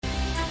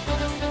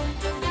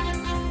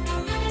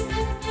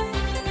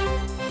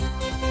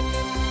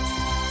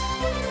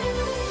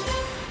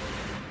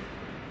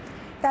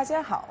大家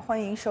好，欢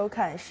迎收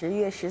看10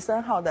月13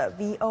号的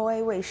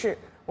VOA 卫视，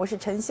我是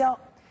陈潇。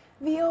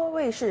VOA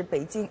卫视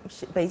北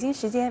京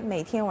时间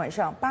每天晚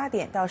上8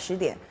点到10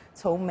点，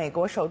从美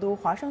国首都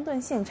华盛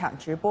顿现场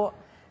直播。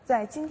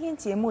在今天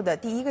节目的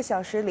第1个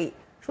小时里，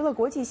除了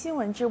国际新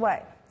闻之外，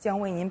将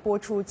为您播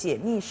出解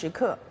密时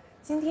刻。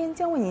今天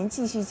将为您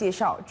继续介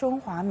绍中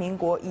华民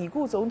国已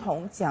故总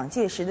统蒋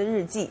介石的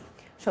日记。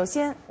首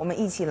先，我们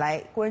一起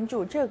来关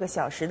注这个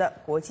小时的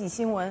国际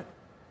新闻。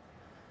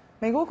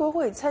美国国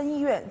会参议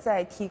院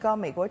在提高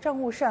美国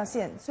账务上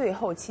限最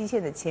后期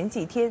限的前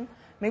几天，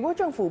美国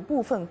政府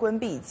部分关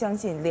闭将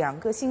近2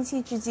个星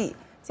期之际，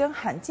将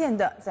罕见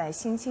地在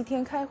星期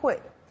天开会。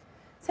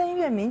参议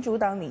院民主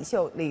党领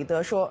袖李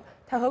德说，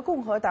他和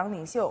共和党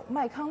领袖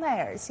麦康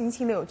奈尔星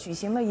期六举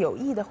行了有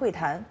益的会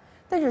谈，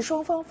但是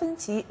双方分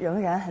歧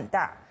仍然很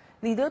大。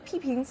李德批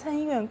评参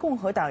议院共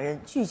和党人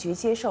拒绝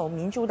接受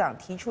民主党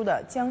提出的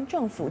将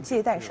政府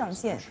借贷上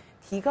限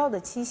提高的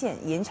期限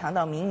延长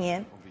到明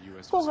年。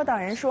共和党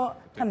人说，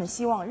他们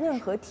希望任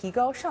何提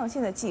高上限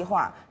的计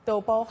划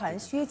都包含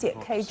削减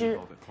开支。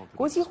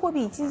国际货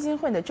币基金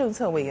会的政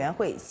策委员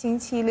会星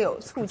期六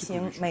促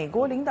请美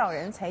国领导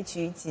人采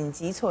取紧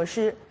急措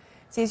施，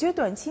解决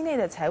短期内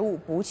的财务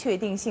不确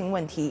定性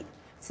问题。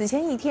此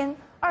前一天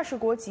，20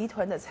国集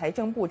团的财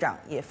政部长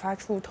也发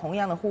出同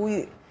样的呼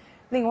吁。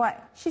另外，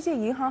世界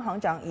银行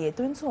行长也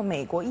敦促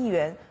美国议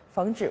员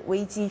防止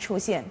危机出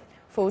现，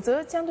否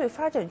则将对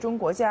发展中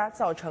国家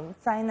造成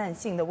灾难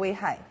性的危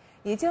害，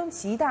也将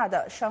极大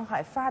地伤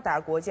害发达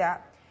国家。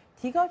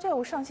提高债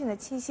务上限的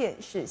期限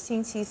是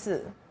星期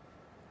四。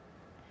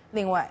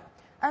另外，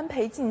安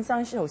倍晋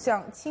三首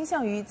相倾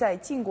向于在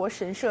靖国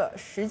神社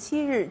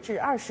17日至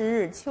20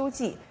日秋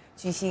季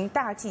举行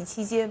大祭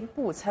期间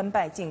不参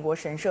拜靖国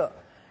神社。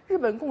日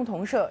本共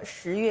同社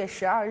10月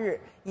12日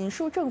引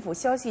述政府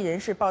消息人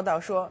士报道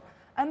说，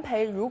安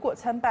倍如果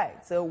参拜，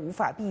则无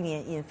法避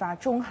免引发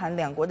中韩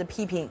两国的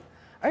批评。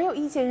而有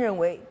意见认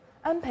为，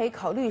安倍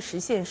考虑实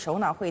现首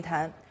脑会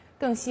谈，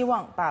更希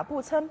望把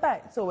不参拜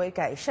作为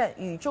改善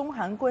与中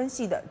韩关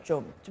系的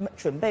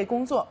准备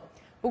工作。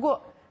不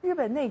过，日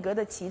本内阁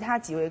的其他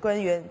几位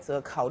官员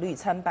则考虑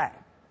参拜。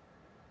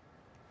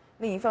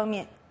另一方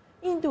面，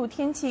印度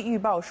天气预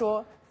报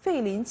说，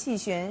费林气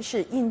旋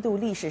是印度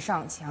历史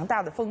上强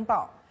大的风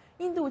暴。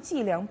印度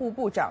计量部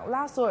部长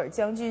拉索尔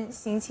将军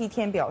星期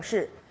天表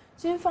示，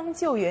军方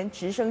救援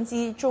直升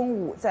机中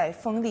午在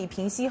风力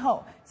平息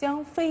后，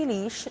将飞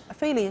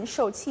临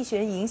受气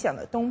旋影响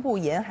的东部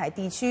沿海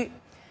地区。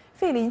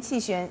费林气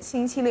旋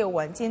星期六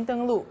晚间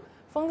登陆，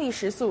风力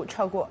时速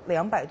超过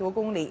200多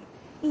公里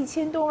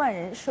，1000多万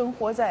人生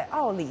活在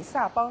奥里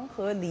萨邦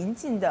和邻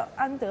近的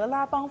安德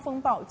拉邦风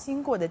暴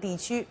经过的地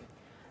区。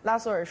拉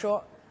索尔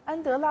说，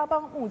安德拉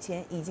邦目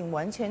前已经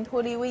完全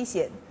脱离危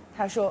险。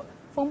他说，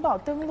风暴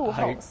登陆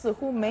后似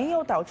乎没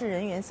有导致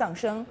人员丧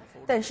生，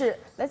但是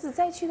来自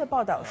灾区的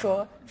报道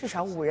说，至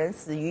少5人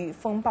死于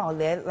风暴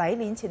来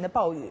临前的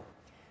暴雨。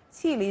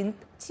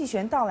气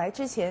旋到来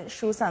之前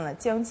疏散了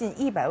将近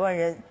100万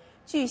人，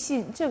据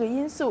信这个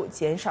因素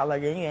减少了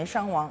人员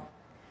伤亡。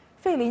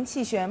费林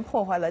气旋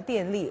破坏了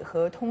电力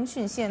和通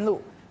讯线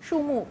路，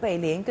树木被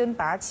连根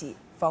拔起，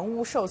房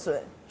屋受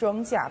损，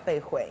庄稼被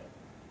毁。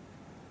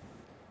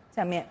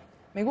下面，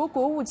美国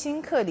国务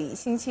卿克里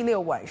星期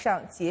六晚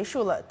上结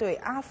束了对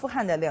阿富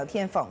汗的2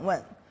天访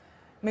问。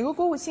美国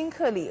国务卿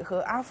克里和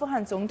阿富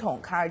汗总统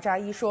卡尔扎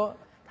伊说，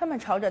他们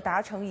朝着达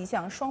成一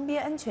项双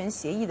边安全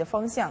协议的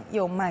方向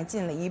又迈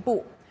进了一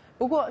步。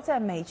不过，在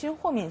美军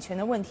豁免权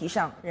的问题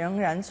上仍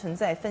然存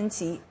在分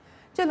歧。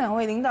这2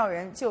位领导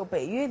人就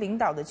北约领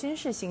导的军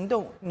事行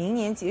动明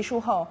年结束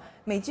后，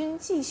美军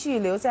继续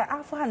留在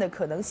阿富汗的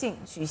可能性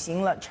举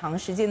行了长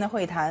时间的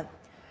会谈。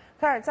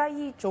卡尔扎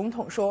伊总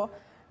统说，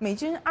美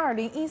军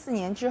2014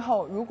年之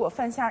后如果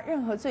犯下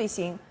任何罪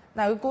行，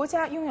哪个国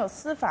家拥有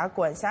司法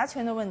管辖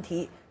权的问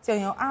题将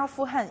由阿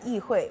富汗议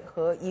会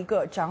和一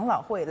个长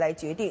老会来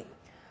决定。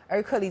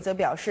而克里则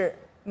表示，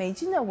美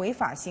军的违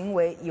法行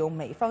为由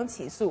美方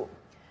起诉。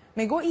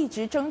美国一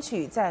直争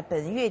取在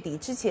本月底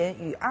之前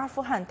与阿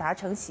富汗达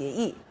成协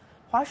议。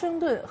华盛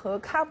顿和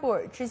喀布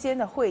尔之间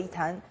的会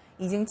谈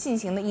已经进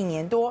行了1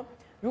年多，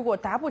如果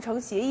达不成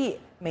协议，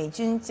美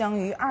军将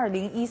于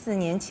2014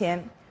年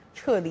前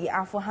撤离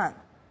阿富汗。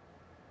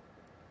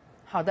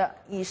好的，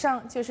以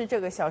上就是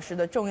这个小时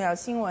的重要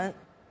新闻。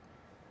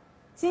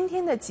今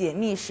天的解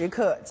密时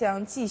刻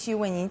将继续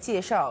为您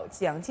介绍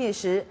蒋介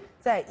石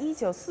在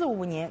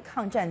1945年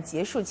抗战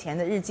结束前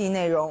的日记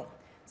内容。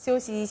休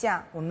息一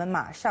下，我们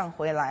马上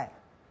回来。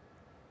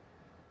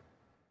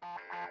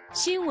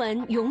新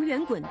闻永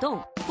远滚动，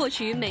获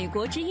取美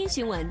国之音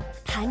新闻，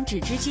弹指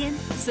之间，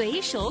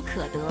随手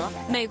可得。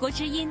美国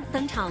之音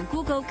登场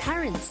Google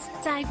Currents，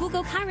 在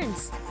Google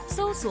Currents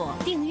搜索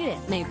订阅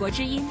美国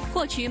之音，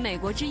获取美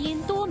国之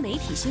音多媒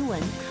体新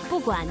闻，不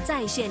管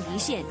在线离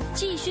线，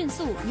既迅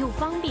速又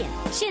方便。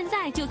现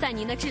在就在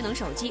您的智能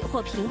手机或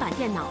平板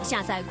电脑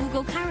下载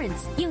Google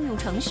Currents 应用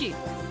程序。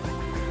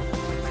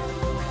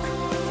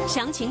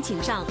详情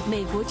请上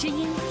美国之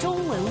音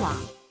中文网。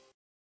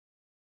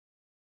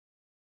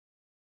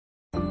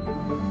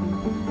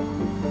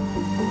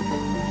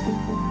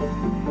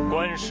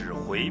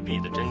回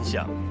避的真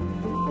相，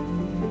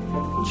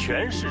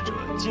诠释者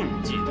禁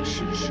忌的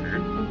事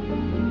实。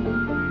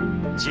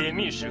解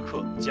密时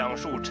刻讲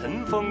述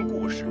尘封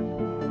故事，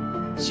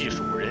细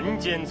数人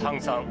间沧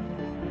桑，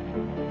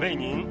为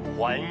您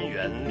还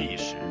原历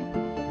史。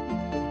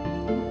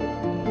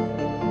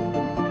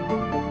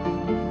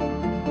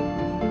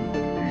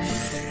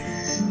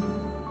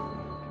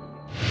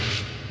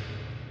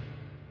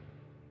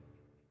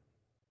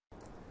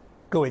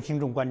各位听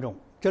众观众，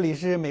这里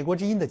是美国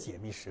之音的解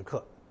密时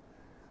刻。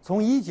从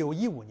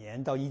1915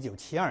年到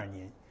1972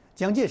年，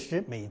蒋介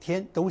石每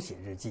天都写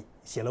日记，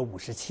写了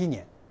57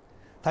年。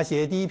他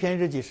写第一篇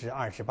日记时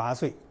28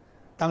岁，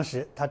当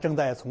时他正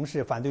在从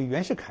事反对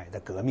袁世凯的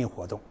革命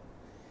活动。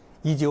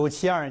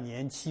1972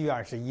年7月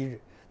21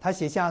日，他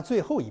写下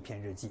最后一篇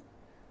日记，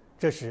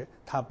这时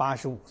他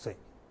85岁，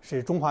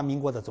是中华民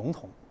国的总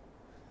统。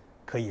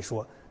可以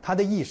说，他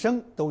的一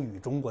生都与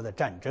中国的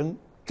战争、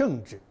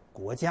政治、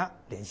国家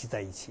联系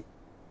在一起。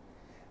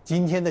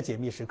今天的解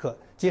密时刻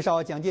介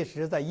绍蒋介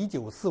石在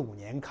1945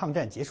年抗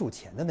战结束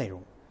前的内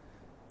容。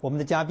我们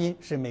的嘉宾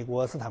是美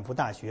国斯坦福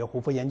大学胡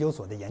佛研究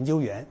所的研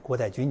究员郭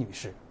代军女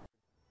士。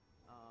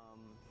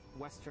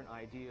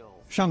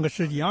上个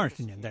世纪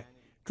20年代，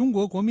中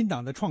国国民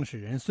党的创始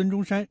人孙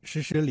中山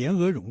实施联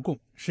俄容共，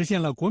实现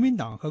了国民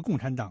党和共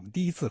产党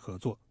第一次合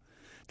作。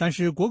但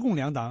是国共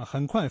两党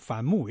很快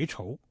反目为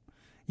仇。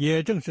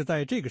也正是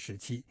在这个时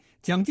期，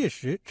蒋介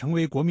石成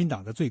为国民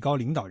党的最高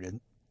领导人。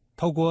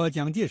透过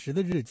蒋介石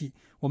的日记，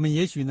我们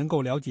也许能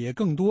够了解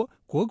更多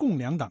国共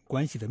两党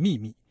关系的秘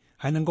密，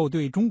还能够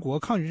对中国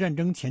抗日战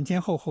争前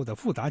前后后的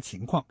复杂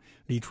情况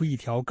理出一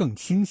条更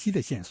清晰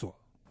的线索。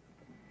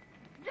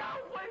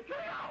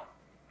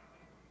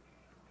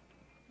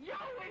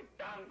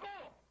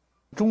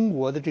中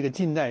国的这个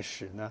近代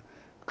史呢，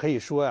可以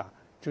说啊，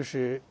就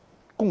是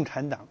共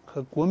产党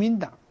和国民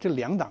党这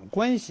两党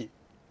关系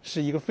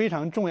是一个非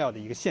常重要的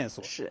一个线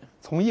索，是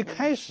从一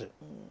开始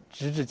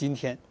直至今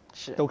天，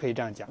是都可以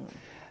这样讲。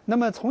那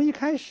么从一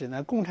开始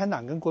呢，共产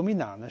党跟国民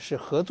党呢是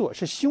合作，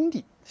是兄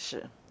弟，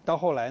是到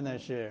后来呢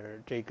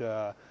是这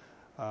个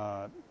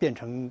变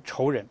成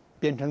仇人，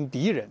变成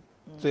敌人，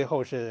最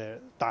后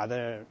是打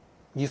得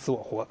你死我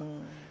活。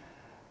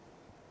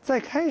在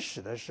开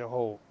始的时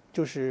候，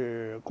就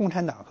是共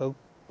产党和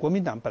国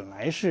民党本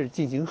来是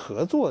进行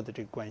合作的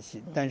这个关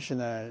系，但是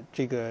呢，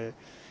这个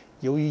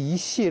由于一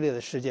系列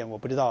的事件，我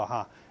不知道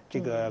哈，这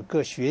个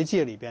各学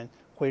界里边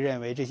会认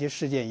为这些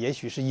事件也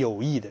许是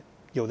有意的，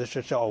有的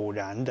是偶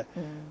然的，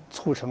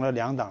促成了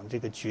两党这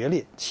个决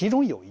裂。其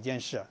中有一件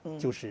事啊，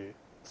就是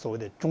所谓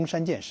的中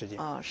山舰事件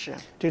啊，是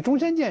这中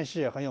山舰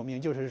事很有名，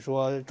就是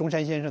说中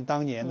山先生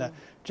当年呢，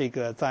这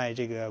个在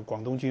这个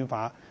广东军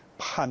阀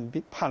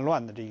叛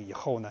乱的这个以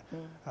后呢，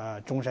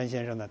中山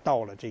先生呢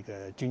到了这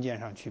个军舰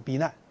上去避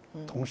难，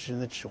同时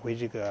呢指挥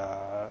这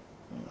个。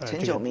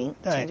陈炯明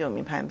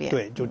叛变，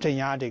对，就镇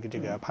压这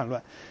个叛乱，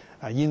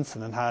因此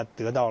呢，他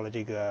得到了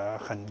这个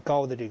很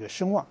高的这个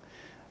声望。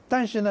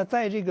但是呢，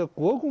在这个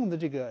国共的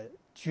这个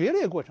决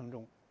裂过程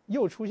中，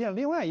又出现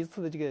另外一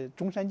次的这个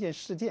中山舰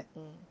事件。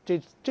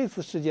这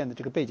次事件的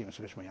这个背景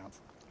是个什么样子？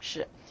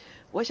是，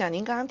我想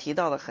您刚刚提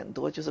到了很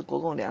多，就是国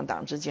共两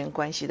党之间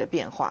关系的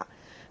变化。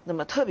那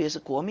么特别是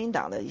国民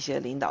党的一些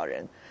领导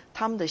人，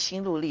他们的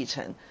心路历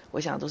程，我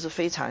想都是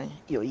非常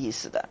有意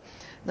思的。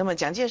那么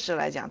蒋介石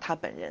来讲，他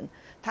本人，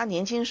他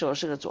年轻时候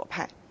是个左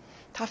派，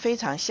他非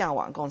常向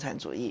往共产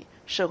主义、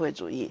社会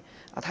主义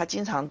啊，他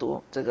经常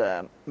读这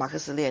个马克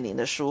思列宁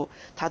的书，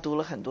他读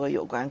了很多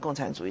有关共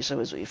产主义、社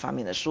会主义方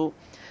面的书。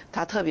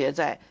他特别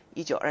在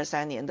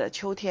1923年的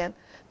秋天，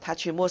他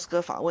去莫斯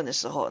科访问的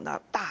时候，那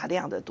大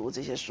量的读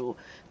这些书，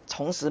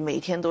同时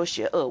每天都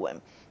学俄文，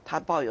他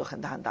抱有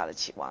很大很大的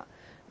期望。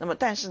那么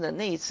但是呢，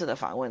那一次的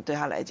访问对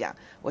他来讲，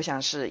我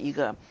想是一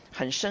个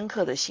很深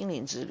刻的心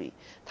灵之旅。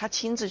他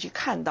亲自去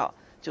看到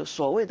就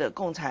所谓的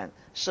共产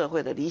社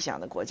会的理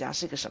想的国家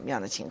是一个什么样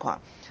的情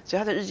况，所以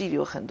他的日记里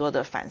有很多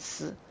的反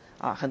思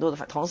啊，很多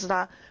的同时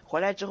他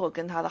回来之后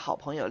跟他的好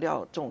朋友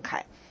廖仲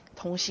恺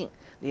通信，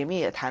里面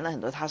也谈了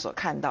很多他所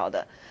看到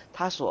的，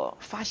他所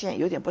发现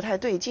有点不太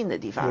对劲的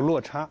地方，有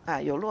落差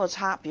啊，有落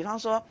差。比方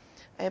说，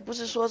不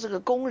是说这个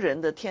工人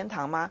的天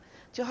堂吗？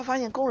就他发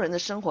现工人的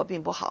生活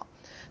并不好。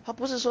他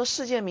不是说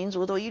世界民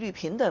族都一律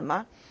平等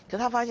吗？可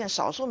他发现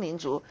少数民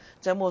族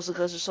在莫斯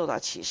科是受到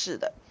歧视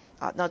的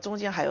啊，那中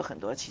间还有很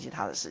多其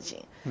他的事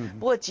情。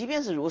不过即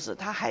便是如此，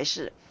他还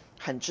是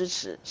很支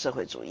持社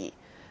会主义。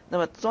那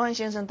么中山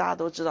先生大家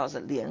都知道是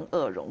联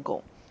俄容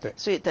共，对，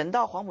所以等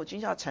到黄埔军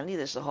校成立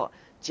的时候，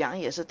蒋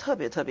也是特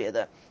别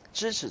的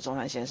支持中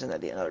山先生的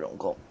联俄容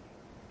共。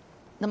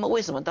那么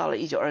为什么到了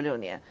1926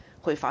年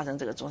会发生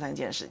这个中山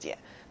舰事件？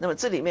那么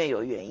这里面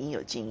有原因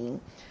有近因。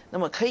那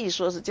么可以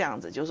说是这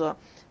样子，就是说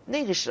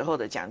那个时候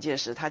的蒋介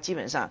石他基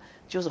本上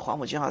就是黄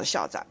埔军校的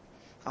校长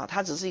啊，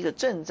他只是一个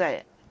正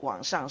在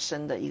往上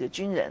升的一个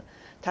军人，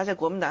他在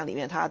国民党里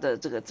面他的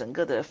这个整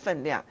个的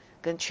分量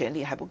跟权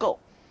力还不够。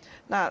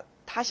那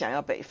他想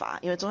要北伐，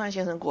因为中山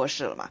先生过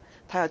世了嘛，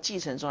他要继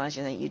承中山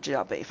先生遗志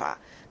要北伐。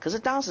可是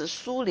当时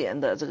苏联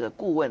的这个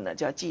顾问呢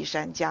叫季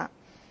山家，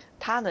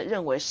他呢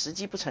认为时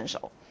机不成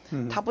熟，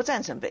他不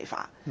赞成北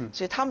伐，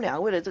所以他们两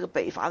个为了这个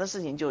北伐的事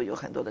情就有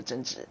很多的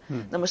争执，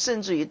那么甚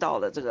至于到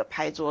了这个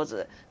拍桌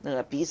子，那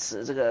个彼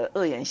此这个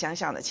恶言相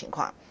向的情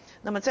况。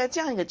那么在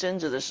这样一个争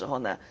执的时候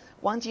呢，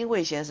汪精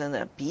卫先生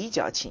呢比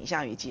较倾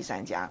向于季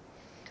三家，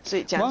所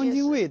以汪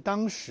精卫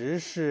当时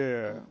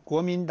是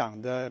国民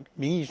党的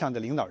名义上的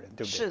领导人，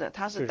对不对？是的，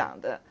他是党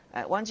的。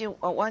汪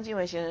精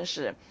卫先生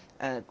是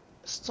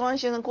中央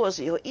先生过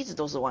世以后，一直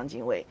都是汪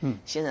精卫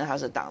先生，他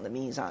是党的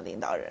名义上的领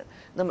导人。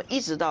那么一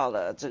直到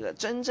了这个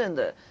真正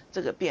的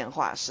这个变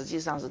化，实际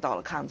上是到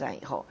了抗战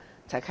以后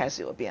才开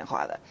始有变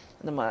化的。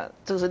那么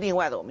这个是另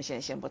外的，我们现在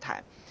先不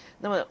谈。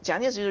那么蒋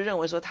介石就认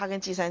为说，他跟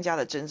季三家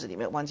的争执里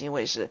面，汪精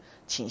卫是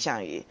倾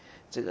向于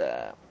这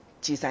个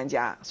季三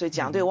家，所以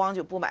蒋对汪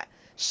就不满。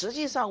实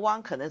际上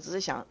汪可能只是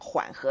想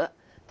缓和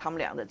他们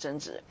俩的争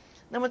执。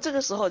那么这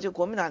个时候，就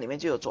国民党里面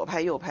就有左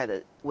派右派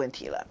的问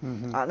题了。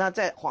那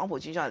在黄埔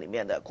军校里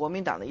面的国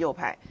民党的右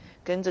派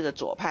跟这个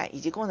左派以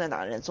及共产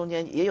党人中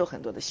间也有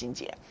很多的心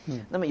结。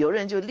那么有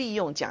人就利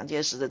用蒋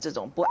介石的这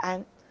种不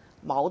安、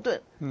矛盾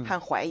和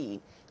怀疑，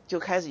就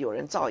开始有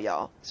人造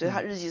谣。所以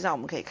他日记上我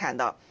们可以看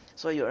到，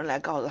说有人来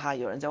告诉他，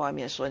有人在外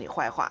面说你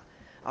坏话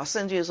啊，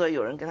甚至于说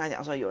有人跟他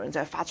讲说有人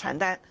在发传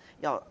单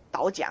要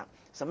倒蒋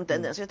什么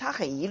等等，所以他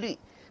很疑虑。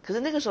可是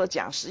那个时候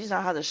蒋实际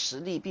上他的实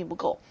力并不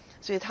够，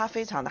所以他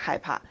非常的害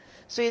怕。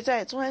所以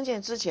在中山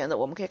舰之前呢，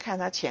我们可以看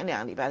他前2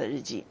个礼拜的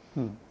日记，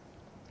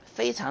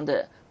非常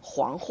的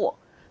惶惑、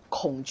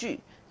恐惧、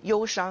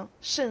忧伤，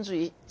甚至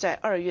于在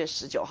2月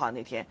19号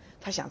那天，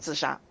他想自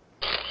杀。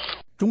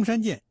中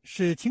山舰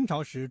是清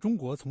朝时中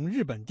国从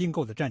日本订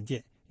购的战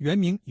舰，原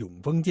名永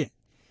丰舰。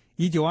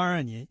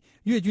1922年，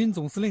粤军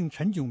总司令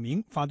陈炯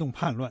明发动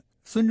叛乱，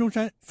孙中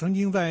山曾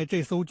经在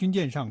这艘军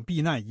舰上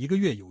避难1个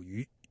月有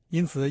余。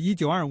因此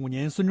1925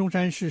年孙中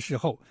山逝世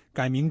后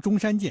改名中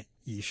山舰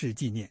以示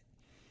纪念。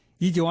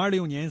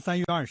1926年3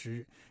月20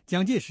日，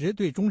蒋介石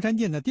对中山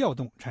舰的调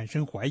动产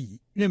生怀疑，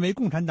认为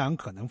共产党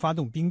可能发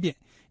动兵变，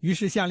于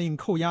是下令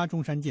扣押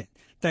中山舰，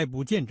逮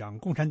捕舰长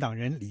共产党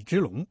人李之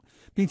龙，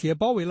并且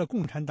包围了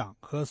共产党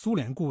和苏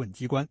联顾问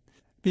机关，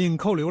并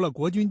扣留了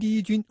国军第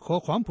1军和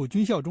黄埔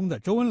军校中的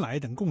周恩来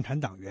等共产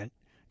党员。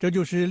这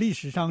就是历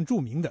史上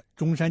著名的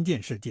中山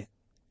舰事件。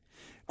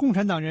共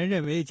产党人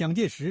认为蒋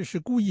介石是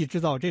故意制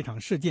造这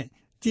场事件，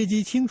借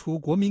机清除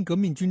国民革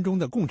命军中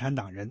的共产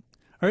党人，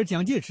而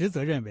蒋介石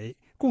则认为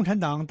共产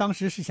党当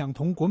时是想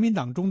同国民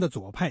党中的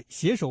左派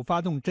携手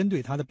发动针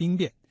对他的兵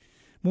变。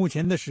目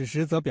前的史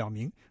实则表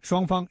明，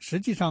双方实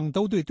际上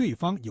都对对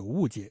方有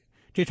误解，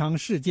这场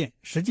事件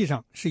实际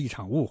上是一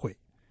场误会。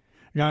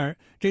然而，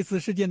这次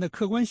事件的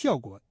客观效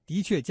果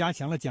的确加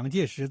强了蒋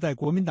介石在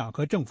国民党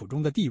和政府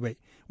中的地位，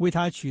为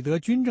他取得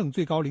军政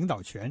最高领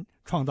导权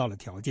创造了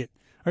条件，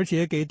而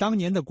且给当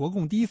年的国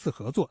共第1次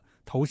合作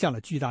投下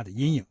了巨大的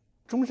阴影。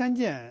中山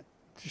舰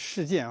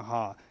事件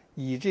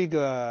以这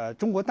个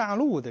中国大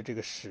陆的这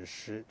个史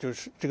实，就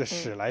是这个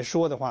史来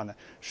说的话呢，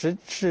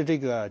是这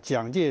个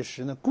蒋介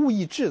石呢故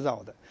意制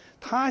造的。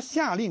他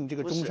下令这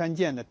个中山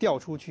舰呢调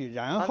出去，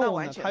然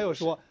后呢他又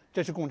说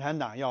这是共产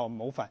党要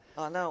谋反。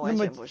那完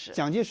全不是。那么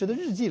蒋介石的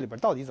日记里边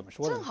到底怎么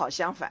说的？正好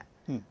相反。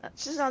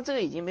事实上这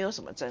个已经没有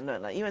什么争论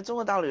了，因为中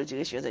国大陆有几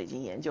个学者已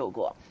经研究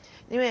过。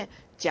因为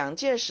蒋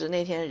介石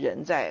那天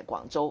人在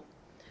广州，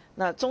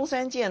那中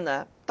山舰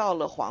呢到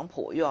了黄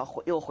埔，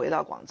又回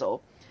到广州。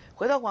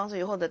回到广州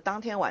以后的当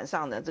天晚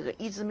上呢，这个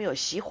一直没有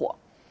熄火。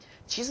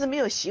其实没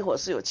有熄火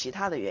是有其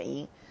他的原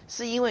因，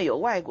是因为有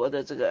外国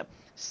的这个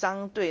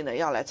商队呢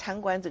要来参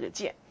观这个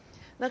舰。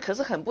那可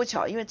是很不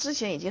巧，因为之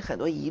前已经很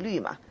多疑虑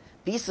嘛，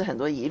彼此很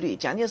多疑虑，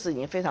蒋介石已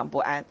经非常不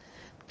安。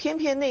偏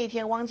偏那一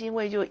天，汪精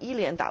卫就一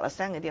连打了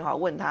3个电话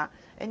问他：“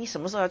你什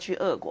么时候要去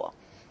俄国？”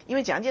因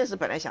为蒋介石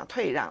本来想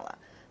退让了，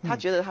他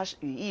觉得他是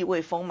羽翼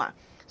未丰嘛，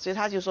所以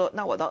他就说：“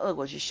那我到俄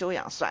国去休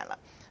养算了。”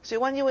所以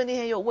汪精卫那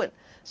天又问，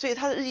所以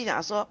他的日记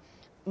讲说，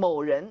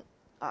某人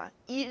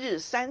1日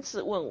3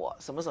次问我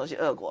什么时候去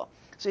俄国，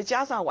所以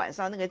加上晚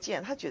上那个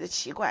舰，他觉得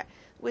奇怪，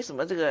为什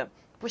么这个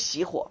不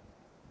熄火？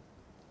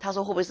他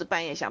说会不会是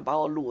半夜想把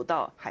我掳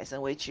到海参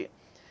崴去？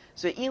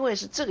所以因为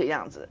是这个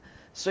样子，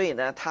所以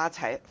呢他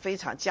才非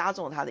常加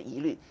重他的疑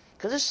虑。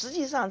可是实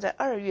际上在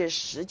2月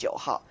19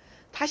号，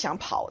他想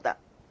跑的，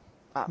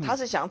他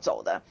是想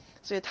走的，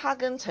所以他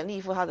跟陈立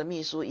夫他的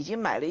秘书已经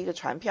买了一个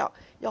船票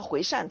要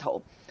回汕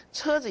头，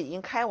车子已经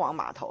开往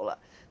码头了。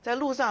在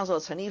路上的时候，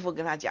陈立夫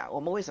跟他讲我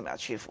们为什么要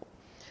屈服，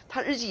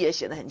他日记也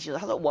写得很清楚，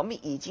他说我们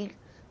已经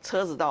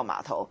车子到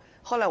码头。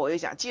后来我又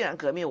讲，既然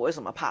革命，我为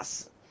什么怕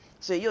死？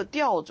所以又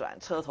调转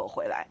车头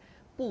回来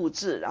布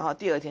置，然后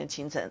第2天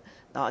清晨，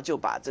然后就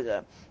把这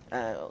个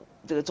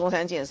中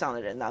山舰上的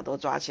人呢都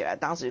抓起来。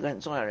当时有个很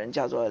重要的人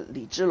叫做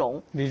李之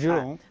龙，李之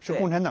龙是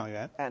共产党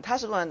员，他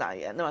是共产党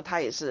员，那么他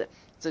也是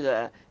这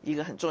个一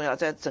个很重要，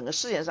在整个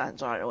事件上很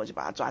重要的人，我就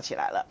把他抓起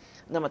来了。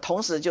那么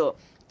同时就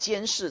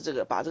监视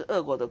把这个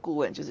俄国的顾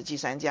问就是季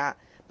三家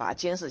把他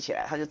监视起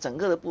来，他就整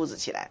个的布置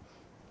起来。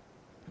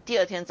第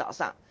2天早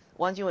上，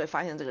汪精卫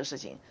发现这个事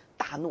情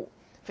大怒，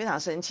非常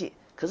生气。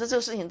可是这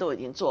个事情都已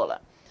经做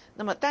了，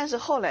那么但是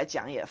后来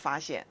蒋也发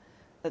现，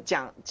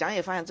蒋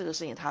也发现这个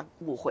事情他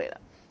误会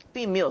了，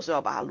并没有说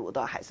要把他掳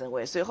到海参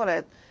崴，所以后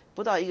来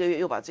不到1个月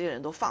又把这些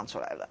人都放出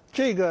来了。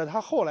这个他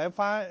后来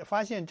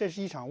发现这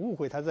是一场误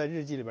会，他在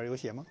日记里边有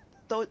写吗？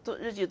都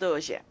日记都有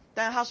写，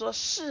但是他说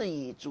事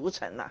已逐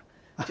成呐，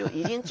就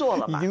已经做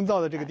了嘛，已经到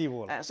了这个地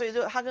步了。所以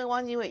就他跟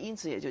汪精卫因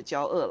此也就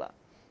交恶了，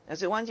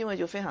所以汪精卫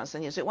就非常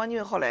生气，所以汪精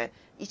卫后来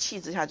一气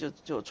之下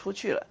就出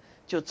去了，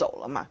就走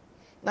了嘛。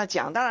那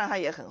蒋当然他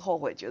也很后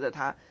悔，觉得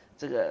他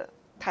这个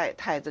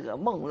太这个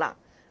梦浪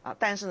啊，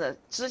但是呢，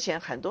之前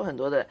很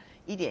多的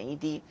一点一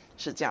滴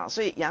是这样，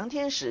所以杨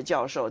天石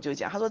教授就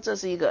讲，他说这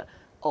是一个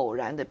偶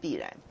然的必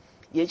然，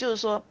也就是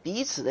说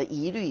彼此的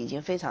疑虑已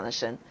经非常的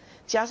深，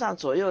加上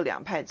左右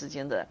两派之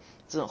间的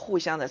这种互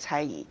相的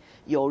猜疑，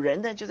有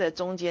人呢就在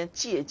中间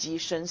借机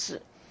生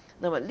事，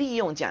那么利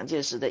用蒋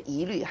介石的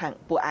疑虑和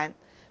不安，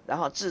然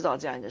后制造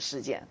这样一个事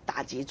件，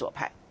打击左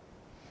派。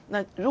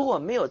那如果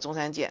没有中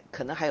山舰，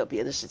可能还有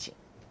别的事情。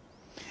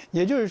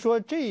也就是说，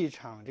这一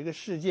场这个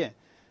事件，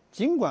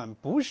尽管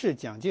不是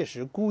蒋介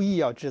石故意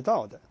要制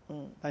造的，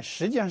但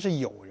实际上是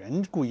有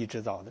人故意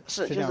制造的。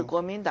就是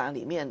国民党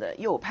里面的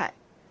右派，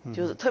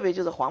就是特别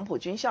就是黄埔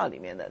军校里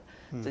面的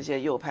这些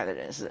右派的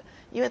人士，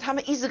因为他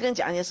们一直跟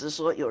蒋介石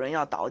说有人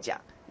要倒蒋，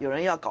有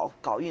人要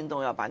搞运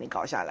动要把你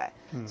搞下来，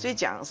所以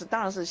蒋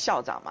当然是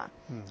校长嘛，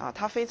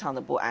他非常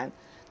的不安，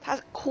他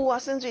哭啊，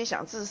甚至于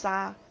想自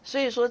杀。所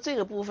以说这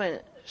个部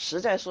分实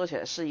在说起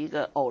来是一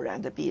个偶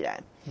然的必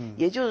然，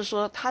也就是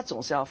说它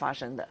总是要发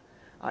生的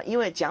啊，因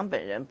为蒋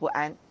本人不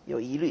安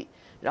有疑虑，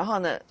然后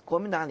呢国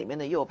民党里面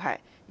的右派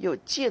又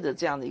借着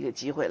这样的一个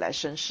机会来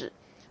生事，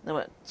那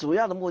么主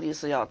要的目的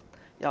是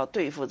要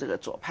对付这个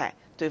左派，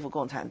对付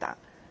共产党。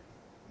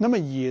那么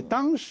以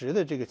当时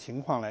的这个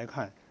情况来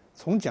看，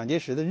从蒋介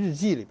石的日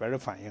记里边的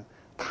反应，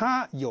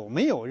他有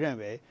没有认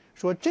为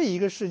说这一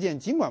个事件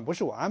尽管不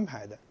是我安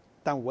排的，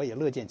但我也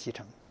乐见其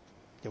成，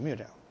有没有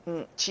这样？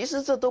其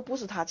实这都不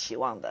是他期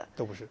望的，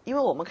都不是，因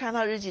为我们看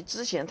他日记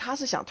之前，他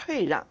是想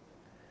退让，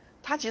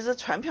他其实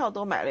船票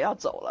都买了要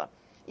走了，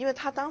因为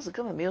他当时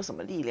根本没有什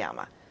么力量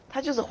嘛，他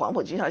就是黄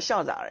埔军校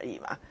校长而已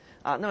嘛，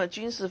那么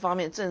军事方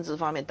面、政治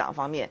方面、党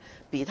方面，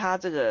比他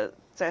这个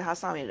在他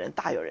上面人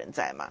大有人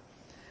在嘛，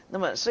那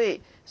么所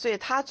以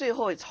他最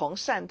后从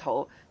汕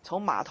头、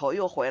从码头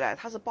又回来，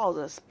他是抱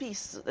着必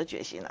死的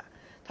决心啊，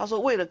他说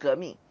为了革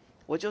命，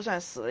我就算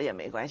死了也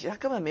没关系，他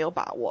根本没有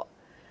把握。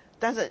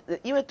但是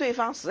因为对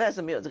方实在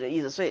是没有这个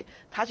意思，所以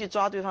他去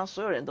抓对方，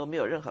所有人都没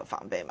有任何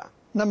防备嘛。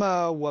那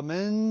么我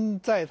们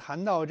在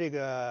谈到这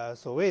个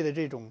所谓的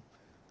这种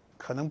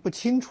可能不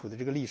清楚的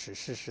这个历史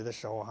事实的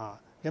时候，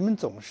人们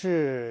总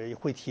是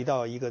会提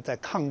到一个在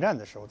抗战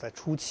的时候，在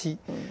初期，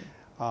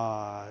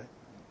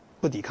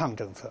不抵抗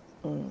政策，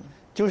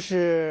就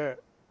是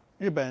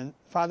日本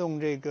发动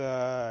这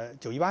个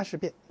9·18事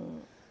变，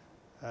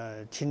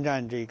侵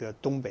占这个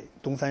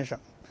东三省。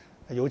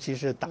尤其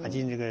是打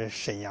进这个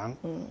沈阳，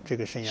这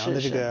个沈阳的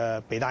这个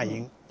北大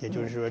营，也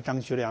就是说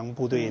张学良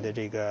部队的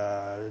这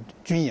个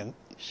军营。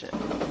是。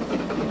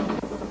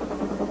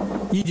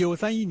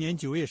1931年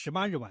9月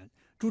18日晚，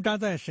驻扎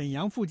在沈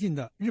阳附近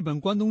的日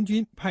本关东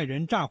军派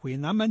人炸毁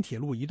南满铁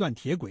路一段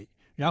铁轨，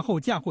然后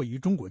嫁祸于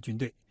中国军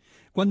队。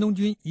关东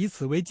军以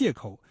此为借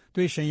口，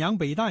对沈阳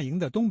北大营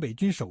的东北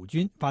军守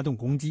军发动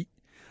攻击。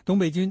东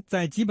北军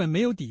在基本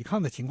没有抵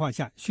抗的情况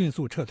下迅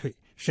速撤退，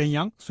沈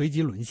阳随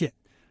即沦陷。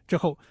之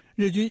后，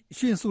日军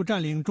迅速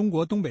占领中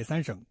国东北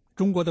3省。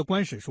中国的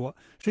官史说，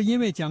是因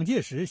为蒋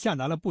介石下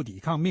达了不抵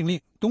抗命令，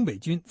东北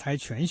军才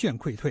全线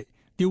溃退，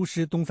丢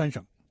失东3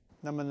省。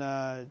那么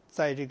呢，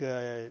在这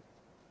个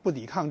不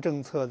抵抗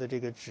政策的这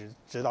个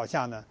指导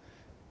下呢，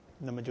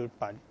那么就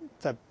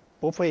在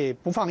不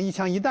放一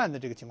枪一弹的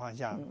这个情况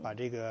下，把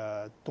这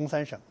个东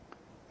3省，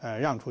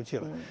让出去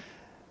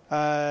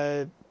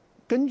了。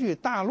根据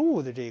大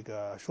陆的这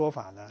个说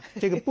法呢，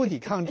这个不抵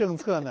抗政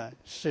策呢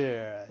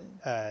是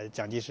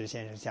蒋介石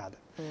先生下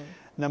的。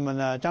那么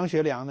呢，张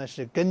学良呢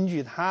是根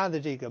据他的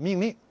这个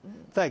命令，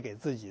再给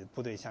自己的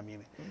部队下命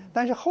令。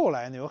但是后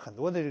来呢，有很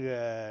多的这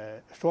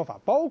个说法，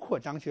包括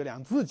张学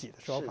良自己的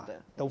说法，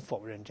都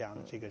否认这样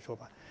的这个说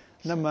法。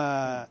那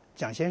么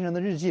蒋先生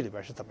的日记里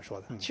边是怎么说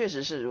的？确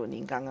实是如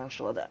您刚刚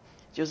说的，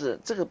就是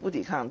这个不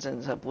抵抗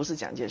政策不是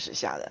蒋介石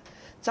下的，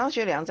张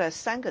学良在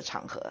3个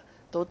场合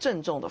都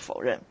郑重的否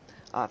认。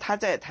他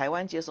在台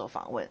湾接受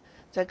访问，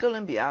在哥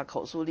伦比亚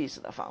口述历史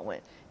的访问，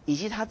以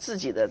及他自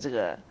己的这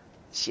个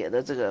写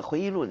的这个回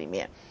忆录里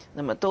面，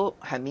那么都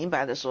很明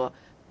白的说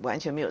完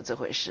全没有这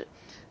回事。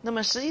那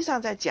么实际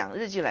上在讲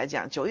日记来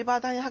讲，9·18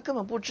当天他根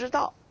本不知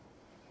道，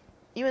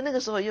因为那个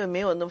时候因为没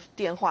有那么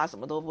电话，什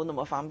么都不那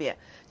么方便。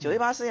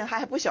9·18事件他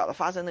还不晓得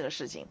发生那个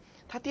事情，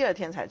他第2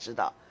天才知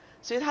道。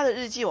所以他的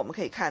日记我们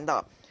可以看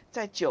到，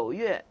在9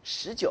月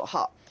19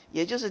号，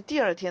也就是第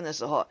2天的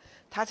时候，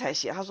他才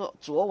写，他说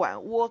昨晚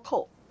倭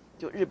寇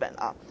就日本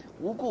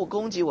无故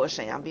攻击我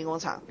沈阳兵工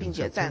厂，并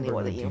且占领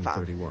我的营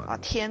房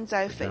天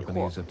灾匪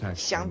祸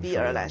相逼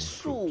而来，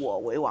恕我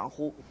为王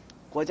乎？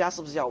国家是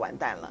不是要完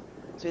蛋了？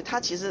所以他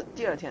其实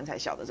第2天才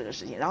晓得这个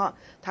事情，然后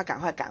他赶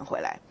快赶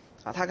回来。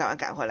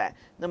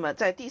那么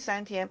在第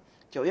3天，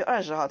 9月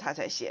20号他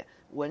才写，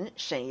闻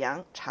沈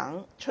阳、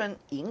长春、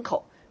营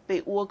口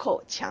被倭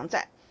寇强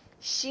占，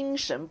心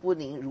神不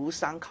宁，如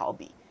丧考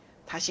妣。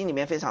他心里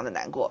面非常的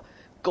难过。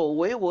苟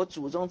为我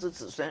祖宗之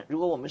子孙，如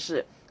果我们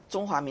是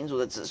中华民族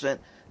的子孙，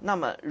那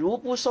么如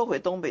不收回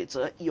东北，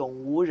则永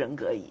无人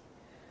格矣。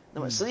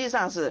那么实际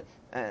上是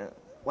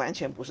完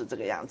全不是这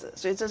个样子，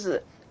所以这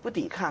是不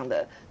抵抗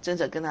的，真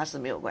正跟他是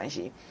没有关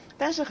系。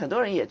但是很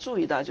多人也注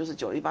意到，就是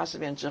9·18事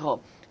变之后，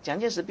蒋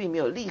介石并没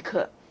有立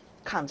刻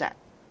抗战，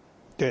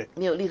对，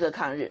没有立刻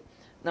抗日。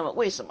那么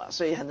为什么？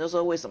所以很多人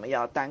说为什么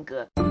要耽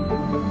搁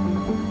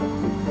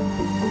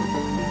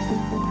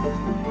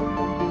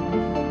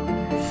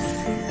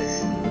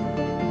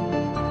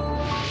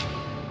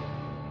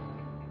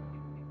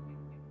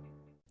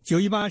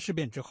？9·18事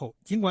变之后，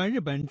尽管日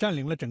本占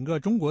领了整个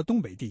中国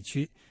东北地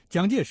区，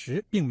蒋介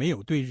石并没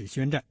有对日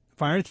宣战，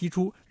反而提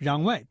出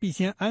攘外必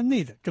先安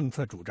内的政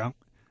策主张。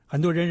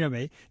很多人认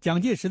为，蒋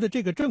介石的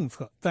这个政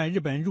策在日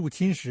本入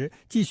侵时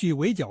继续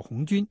围剿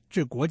红军，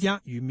置国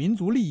家与民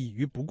族利益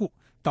于不顾，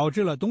导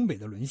致了东北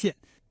的沦陷。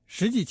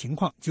实际情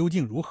况究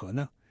竟如何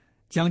呢？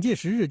蒋介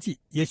石日记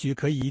也许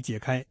可以解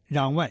开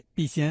攘外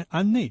必先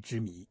安内之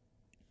谜。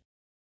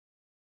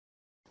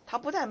他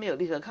不但没有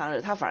立刻抗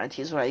日，他反而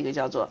提出来一个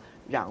叫做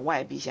攘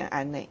外必先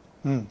安内。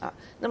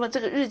那么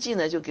这个日记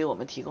呢，就给我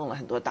们提供了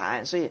很多答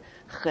案。所以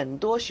很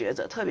多学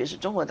者，特别是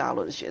中国大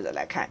陆的学者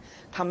来看，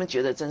他们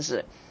觉得真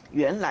是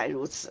原来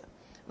如此。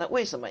那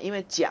为什么？因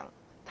为蒋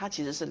他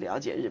其实是了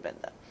解日本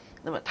的。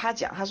那么他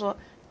说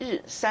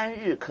3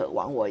日可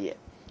亡我也。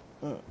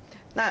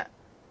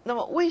那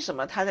么为什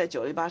么他在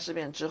9·18事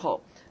变之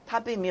后，他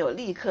并没有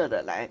立刻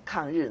的来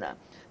抗日呢？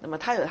那么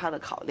他有他的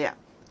考量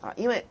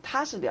因为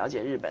他是了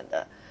解日本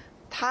的。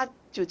他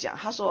就讲，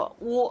他说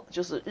倭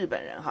就是日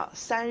本人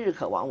3日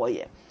可亡我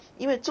也，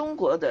因为中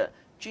国的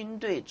军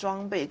队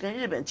装备跟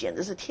日本简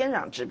直是天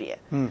壤之别。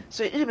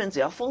所以日本只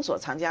要封锁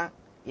长江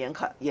沿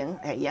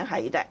海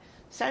一带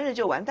，3日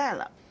就完蛋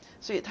了。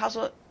所以他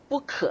说不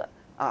可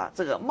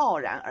这个贸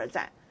然而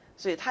战。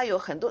所以他有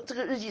很多这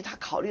个日记，他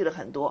考虑了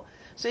很多。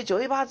所以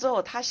9·18之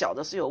后，他晓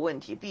得是有问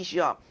题，必须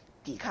要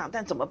抵抗，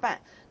但怎么办？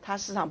他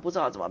事实上不知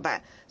道怎么办。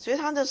所以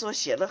他那时候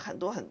写了很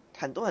多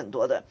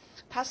的，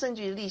他甚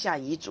至立下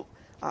遗嘱。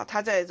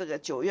他在这个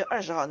9月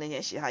20号那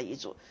天写下遗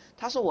嘱，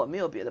他说我没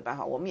有别的办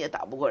法，我们也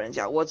打不过人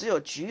家，我只有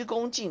鞠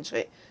躬尽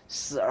瘁，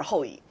死而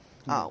后已。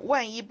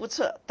万一不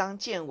测，当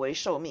见为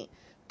受命，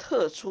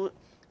特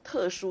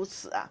殊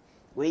此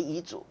为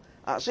遗嘱。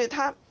所以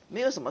他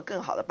没有什么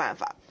更好的办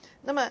法。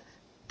那么，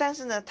但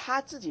是呢，他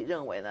自己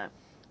认为呢，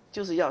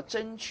就是要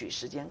争取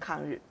时间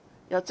抗日，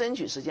要争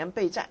取时间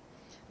备战。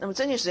那么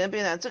争取时间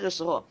备战，这个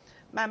时候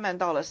慢慢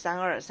到了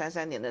32、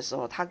33年的时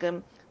候，他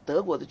跟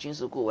德国的军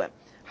事顾问，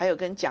还有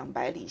跟蒋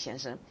百里先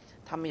生，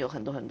他们有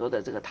很多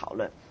的这个讨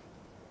论，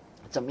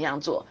怎么样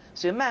做。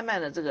所以慢慢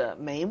的这个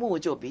眉目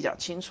就比较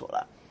清楚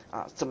了。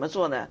怎么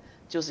做呢？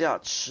就是要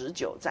持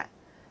久战，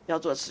要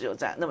做持久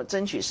战，那么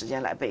争取时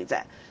间来备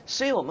战。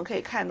所以我们可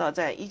以看到，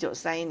在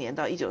1931年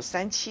到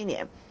1937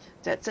年，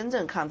在真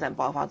正抗战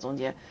爆发中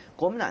间，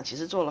国民党其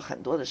实做了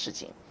很多的事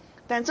情，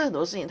但这很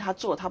多事情他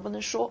不能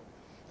说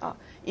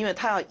因为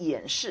他要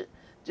掩饰。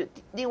就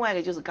另外一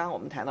个就是刚刚我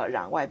们谈到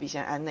攘外必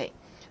先安内。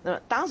那么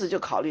当时就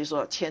考虑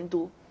说迁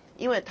都，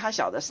因为他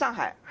晓得上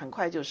海很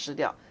快就失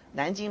掉，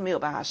南京没有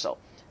办法守，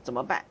怎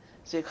么办？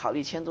所以考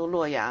虑迁都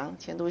洛阳，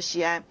迁都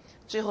西安，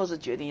最后是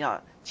决定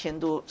要迁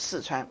都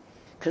四川。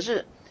可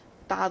是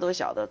大家都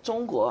晓得，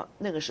中国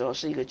那个时候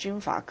是一个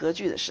军阀割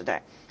据的时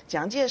代，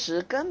蒋介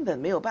石根本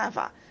没有办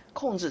法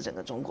控制整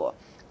个中国，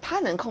他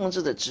能控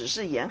制的只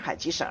是沿海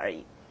几省而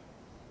已。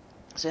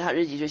所以他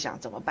日记就想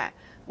怎么办？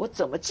我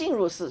怎么进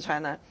入四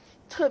川呢？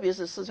特别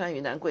是四川、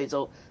云南、贵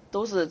州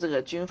都是这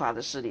个军阀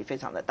的势力非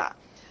常的大，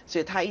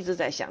所以他一直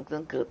在想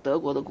跟德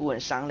国的顾问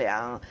商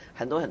量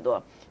很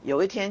多。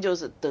有一天就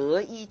是德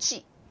意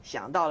计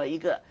想到了一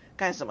个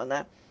干什么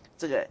呢？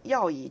这个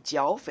要以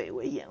剿匪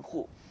为掩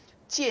护，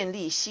建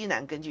立西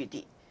南根据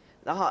地。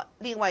然后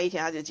另外一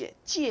天他就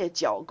借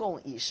剿共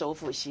以收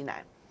复西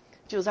南，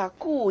就是他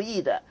故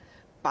意的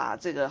把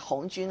这个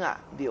红军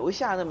留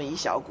下那么一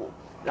小股，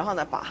然后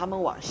呢把他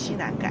们往西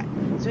南赶。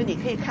所以你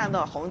可以看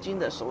到红军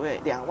的所谓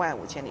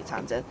25000里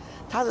长征，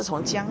他是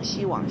从江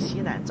西往西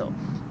南走，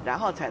然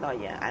后才到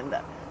延安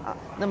的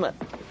那么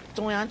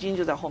中央军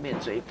就在后面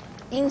追，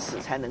因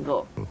此才能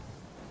够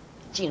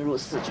进入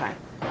四川。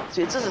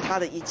所以这是他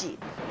的一计。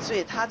所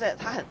以他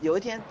有一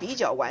天比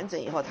较完整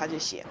以后，他就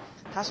写，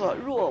他说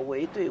若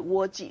为对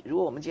倭计，如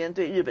果我们今天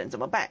对日本怎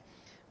么办？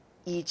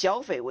以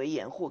剿匪为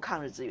掩护，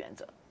抗日之原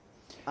则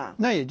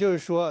那也就是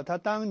说，他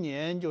当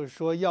年就是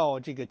说要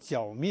这个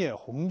剿灭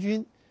红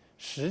军，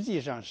实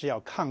际上是要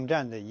抗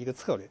战的一个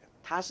策略。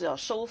他是要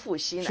收复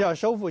西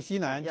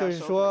南，就是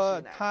说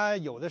他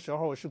有的时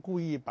候是故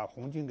意把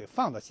红军给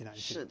放到西南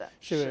去。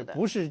是的，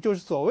不是就是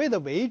所谓的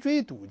围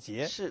追堵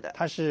截？是的，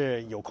他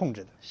是有控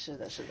制的。是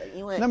的，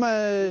因为那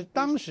么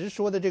当时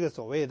说的这个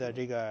所谓的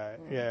这个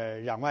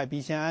攘外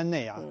必先安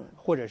内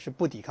或者是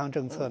不抵抗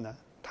政策呢，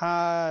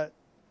他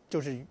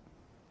就是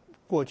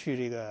过去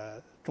这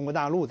个中国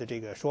大陆的这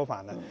个说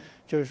法呢，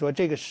就是说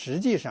这个实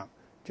际上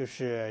就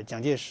是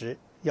蒋介石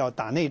要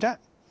打内战，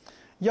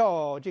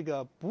要这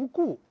个不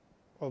顾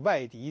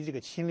外敌这个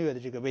侵略的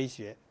这个威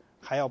胁，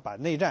还要把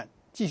内战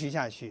继续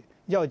下去，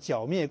要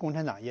剿灭共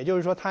产党。也就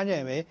是说，他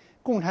认为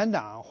共产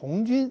党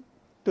红军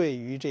对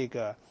于这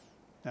个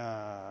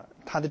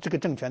他的这个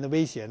政权的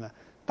威胁呢，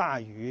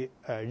大于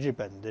日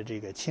本的这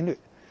个侵略。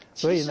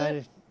所以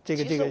呢，这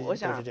个我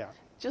想就是这样。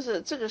就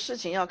是这个事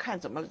情要看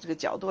怎么这个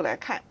角度来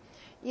看，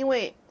因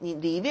为你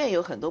里面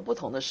有很多不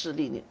同的势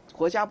力，你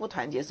国家不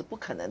团结是不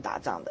可能打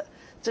仗的，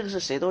这个是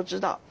谁都知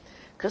道。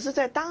可是，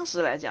在当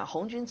时来讲，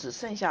红军只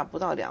剩下不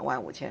到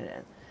25000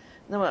人。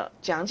那么，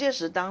蒋介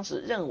石当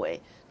时认为，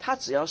他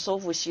只要收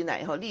复西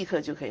南以后，立刻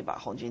就可以把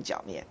红军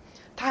剿灭。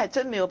他还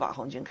真没有把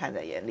红军看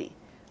在眼里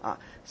啊，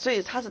所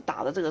以他是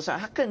打的这个算。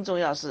他更重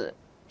要是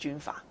军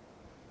阀，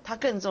他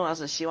更重要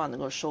是希望能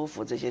够收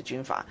服这些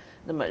军阀，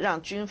那么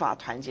让军阀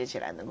团结起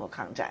来能够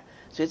抗战。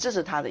所以这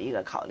是他的一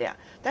个考量。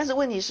但是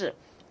问题是，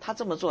他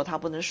这么做他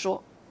不能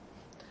说，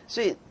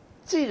所以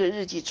这个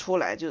日记出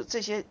来就是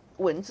这些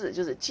文字，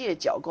就是借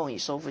剿共以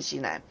收复西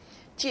南，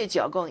借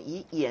剿共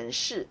以掩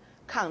饰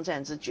抗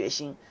战之决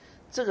心。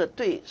这个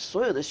对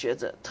所有的学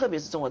者，特别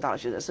是中国大陆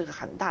学者，是个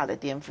很大的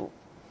颠覆，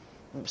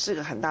是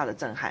个很大的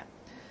震撼。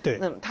对。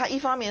那么他一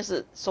方面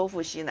是收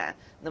复西南，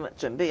那么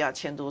准备要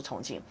迁都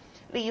重庆；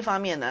另一方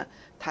面呢，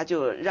他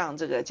就让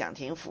这个蒋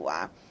廷甫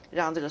啊，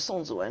让这个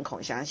宋子文、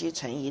孔祥熙、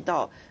陈仪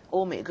到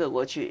欧美各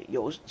国去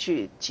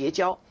结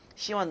交，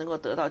希望能够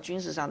得到军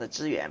事上的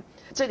支援。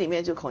这里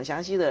面就孔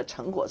祥熙的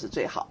成果是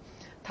最好，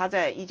他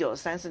在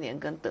1934年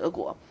跟德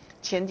国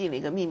签订了一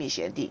个秘密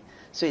协定，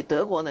所以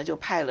德国呢就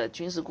派了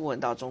军事顾问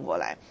到中国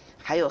来，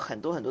还有很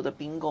多很多的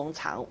兵工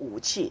厂、武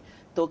器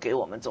都给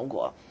我们中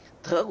国。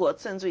德国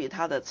甚至于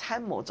他的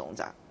参谋总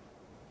长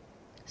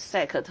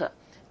塞克特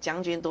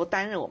将军都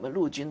担任我们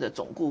陆军的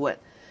总顾问，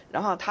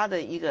然后他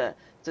的一个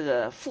这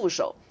个副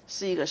手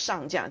是一个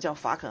上将叫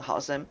法肯豪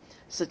森，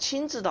是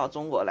亲自到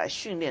中国来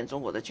训练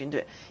中国的军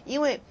队。因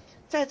为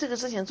在这个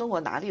之前，中国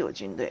哪里有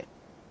军队？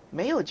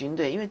没有军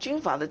队，因为军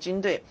阀的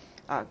军队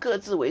啊各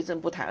自为政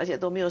不谈，而且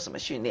都没有什么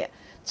训练。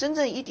真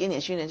正一点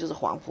点训练就是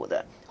黄埔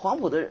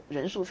的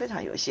人数非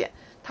常有限，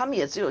他们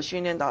也只有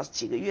训练到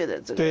几个月的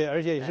这个。对，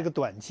而且也是个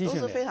短期训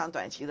练，都是非常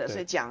短期的，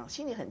所以蒋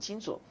心里很清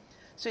楚。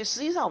所以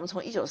实际上我们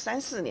从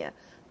1934年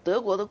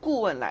德国的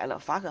顾问来了，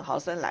法肯豪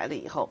森来了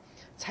以后，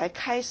才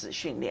开始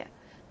训练，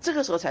这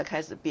个时候才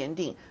开始编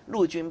订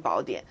陆军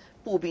宝典、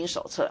步兵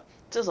手册，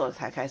这时候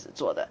才开始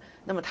做的。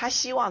那么他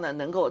希望呢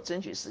能够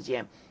争取时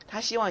间，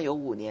他希望有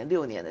5年、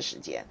6年的时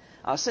间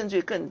啊，甚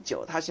至更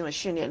久，他希望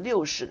训练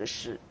60个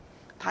师。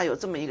他有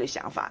这么一个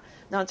想法。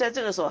那在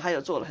这个时候他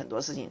又做了很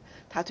多事情，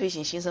他推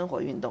行新生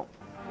活运动，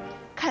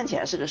看起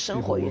来是个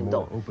生活运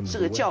动，是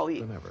个教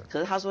育，可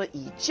是他说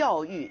以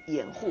教育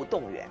掩护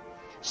动员，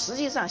实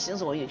际上新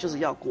生活运动就是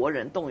要国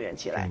人动员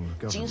起来，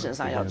精神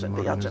上要准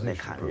备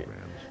抗日。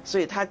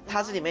所以他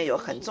这里面有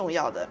很重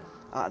要的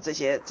啊这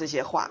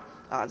些话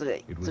啊，这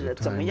个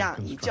怎么样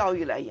以教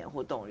育来掩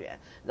护动员，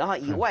然后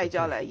以外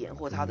交来掩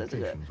护他的这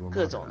个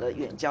各种的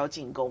远交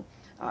近攻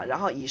啊，然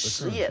后以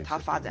实业他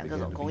发展各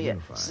种工业，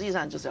实际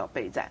上就是要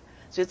备战。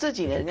所以这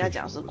几年人家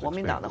讲是国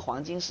民党的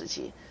黄金时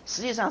期，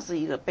实际上是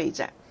一个备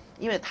战。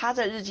因为他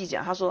在日记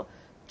讲，他说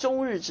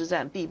中日之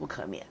战必不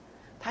可免，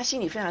他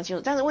心里非常清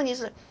楚。但是问题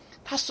是，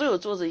他所有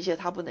做这一切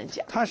他不能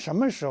讲。他什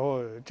么时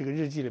候这个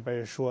日记里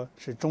边说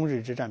是中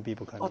日之战必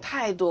不可免？哦，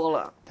太多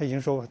了。他已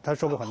经说过，他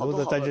说过很多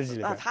次在日记里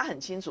边。他很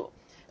清楚，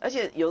而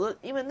且有的，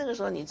因为那个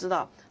时候你知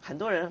道很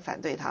多人反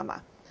对他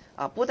嘛，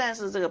啊，不但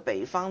是这个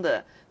北方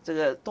的这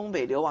个东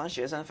北流亡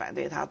学生反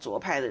对他，左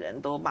派的人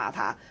都骂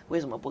他为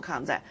什么不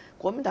抗战，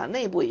国民党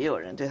内部也有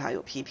人对他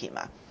有批评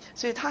嘛，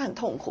所以他很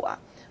痛苦啊。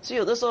所以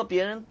有的时候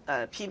别人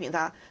批评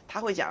他，他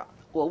会讲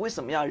我为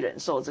什么要忍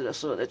受这个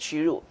所有的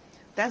屈辱，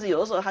但是有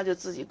的时候他就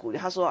自己鼓励，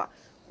他说啊，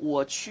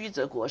我屈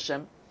则国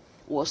生，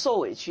我受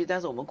委屈，但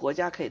是我们国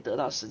家可以得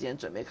到时间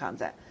准备抗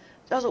战。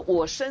要是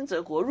我生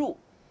则国入，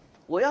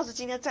我要是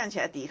今天站起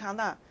来抵抗，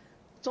那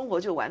中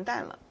国就完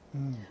蛋了。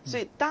所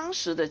以当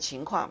时的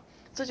情况，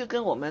这就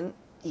跟我们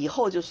以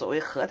后就所谓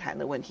和谈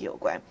的问题有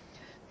关。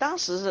当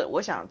时是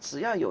我想只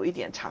要有一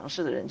点常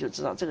识的人就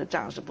知道这个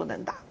仗是不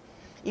能打，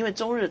因为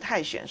中日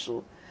太悬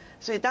殊。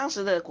所以当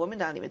时的国民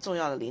党里面重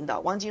要的领导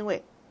汪精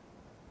卫，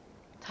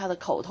他的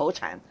口头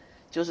禅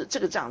就是这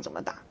个仗怎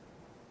么打，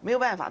没有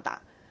办法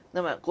打。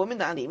那么国民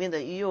党里面的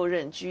于右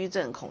任、居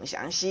正、孔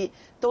祥熙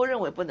都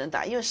认为不能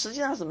打，因为实际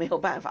上是没有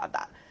办法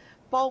打。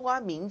包括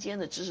民间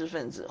的知识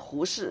分子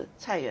胡适、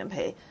蔡元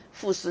培、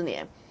傅斯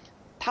年，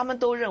他们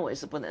都认为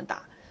是不能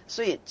打。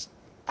所以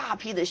大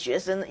批的学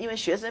生，因为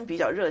学生比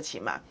较热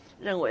情嘛，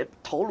认为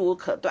头颅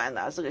可断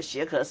啊，这个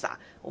血可洒，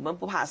我们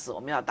不怕死，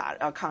我们要打，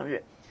要抗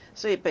日。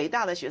所以北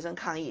大的学生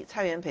抗议，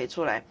蔡元培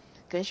出来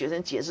跟学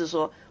生解释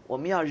说，我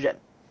们要忍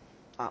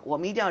啊，我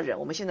们一定要忍，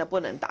我们现在不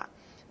能打。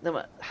那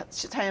么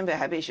蔡元培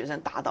还被学生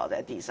打倒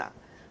在地上，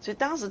所以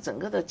当时整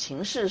个的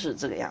情势是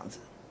这个样子。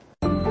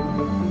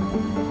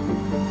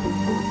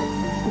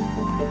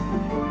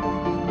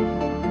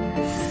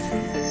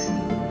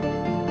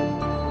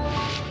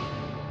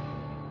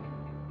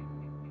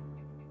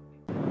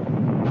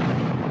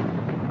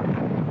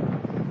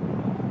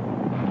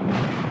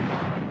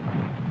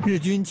日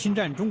军侵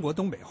占中国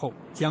东北后，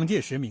蒋介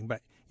石明白，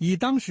以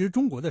当时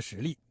中国的实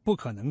力，不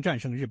可能战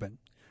胜日本，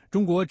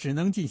中国只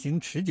能进行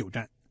持久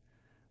战。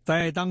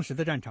在当时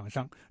的战场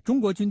上，中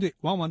国军队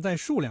往往在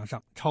数量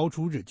上超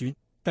出日军，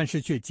但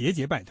是却节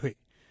节败退。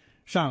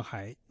上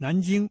海、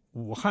南京、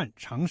武汉、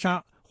长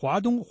沙、华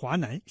东、华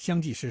南相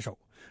继失守。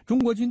中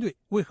国军队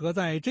为何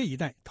在这一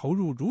带投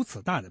入如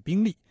此大的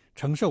兵力，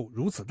承受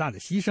如此大的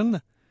牺牲呢？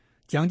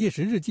蒋介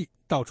石日记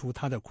道出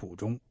他的苦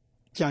衷。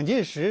蒋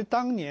介石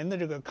当年的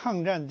这个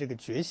抗战这个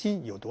决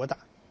心有多大？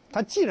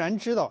他既然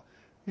知道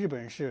日本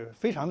人是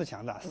非常的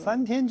强大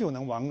，3天就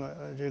能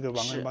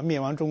灭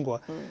亡中国，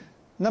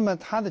那么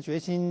他的决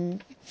心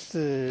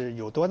是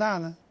有多大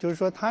呢？就是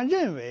说，他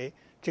认为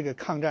这个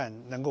抗战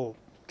能够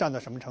战到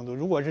什么程度？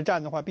如果是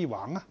战的话，必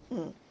亡啊。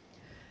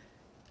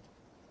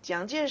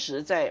蒋介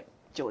石在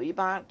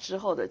9·18之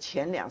后的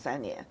前2、3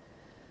年，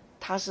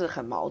他是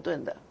很矛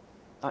盾的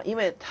啊，因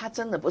为他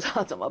真的不知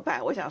道怎么办。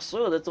我想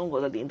所有的中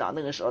国的领导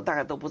那个时候大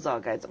概都不知道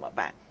该怎么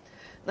办。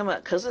那么，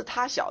可是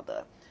他晓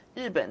得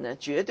日本呢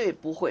绝对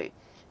不会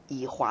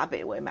以华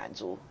北为满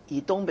足，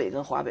以东北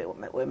跟华北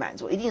为满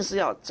足，一定是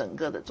要整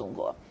个的中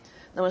国。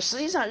那么实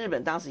际上日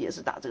本当时也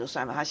是打这个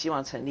算盘，他希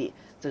望成立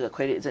这个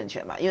傀儡政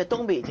权嘛，因为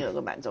东北已经有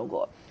个满洲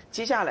国，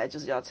接下来就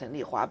是要成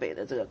立华北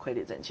的这个傀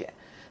儡政权。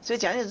所以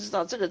蒋介石知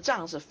道这个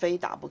仗是非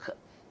打不可，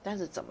但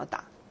是怎么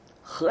打，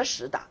何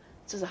时打，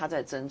这是他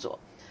在斟酌。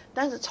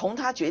但是从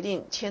他决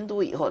定迁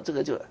都以后，这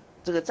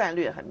个战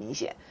略很明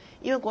显，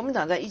因为国民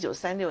党在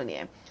1936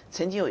年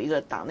曾经有一个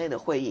党内的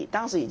会议，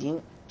当时已经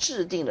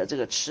制定了这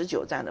个持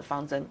久战的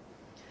方针。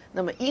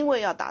那么因为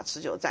要打持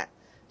久战，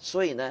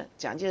所以呢，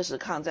蒋介石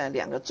抗战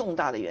2个重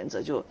大的原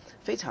则就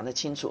非常的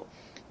清楚。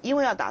因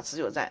为要打持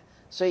久战，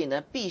所以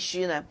呢，必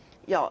须呢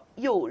要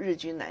诱日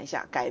军南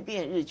下，改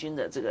变日军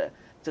的这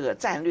个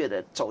战略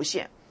的轴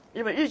线。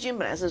日军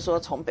本来是说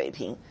从北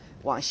平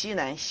往西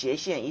南斜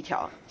线一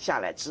条下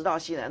来，直到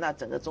西南，那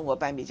整个中国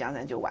半壁江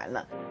山就完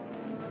了。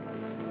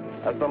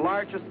As the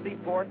largest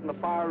seaport in the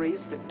Far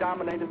East, it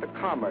dominated the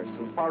commerce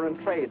and foreign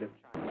trade of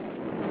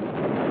China.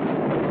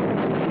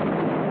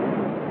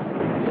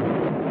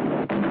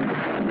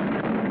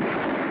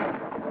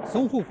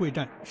 淞沪会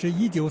战是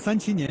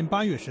1937年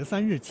8月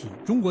13日起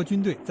中国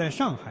军队在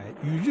上海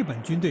与日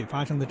本军队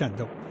发生的战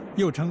斗，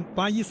又称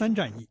813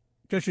战役。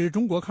这是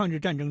中国抗日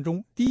战争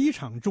中第1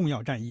场重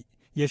要战役，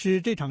也是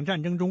这场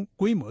战争中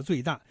规模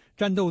最大、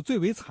战斗最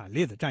为惨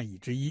烈的战役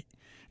之一。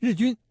日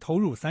军投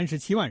入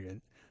37万人，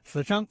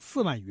死伤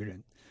4万余人；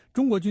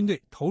中国军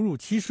队投入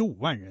75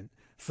万人，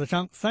死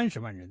伤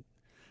30万人。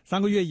3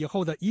个月以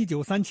后的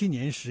1937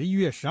年11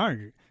月12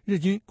日，日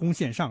军攻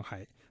陷上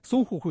海，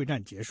淞沪会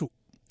战结束。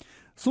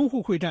淞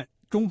沪会战，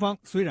中方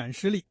虽然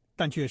失利，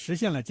但却实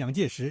现了蒋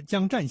介石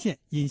将战线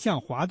引向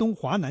华东、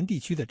华南地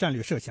区的战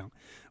略设想，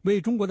为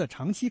中国的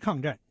长期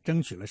抗战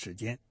争取了时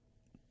间。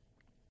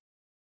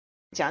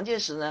蒋介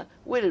石呢，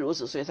为了如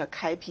此，所以他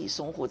开辟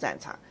淞沪战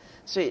场，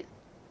所以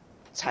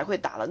才会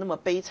打了那么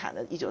悲惨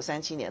的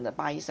1937年的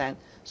813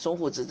淞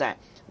沪之战。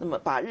那么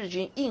把日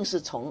军硬是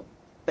从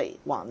北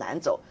往南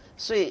走，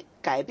所以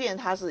改变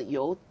它是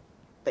由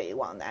北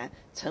往南，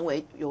成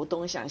为由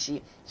东向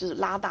西，就是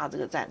拉大这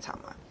个战场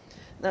嘛。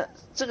那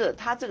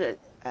他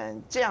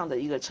这样的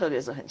一个策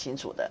略是很清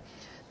楚的，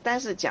但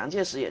是蒋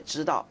介石也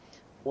知道，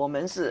我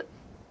们是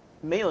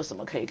没有什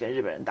么可以跟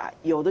日本人打，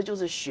有的就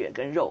是血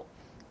跟肉，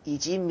以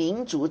及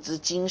民族之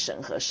精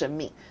神和生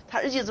命。他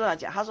日记中要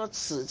讲，他说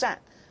此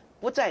战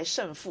不在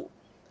胜负，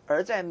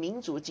而在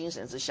民族精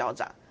神之消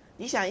长。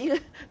你想一个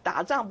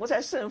打仗不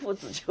在胜负，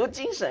只求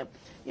精神，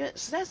因为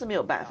实在是没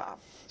有办法。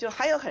就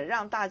还有很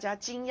让大家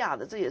惊讶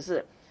的，这也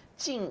是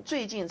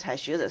最近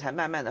学者才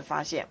慢慢的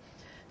发现，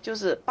就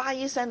是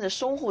813的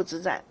淞沪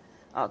之战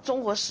啊，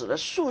中国死了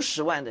数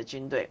十万的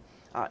军队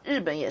啊，日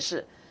本也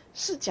是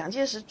蒋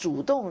介石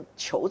主动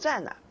求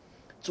战呐，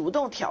主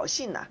动挑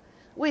衅呐。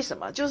为什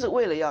么？就是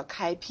为了要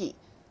开辟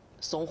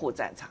淞沪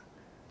战场，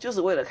就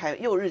是为了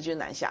诱日军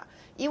南下。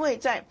因为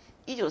在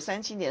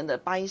1937年的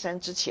813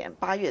之前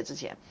，8月之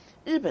前，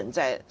日本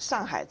在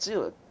上海只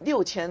有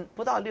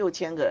不到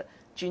6000个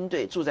军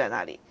队住在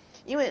那里，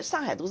因为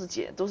上海都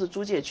是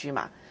租界区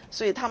嘛，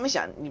所以他们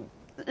想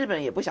日本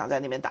人也不想在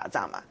那边打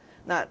仗嘛。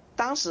那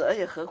当时，而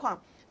且何况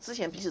之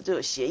前彼此都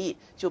有协议，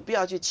就不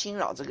要去侵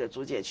扰这个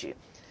租界区。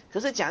可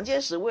是蒋介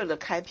石为了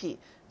开辟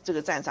这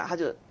个战场，他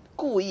就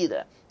故意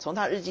的，从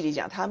他日记里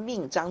讲，他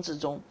命张治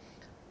中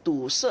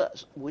堵塞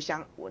吴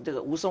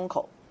淞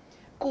口，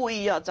故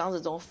意要张治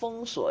中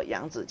封锁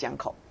扬子江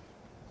口，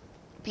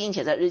并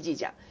且在日记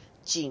讲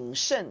谨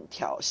慎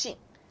挑衅，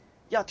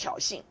要挑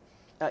衅。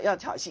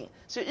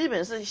所以日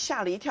本是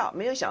吓了一跳，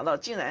没有想到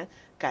竟然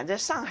敢在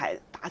上海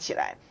打起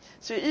来。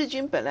所以日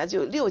军本来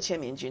就有6000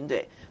名军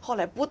队，后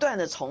来不断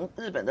的从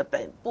日本的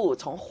本部、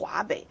从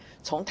华北、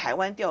从台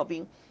湾调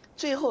兵，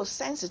最后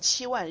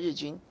37万日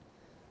军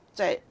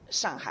在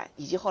上海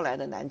以及后来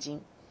的南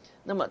京。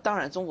那么当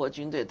然中国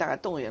军队大概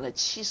动员了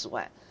70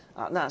万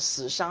啊，那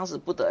死伤是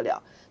不得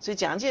了。所以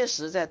蒋介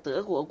石在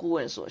德国顾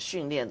问所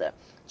训练的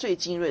最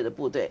精锐的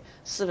部队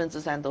，3分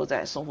之3都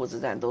在淞沪之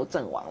战都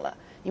阵亡了。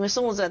因为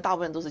淞沪之战大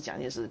部分都是蒋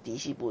介石的嫡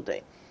系部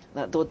队，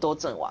那都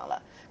阵亡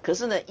了。可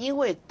是呢，因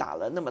为打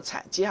了那么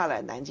惨，接下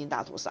来南京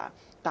大屠杀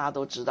大家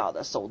都知道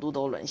的，首都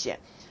都沦陷，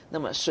那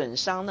么损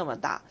伤那么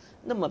大，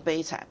那么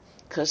悲惨，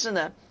可是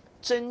呢，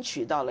争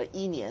取到了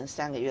1年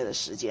3个月的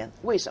时间。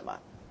为什么？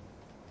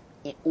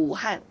武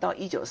汉到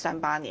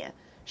1938年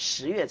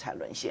10月才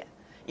沦陷，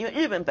因为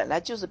日本本来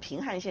就是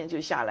平汉线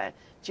就下来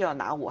就要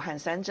拿武汉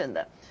3镇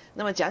的，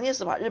那么蒋介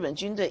石把日本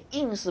军队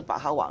硬是把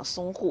它往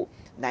淞沪、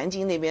南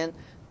京那边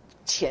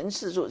钳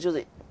制住，就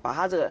是把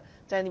它这个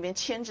在那边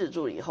牵制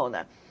住以后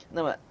呢，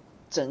那么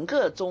整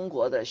个中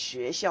国的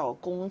学校、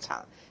工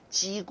厂、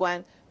机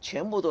关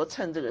全部都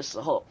趁这个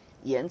时候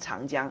沿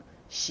长江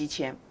西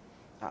迁，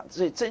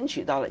所以争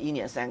取到了1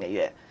年3个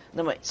月。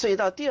那么所以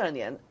到第2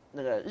年，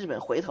那个日本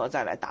回头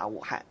再来打武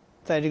汉。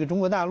在这个中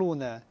国大陆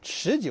呢，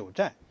持久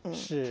战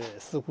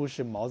似乎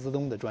是毛泽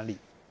东的专利。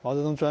毛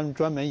泽东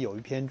专门有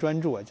一篇专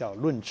著叫《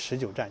论持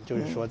久战》，就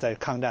是说在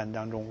抗战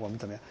当中我们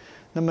怎么样。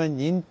那么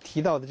您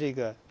提到的这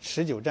个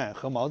持久战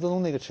和毛泽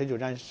东那个持久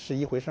战是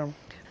一回事吗？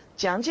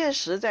蒋介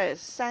石在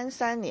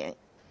33年、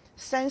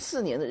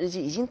34年的日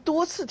记已经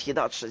多次提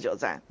到持久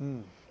战。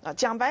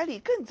蒋百里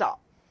更早，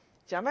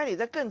蒋百里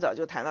在更早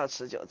就谈到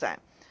持久战，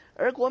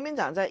而国民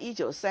党在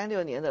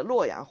1936年的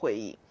洛阳会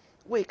议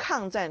为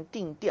抗战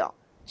定调，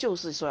就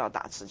是说要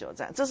打持久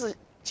战，这是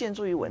见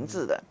诸于文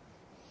字的。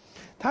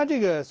他这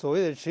个所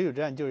谓的持久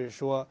战，就是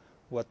说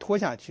我拖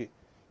下去，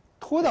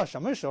拖到什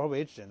么时候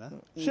为止呢？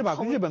是把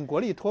日本国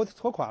力拖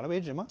垮了为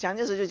止吗？蒋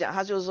介石就讲，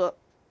他就是说，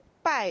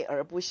败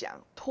而不降，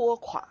拖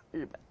垮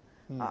日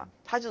本。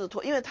他就是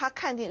拖，因为他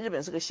看定日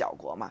本是个小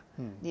国嘛，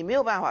你没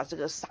有办法这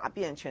个撒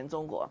遍全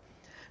中国，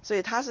所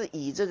以他是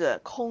以这个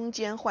空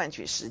间换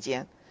取时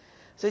间。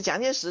所以蒋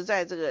介石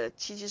在这个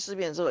77事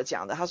变之后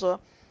讲的，他说，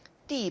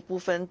地不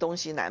分东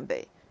西南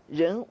北，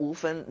人无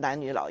分男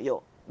女老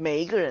幼，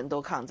每一个人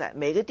都抗战，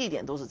每个地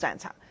点都是战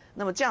场。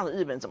那么这样的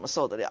日本怎么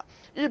受得了？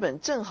日本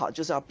正好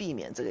就是要避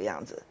免这个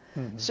样子，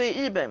所以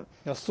日本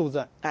要速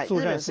战，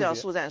日本是要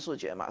速战速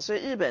决嘛。所以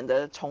日本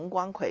的重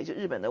光葵，就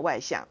日本的外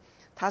相，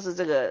他是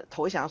这个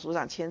投降书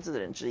上签字的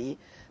人之一，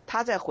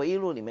他在回忆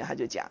录里面他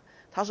就讲，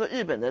他说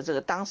日本的这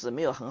个当时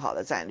没有很好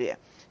的战略，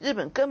日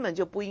本根本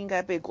就不应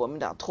该被国民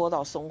党拖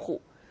到淞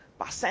沪，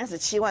把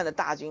37万的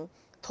大军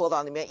拖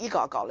到那边，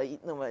搞了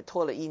那么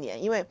拖了1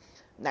年，因为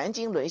南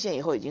京沦陷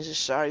以后已经是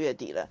12月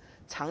底了，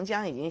长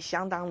江已经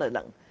相当的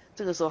冷，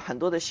这个时候很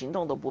多的行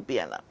动都不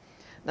便了。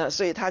那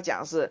所以他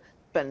讲是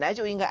本来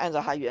就应该按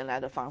照他原来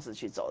的方式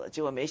去走的，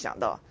结果没想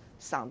到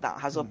上当，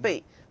他说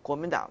被国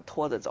民党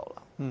拖着走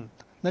了。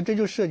那这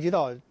就涉及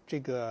到这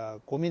个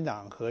国民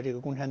党和这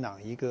个共产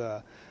党一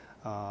个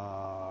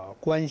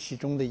关系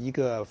中的一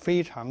个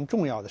非常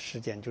重要的事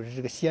件，就是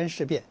这个西安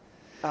事变。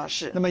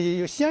是。那么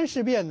有西安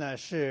事变呢，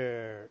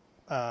是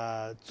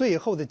最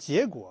后的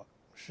结果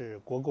是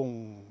国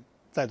共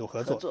再度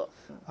合作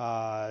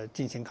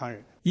进行抗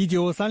日。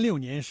1936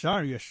年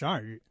12月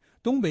12日，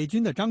东北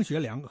军的张学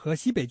良和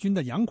西北军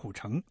的杨虎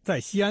城在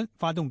西安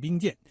发动兵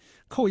谏，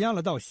扣押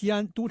了到西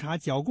安督察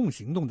剿共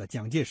行动的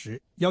蒋介石，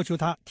要求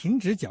他停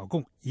止剿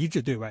共，一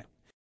致对外。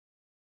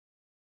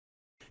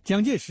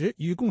蒋介石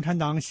与共产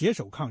党携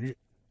手抗日，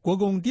国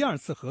共第2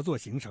次合作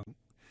形成。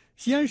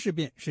西安事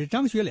变使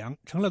张学良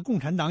成了共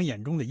产党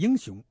眼中的英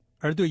雄，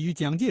而对于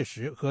蒋介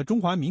石和中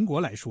华民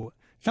国来说，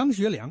张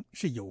学良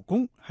是有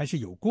功还是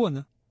有过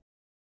呢？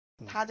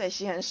他在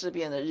西安事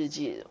变的日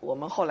记，我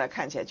们后来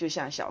看起来就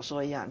像小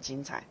说一样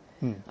精彩。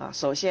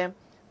首先，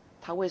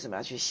他为什么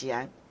要去西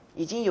安？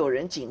已经有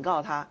人警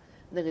告他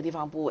那个地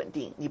方不稳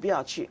定，你不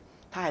要去，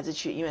他还是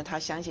去，因为他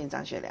相信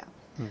张学良。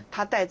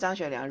他待张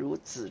学良如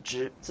子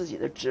侄，自己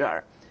的侄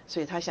儿，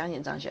所以他相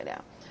信张学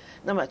良。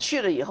那么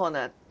去了以后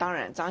呢，当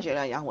然张学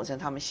良、杨虎城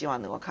他们希望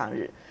能够抗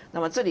日。那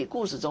么这里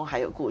故事中还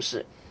有故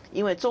事，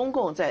因为中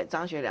共在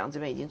张学良这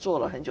边已经做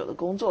了很久的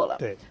工作了，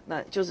对，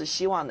那就是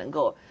希望能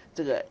够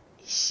这个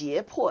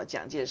胁迫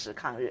蒋介石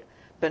抗日，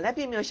本来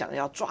并没有想着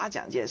要抓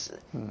蒋介石，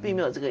并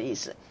没有这个意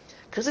思。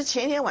可是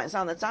前一天晚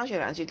上呢，张学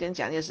良去跟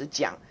蒋介石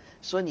讲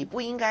说，你不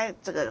应该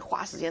这个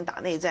花时间打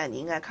内战，你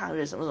应该抗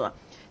日什么什么。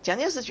蒋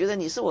介石觉得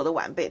你是我的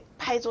晚辈，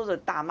拍桌子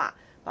大骂，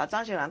把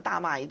张学良大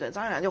骂一顿，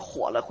张学良就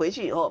火了，回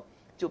去以后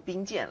就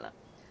兵谏了，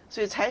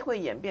所以才会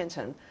演变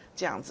成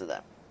这样子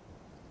的。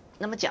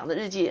那么讲的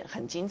日记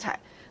很精彩，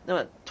那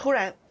么突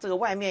然这个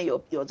外面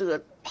有这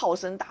个炮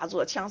声大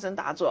作，枪声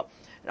大作，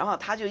然后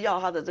他就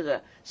要他的这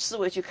个侍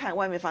卫去看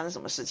外面发生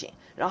什么事情，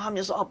然后他们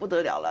就说不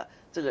得了了，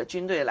这个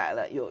军队来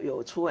了，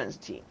有出问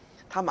题。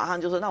他马上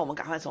就说那我们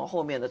赶快从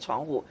后面的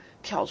窗户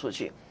跳出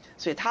去，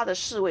所以他的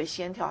侍卫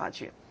先跳下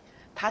去，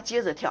他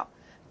接着跳。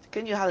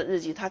根据他的日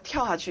记，他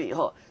跳下去以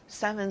后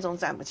3分钟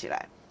站不起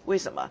来，为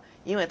什么？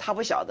因为他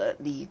不晓得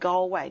里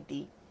高外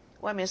低，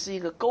外面是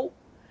一个沟，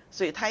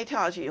所以他一跳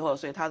下去以后，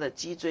所以他的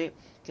脊椎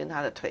跟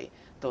他的腿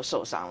都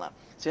受伤了，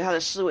所以他的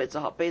侍卫只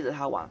好背着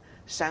他往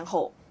山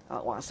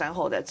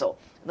后再走。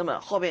那么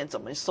后面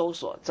怎么搜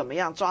索，怎么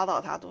样抓到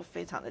他，都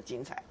非常的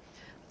精彩。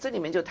这里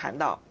面就谈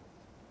到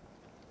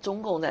中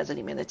共在这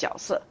里面的角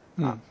色。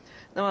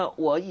那么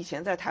我以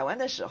前在台湾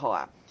的时候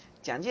啊，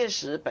蒋介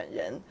石本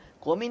人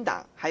国民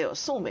党还有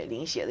宋美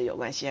龄写的有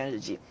关西安日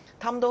记，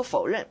他们都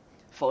否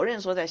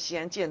认说在西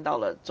安见到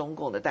了中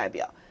共的代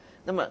表。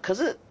那么可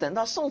是等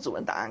到宋子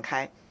文档案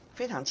开，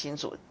非常清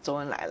楚周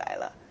恩来来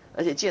了，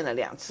而且见了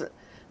2次。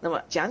那么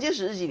蒋介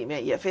石日记里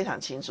面也非常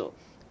清楚，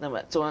那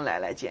么周恩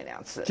来见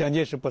2次。蒋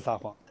介石不撒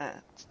谎。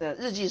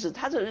日记是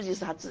他这个日记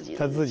是他自己的，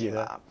他自己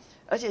的，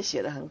而且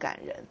写得很感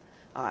人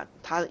啊。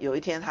他有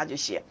一天他就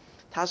写，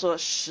他说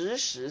10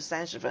时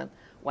30分，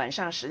晚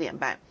上10点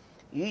半，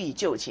予以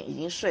就寝，已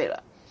经睡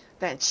了，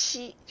但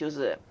妻就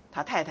是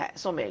他太太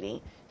宋美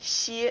龄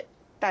歇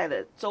带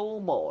了周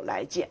某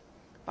来见，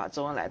把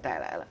周恩来带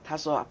来了。他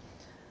说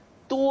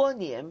多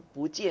年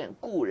不见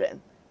故人，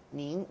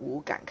您无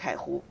感慨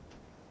乎？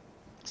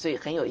所以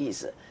很有意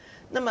思。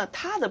那么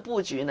他的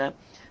布局呢，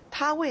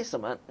他为什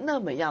么那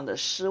么样的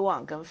失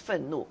望跟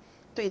愤怒，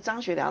对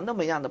张学良那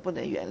么样的不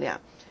能原谅，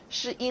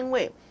是因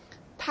为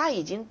他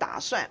已经打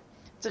算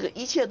这个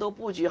一切都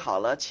布局好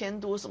了，迁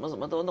都什么什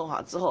么都弄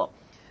好之后，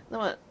那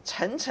么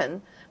陈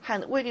诚和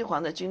卫立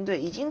煌的军队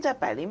已经在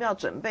百灵庙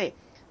准备，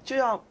就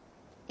要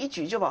一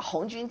举就把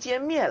红军歼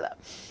灭了。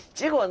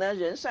结果呢，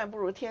人算不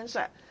如天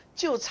算，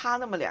就差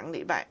那么2个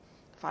礼拜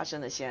发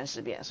生了西安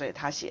事变。所以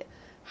他写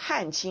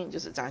汉卿就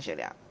是张学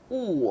良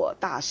误我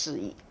大事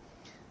矣，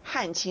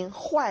汉卿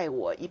坏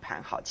我一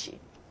盘好棋。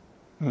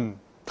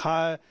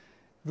他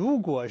如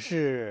果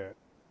是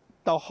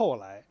到后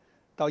来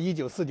到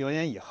1949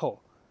年以后，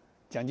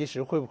蒋介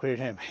石会不会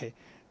认为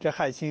这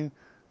汉卿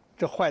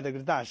这坏的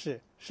个大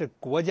事是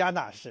国家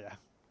大事啊？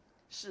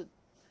是，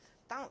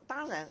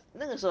当然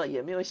那个时候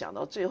也没有想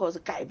到最后是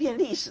改变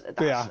历史的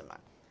大事嘛。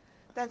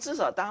但至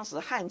少当时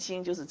汉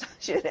卿就是张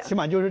学良，起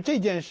码就是这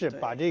件事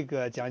把这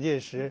个蒋介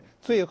石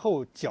最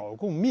后剿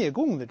共灭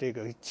共的这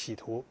个企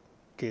图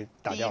给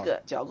打掉了。第一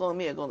个剿共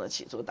灭共的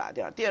企图打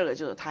掉，第二个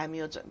就是他还没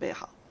有准备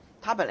好。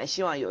他本来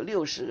希望有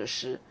60个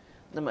师，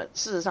那么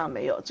事实上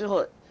没有，最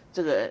后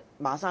这个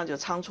马上就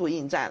仓促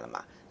应战了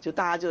嘛，就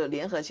大家就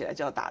联合起来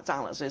就要打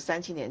仗了，所以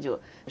37年就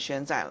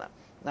宣战了。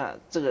那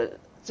这个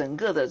整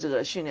个的这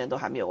个训练都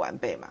还没有完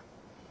备嘛，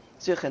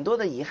所以很多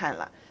的遗憾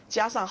了。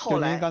加上后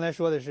来，您刚才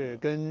说的是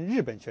跟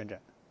日本宣战，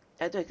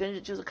对，跟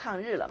日就是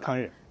抗日了嘛。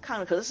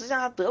抗日，可是实际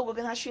上德国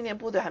跟他训练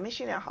部队还没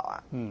训练好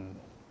啊。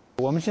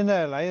我们现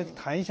在来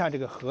谈一下这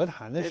个和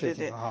谈的事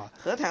情哈。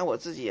和谈我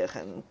自己也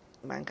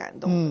蛮感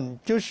动的。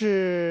就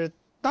是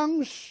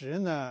当时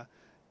呢，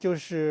就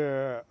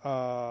是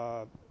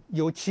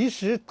其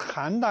实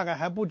谈大概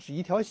还不止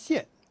一条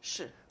线，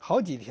是好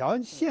几条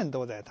线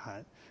都在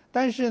谈，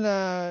但是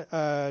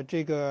呢，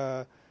这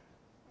个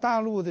大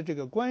陆的这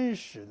个官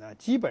使呢，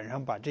基本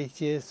上把这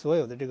些所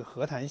有的这个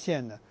和谈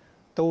线呢，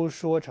都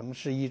说成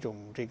是一种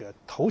这个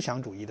投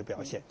降主义的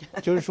表现，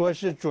就是说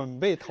是准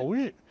备投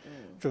日，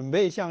准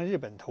备向日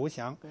本投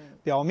降，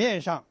表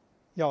面上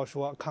要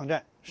说抗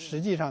战，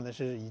实际上呢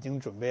是已经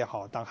准备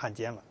好当汉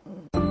奸了。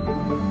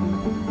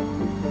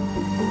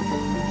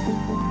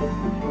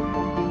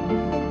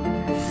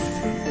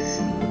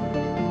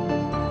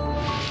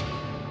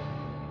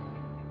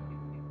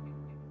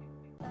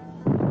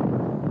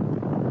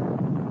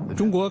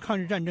中国抗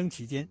日战争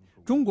期间，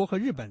中国和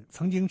日本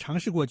曾经尝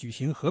试过举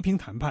行和平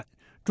谈判，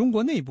中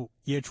国内部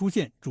也出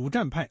现主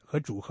战派和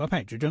主和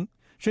派之争，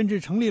甚至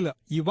成立了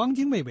以汪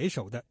精卫为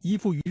首的依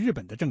附于日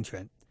本的政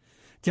权。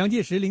蒋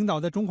介石领导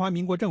的中华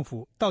民国政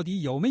府到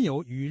底有没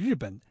有与日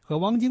本和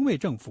汪精卫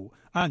政府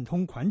暗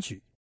通款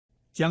曲？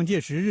蒋介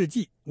石日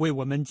记为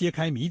我们揭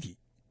开谜底，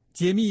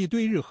解密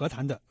对日和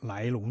谈的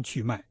来龙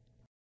去脉。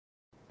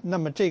那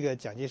么这个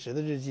蒋介石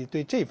的日记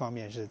对这方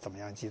面是怎么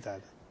样记载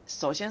的？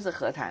首先是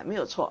和谈，没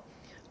有错。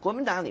国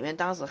民党里面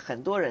当时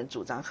很多人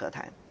主张和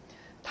谈，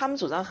他们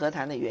主张和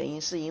谈的原因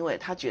是因为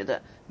他觉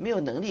得没有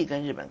能力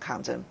跟日本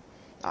抗争，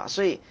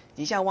所以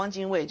底下汪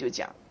精卫就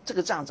讲这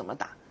个仗怎么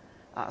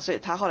打，所以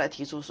他后来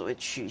提出所谓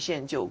曲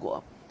线救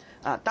国，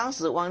当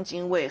时汪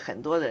精卫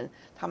很多人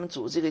他们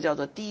组织一个叫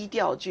做低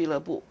调俱乐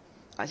部，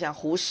像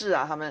胡适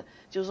他们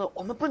就是说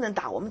我们不能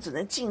打，我们只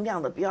能尽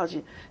量的不要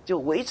去就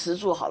维持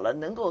住好了，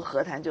能够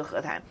和谈就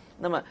和谈，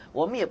那么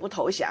我们也不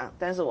投降，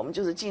但是我们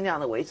就是尽量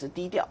的维持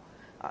低调，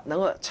能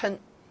够撑，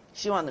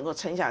希望能够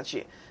撑下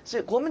去。所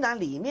以国民党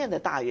里面的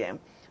大员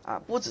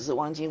不只是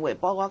汪精卫，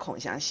包括孔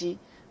祥熙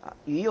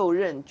于右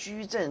任、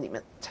居正里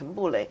面陈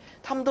布雷，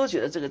他们都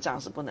觉得这个仗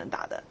是不能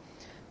打的。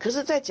可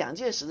是在蒋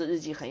介石的日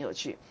记很有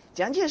趣，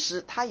蒋介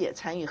石他也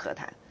参与和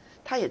谈，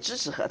他也支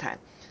持和谈，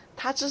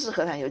他支持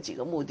和谈有几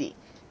个目的。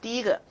第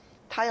一个，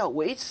他要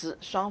维持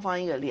双方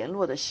一个联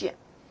络的线，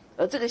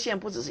而这个线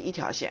不只是一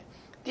条线。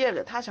第二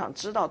个，他想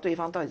知道对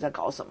方到底在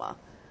搞什么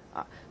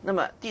那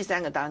么第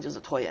三个当然就是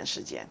拖延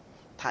时间，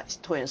他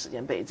拖延时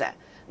间备战。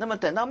那么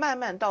等到慢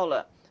慢到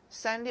了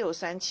36、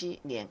37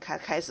年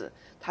开始，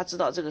他知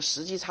道这个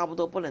时机差不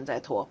多不能再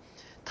拖，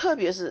特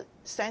别是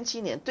37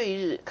年对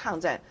日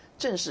抗战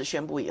正式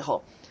宣布以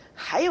后，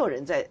还有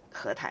人在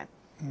和谈。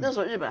那时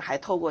候日本还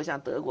透过像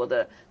德国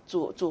的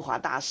驻华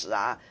大使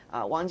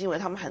汪精卫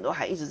他们很多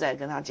还一直在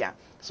跟他讲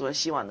说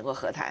希望能够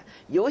和谈，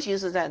尤其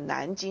是在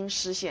南京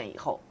失陷以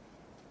后，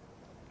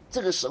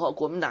这个时候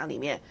国民党里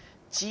面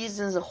鸡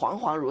真是惶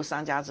惶如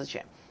丧家之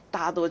犬，大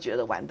家都觉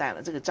得完蛋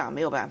了，这个仗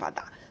没有办法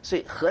打，所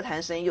以和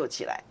谈声又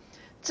起来。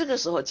这个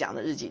时候讲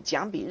的日记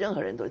讲比任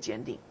何人都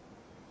坚定，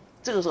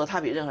这个时候他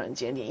比任何人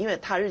坚定，因为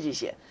他日记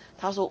写，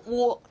他说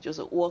倭就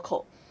是倭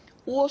寇，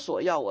倭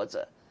所要我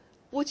者，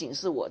不仅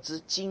是我之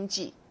经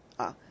济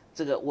啊，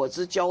这个我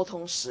之交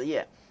通实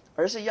业，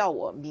而是要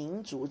我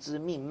民族之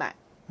命脉。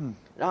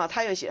然后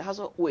他又写，他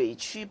说委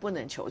屈不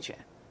能求全。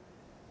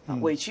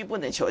委屈不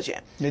能求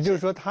全，也就是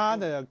说，他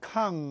的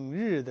抗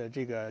日的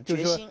这个就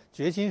是说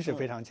决心是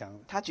非常强的。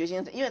他决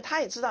心，因为他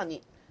也知道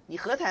你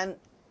和谈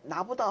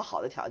拿不到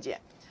好的条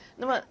件。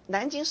那么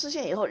南京失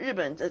陷以后，日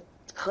本的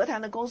和谈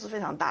的攻势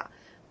非常大，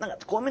那个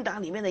国民党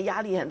里面的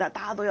压力很大，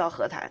大家都要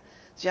和谈。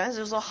蒋介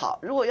石说好，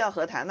如果要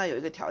和谈，那有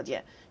一个条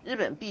件，日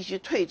本必须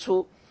退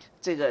出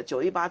这个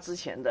918之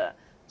前的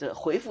这个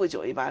恢复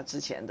918之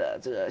前的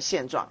这个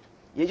现状。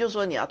也就是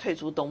说，你要退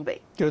出东北，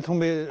就是东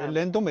北，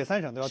连东北3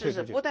省都要退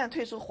出去。是不但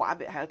退出华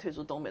北，还要退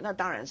出东北，那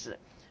当然是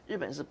日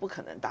本是不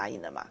可能答应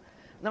的嘛。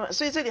那么，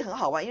所以这里很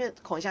好玩，因为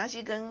孔祥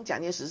熙跟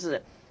蒋介石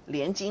是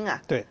联军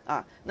啊。对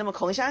啊，那么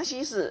孔祥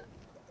熙是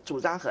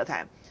主张和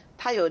谈，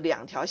他有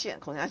2条线，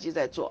孔祥熙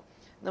在做。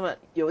那么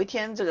有一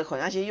天，这个孔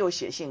祥熙又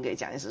写信给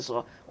蒋介石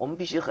说，我们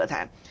必须和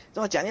谈。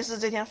那么蒋介石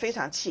这天非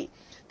常气，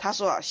他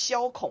说啊，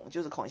萧孔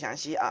就是孔祥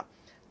熙啊，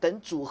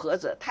等主和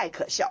者太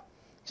可笑，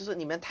就是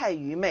你们太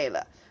愚昧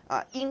了。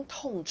应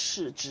痛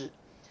斥之。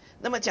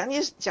那么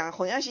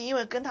孔祥熙因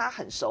为跟他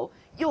很熟，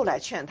又来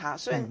劝他。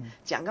虽然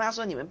蒋跟他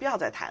说你们不要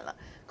再谈了，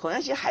孔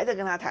祥熙还在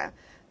跟他谈，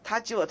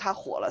结果他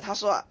火了，他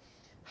说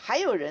还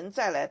有人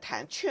再来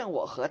谈，劝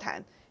我和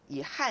谈，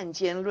以汉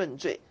奸论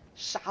罪，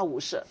杀无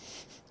赦。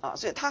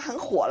所以他很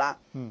火了。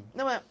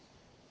那么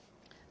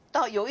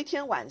到有一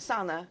天晚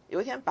上呢，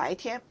有一天白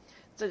天，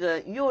这个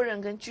于右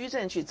任跟居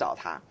正去找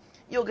他，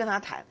又跟他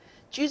谈。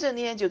居正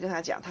那天就跟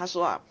他讲，他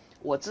说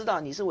我知道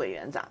你是委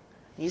员长。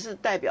你是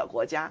代表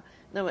国家，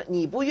那么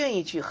你不愿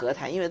意去和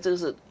谈，因为这个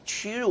是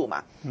屈辱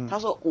嘛。他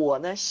说我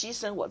呢牺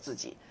牲我自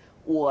己，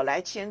我来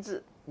签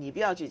字，你不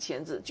要去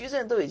签字。居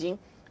正都已经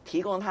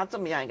提供他这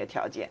么样一个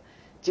条件，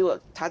结果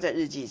他在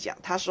日记讲，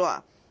他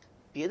说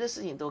别的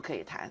事情都可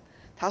以谈，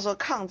他说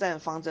抗战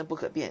方针不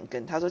可变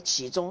更，他说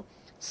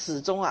此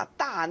中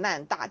大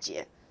难大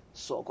劫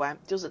所关，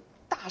就是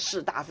大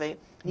是大非，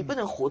你不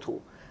能糊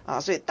涂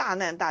所以大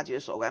难大劫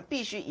所关，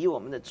必须以我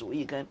们的主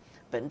义跟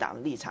本党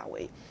的立场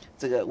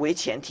为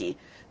前提。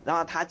然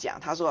后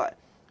他说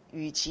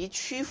与其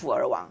屈服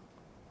而亡，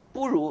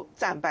不如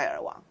战败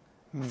而亡。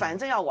反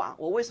正要亡，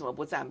我为什么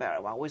不战败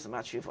而亡？为什么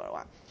要屈服而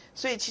亡？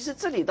所以其实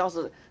这里倒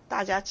是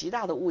大家极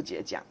大的误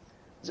解，讲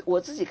我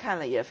自己看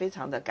了也非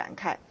常的感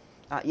慨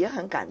也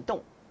很感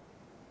动。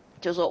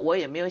就是说我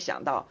也没有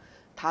想到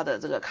他的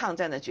这个抗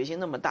战的决心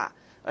那么大，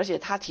而且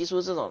他提出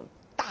这种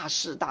大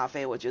是大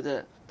非，我觉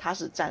得他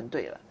是站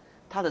对了，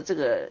他的这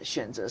个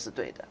选择是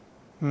对的。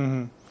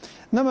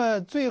那么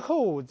最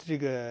后这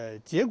个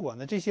结果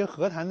呢？这些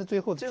和谈的最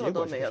后的结果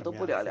都没有，都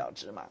不了了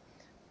之嘛。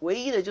唯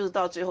一的就是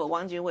到最后，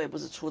汪精卫不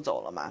是出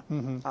走了嘛？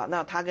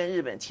那他跟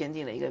日本签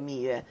订了一个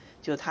密约，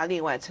就他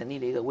另外成立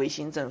了一个维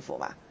新政府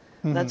嘛。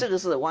那这个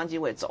是汪精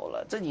卫走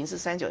了，这已经是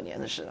39年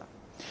的事了。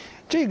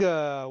这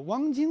个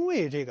汪精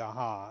卫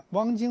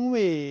汪精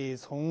卫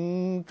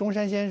从中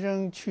山先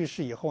生去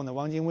世以后呢，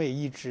汪精卫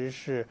一直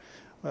是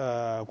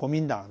国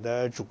民党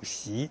的主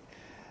席。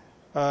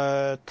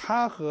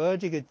他和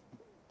这个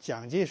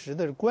蒋介石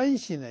的关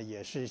系呢，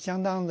也是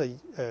相当的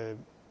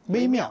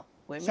微妙，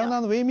相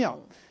当的微妙。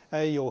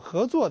有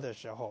合作的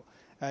时候，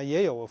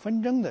也有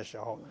纷争的时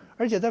候。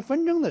而且在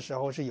纷争的时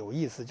候是有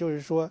意思，就是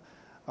说，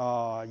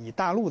以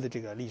大陆的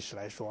这个历史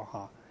来说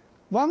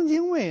汪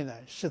精卫呢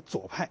是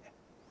左派，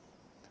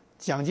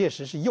蒋介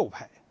石是右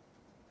派。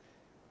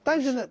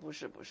但是呢，不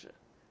是。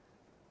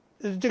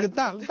这个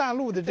大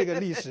陆的这个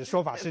历史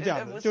说法是这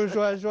样的，就是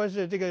说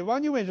是这个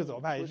汪精卫是左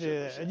派，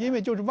是因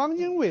为就是汪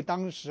精卫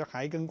当时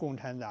还跟共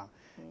产党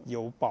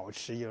有保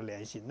持有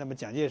联系，那么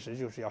蒋介石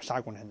就是要杀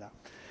共产党。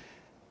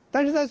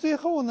但是在最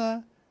后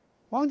呢，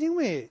汪精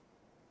卫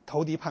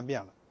投敌叛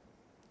变了，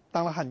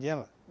当了汉奸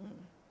了。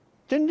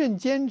真正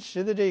坚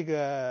持的这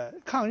个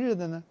抗日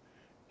的呢，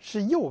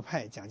是右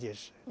派蒋介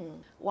石。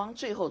汪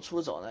最后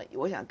出走呢，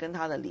我想跟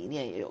他的理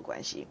念也有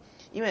关系，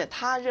因为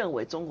他认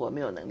为中国没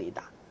有能力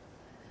打。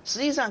实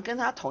际上跟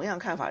他同样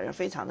看法人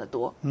非常的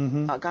多。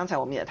刚才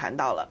我们也谈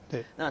到了。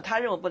对。那他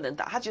认为不能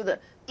打，他觉得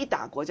一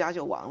打国家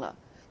就亡了。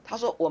他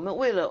说我们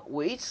为了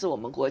维持我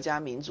们国家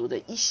民族的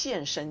一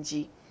线生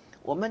机，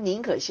我们宁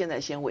可现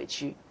在先委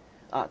屈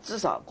至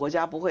少国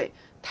家不会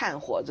炭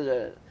火这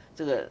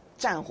个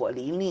战火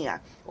淋漓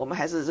我们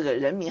还是这个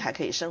人民还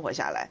可以生活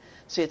下来，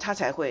所以他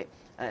才会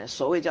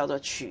所谓叫做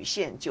曲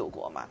线救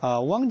国嘛。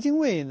汪精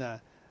卫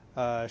呢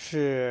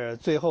是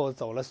最后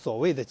走了所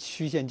谓的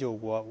曲线救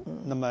国。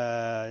那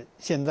么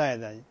现在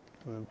呢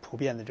普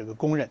遍的这个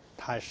公认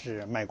他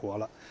是卖国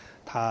了，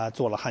他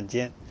做了汉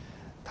奸，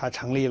他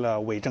成立了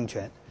伪政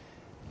权。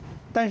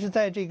但是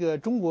在这个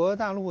中国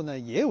大陆呢，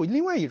也有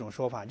另外一种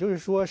说法，就是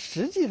说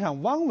实际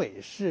上汪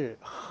伪是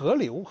合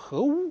流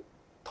合污，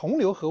同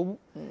流合污，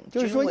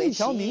就是说一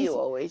条明线，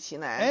我为其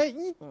难，哎，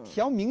一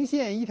条明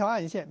线，一条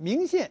暗线。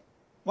明线，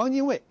汪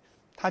精卫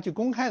他去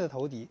公开的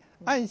投敌；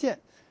暗线，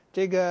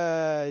这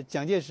个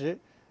蒋介石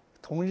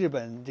同日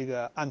本这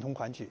个暗通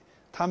款曲。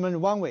他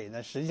们汪伪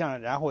呢，实际上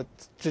然后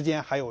之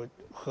间还有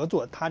合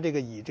作，他这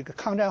个以这个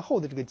抗战后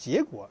的这个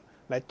结果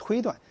来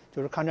推断，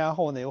就是抗战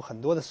后呢有很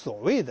多的所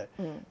谓的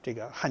这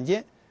个汉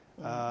奸，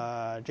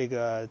这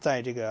个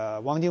在这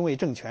个汪精卫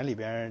政权里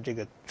边这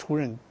个出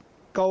任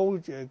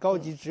高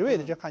级职位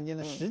的这汉奸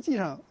呢，实际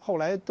上后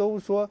来都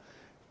说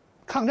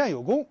抗战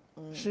有功，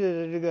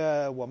是这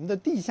个我们的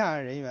地下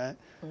人员，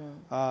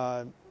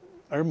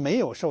而没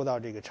有受到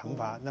这个惩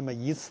罚，那么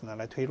以此呢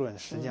来推论，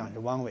实际上是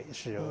汪伪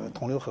是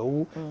同流合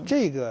污。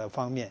这个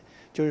方面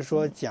就是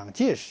说，蒋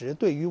介石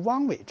对于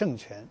汪伪政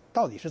权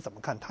到底是怎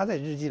么看？他在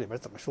日记里边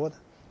怎么说的？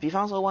比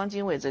方说汪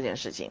精卫这件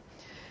事情，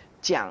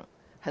蒋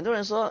很多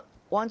人说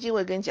汪精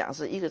卫跟蒋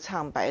是一个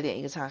唱白脸，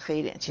一个唱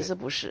黑脸，其实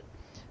不是，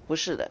不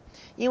是的，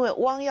因为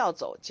汪要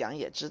走，蒋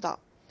也知道，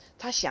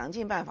他想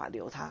尽办法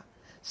留他，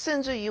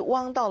甚至于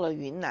汪到了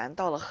云南，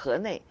到了河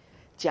内，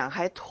蒋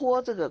还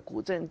托这个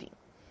古正鼎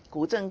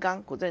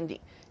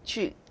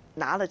去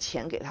拿了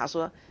钱给他，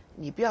说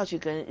你不要去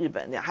跟日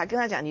本那样，还跟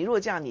他讲，你如果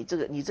这样，你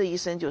这一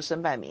生就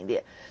身败名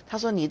裂。他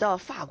说你到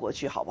法国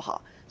去好不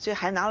好？所以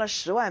还拿了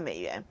10万美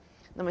元，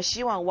那么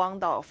希望汪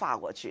到法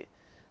国去。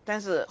但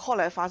是后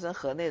来发生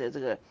河内的这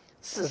个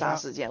刺杀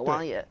事件，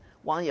汪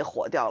也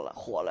火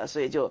了，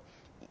所以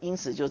因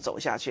此就走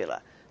下去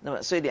了。那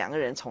么所以两个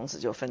人从此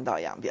就分道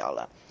扬镳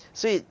了。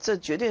所以这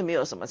绝对没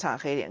有什么唱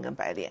黑脸跟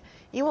白脸，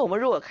因为我们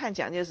如果看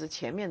蒋介石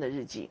前面的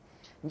日记，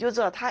你就知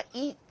道他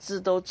一直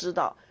都知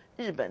道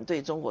日本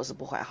对中国是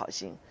不怀好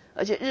心，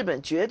而且日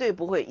本绝对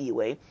不会以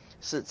为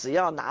是只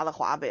要拿了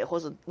华北或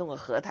是弄个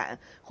和谈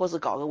或是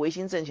搞个维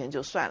新政权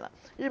就算了，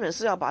日本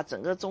是要把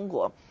整个中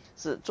国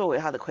是作为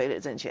他的傀儡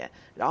政权，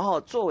然后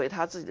作为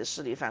他自己的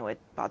势力范围，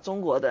把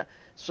中国的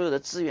所有的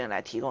资源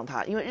来提供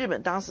他。因为日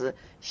本当时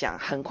想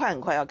很快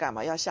要干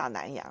嘛？要下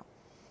南洋。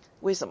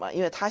为什么？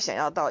因为他想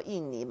要到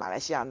印尼、马来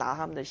西亚拿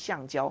他们的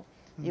橡胶，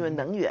因为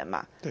能源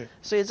嘛。对。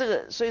所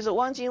以说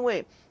汪精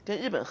卫跟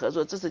日本合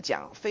作，这是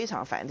蒋非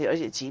常反对，而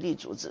且极力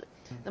阻止。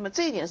那么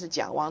这一点是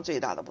蒋汪最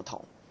大的不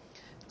同。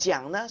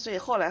蒋呢，所以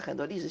后来很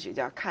多历史学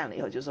家看了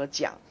以后就说，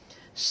蒋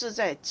是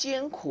在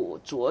艰苦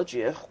卓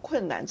绝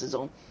困难之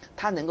中，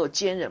他能够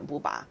坚韧不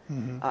拔，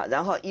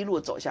然后一路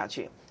走下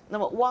去。那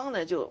么汪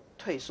呢就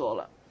退缩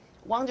了，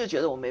汪就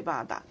觉得我没办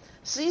法打。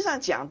实际上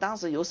蒋当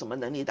时有什么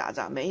能力打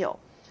仗？没有。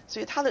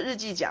所以他的日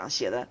记讲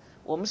写的，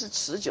我们是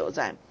持久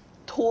战、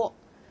拖、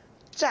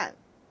战，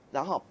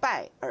然后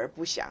败而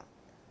不降。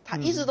他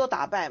一直都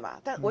打败嘛，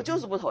但我就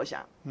是不投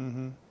降，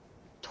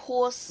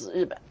拖死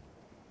日本。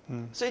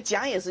所以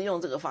蒋也是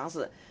用这个方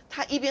式，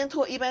他一边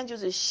拖，一边就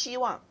是希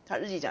望他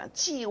日记讲，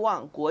寄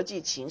望国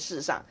际情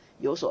势上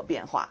有所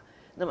变化，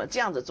那么这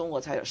样子中国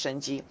才有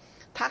生机。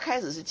他开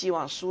始是寄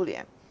望苏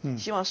联，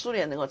希望苏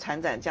联能够参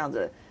战，这样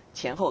子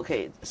前后可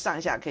以上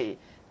下可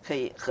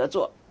以合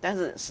作。但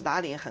是斯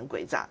大林很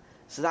诡诈，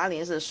斯大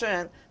林是虽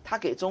然他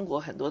给中国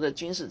很多的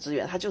军事资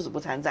源，他就是不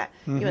参战，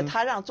因为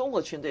他让中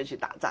国军队去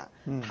打仗，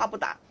他不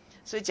打，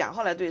所以蒋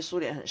后来对苏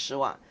联很失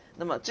望。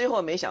那么最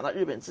后没想到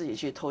日本自己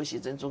去偷袭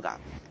珍珠港，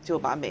就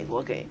把美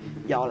国给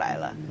邀来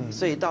了。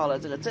所以到了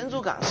这个珍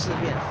珠港事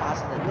变发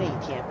生的那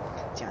一天，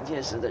蒋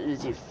介石的日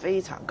记非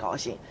常高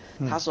兴，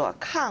他说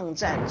抗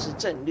战之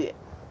战略，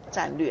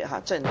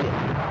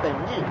本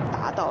日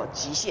达到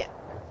极限，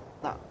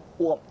那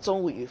我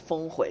终于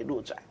峰回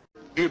路转。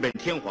日本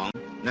天皇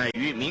乃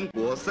于民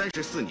国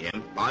34年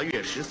8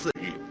月14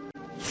日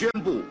宣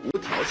布无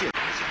条件投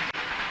降，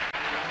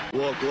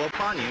我国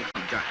8年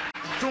抗战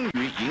终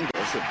于赢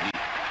得胜利，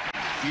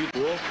举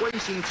国欢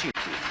欣庆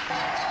祝。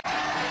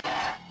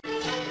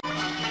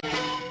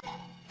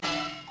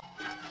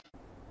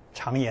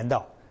常言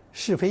道，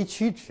是非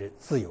曲直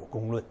自有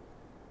公论。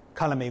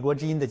看了美国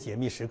之音的解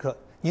密时刻，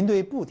您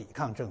对不抵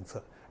抗政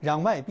策、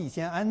攘外必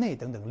先安内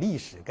等等历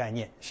史概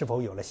念是否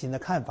有了新的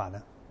看法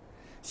呢？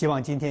希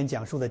望今天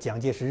讲述的蒋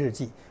介石日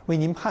记为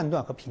您判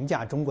断和评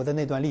价中国的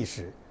那段历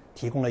史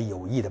提供了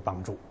有益的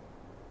帮助。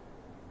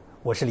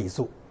我是李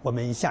素，我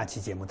们下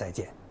期节目再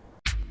见。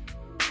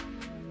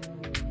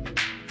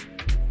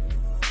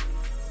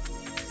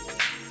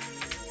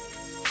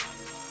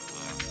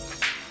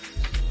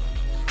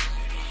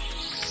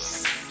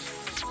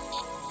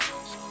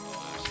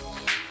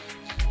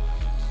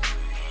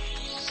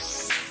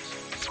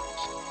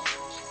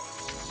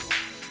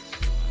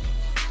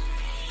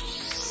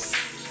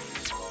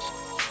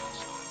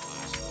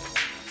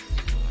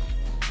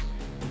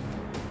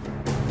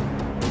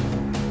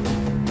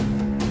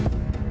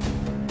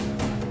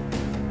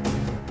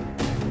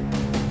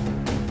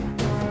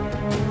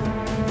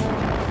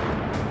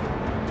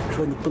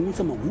说你不能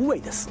这么无谓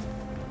的死，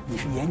你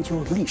是研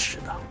究历史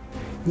的，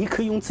你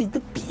可以用自己的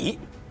笔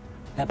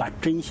来把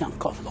真相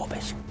告诉老百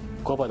姓。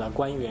国保的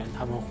官员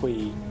他们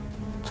会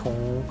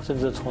甚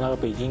至从那个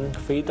北京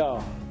飞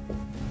到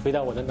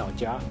我的老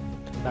家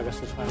那个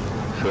四川。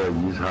是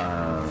一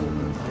场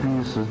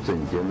举世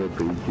震惊的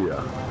悲剧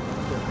啊！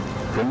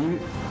终于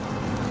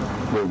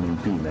为民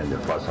避难的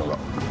发生了。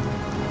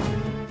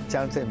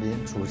江泽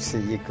民主持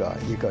一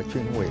个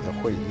军委的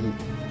会议，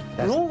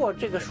如果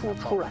这个书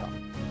出来，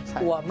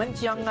我们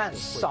将按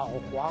扫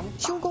黄。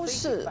修公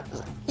事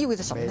意味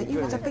着什么呢？意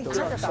味着被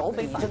抓着手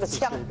比这个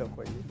枪，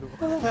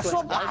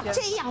说把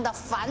这样的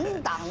反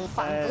党、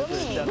反革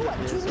命、乱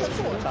军的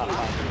作品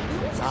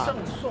赠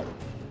送、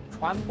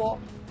传播、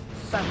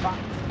散发。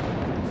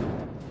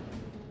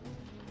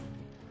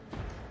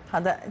好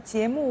的，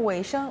节目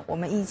尾声，我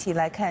们一起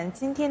来看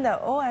今天的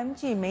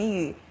OMG 美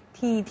语，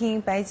听一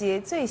听白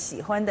洁最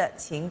喜欢的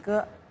情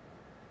歌。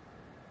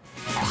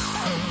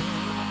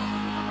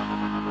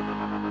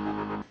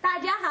大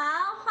家好，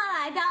欢迎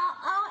来到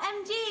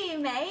OMG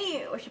美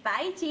语，我是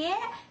白洁。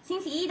星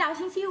期一到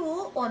星期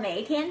五，我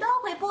每天都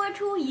会播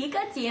出一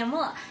个节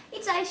目，一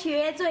直在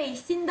学最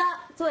新的、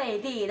最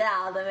地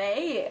道的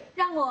美语。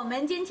让我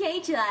们今天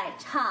一起来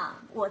唱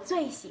我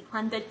最喜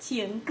欢的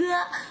情歌。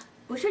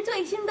不是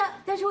最新的，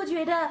但是我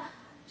觉得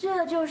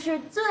这就是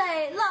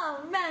最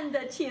浪漫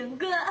的情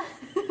歌，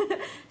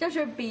这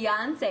是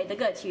Beyonce 的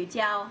歌曲，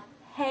叫《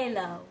Halo》。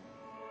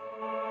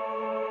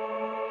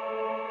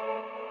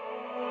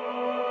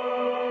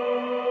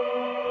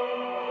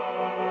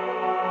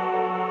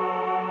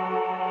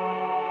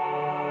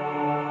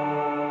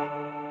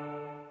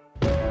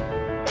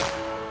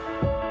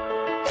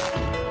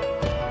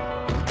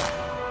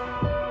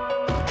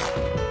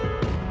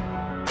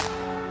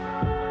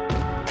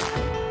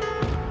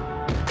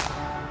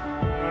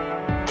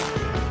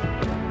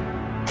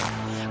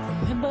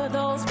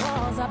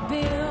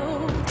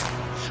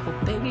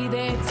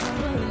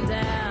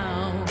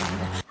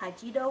还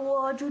记得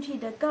我筑起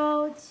的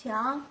高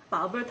墙，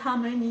宝贝儿他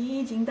们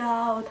已经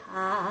倒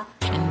塌。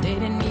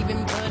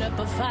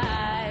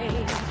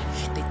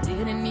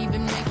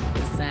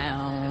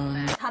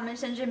他们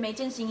甚至没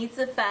进行一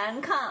次反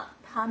抗，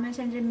他们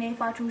甚至没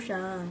发出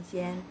声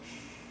线。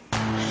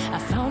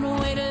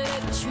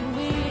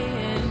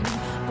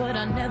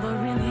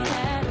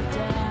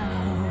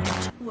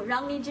我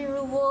让你进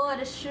入我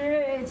的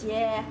世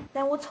界，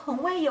但我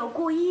从未有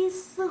过一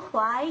丝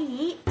怀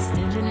疑。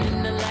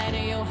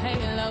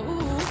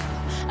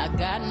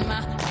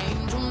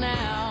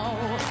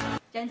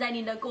站在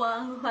你的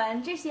光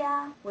环之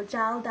下，我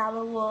找到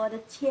了我的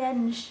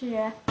天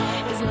使。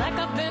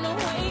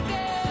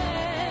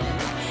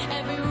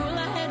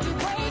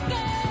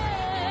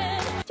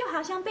就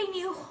好像被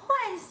你唤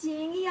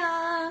醒一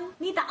样，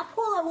你打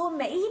破了我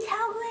每一条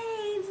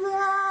规则。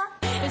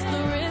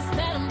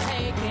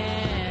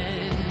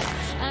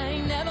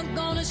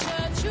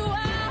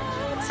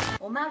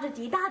我冒着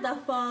极大的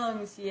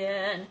风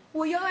险，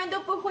我永远都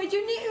不会拒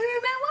你于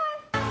门外。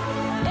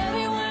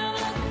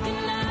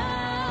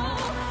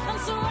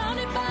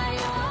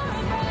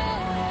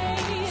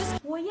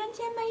我眼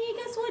前每一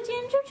个所见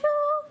之处，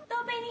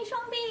都被你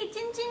双臂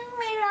紧紧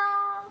围绕。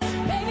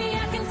Baby,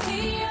 I can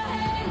see your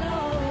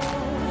halo.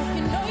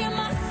 You know you're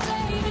my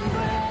saving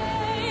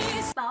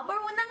grace. 宝贝儿，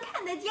我能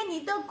看得见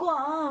你的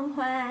光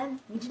环，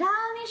你知道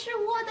你是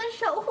我的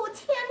守护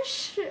天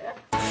使。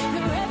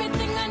You're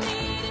everything I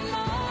need and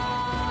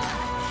more.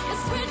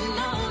 It's written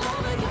all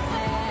over your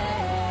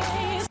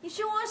face. 你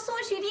是我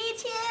所需的一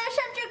切，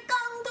甚至更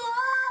多，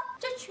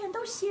这全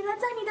都写了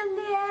在你的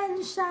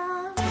脸上。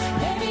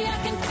Baby, I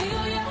can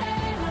feel your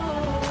halo.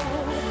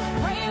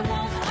 Pray it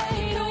won't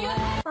fade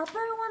away. 宝贝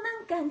儿，我能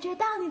感觉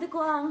到你的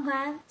光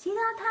环，祈祷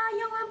它永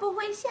远不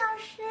会消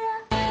失。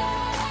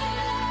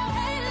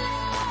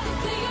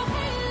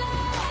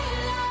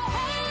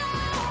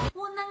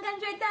我能感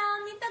觉到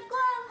你的光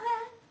环，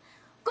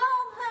光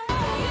环，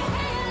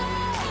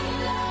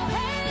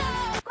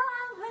光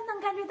环，能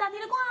感觉到你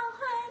的光环，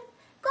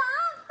光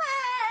环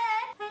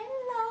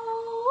 ，Hello。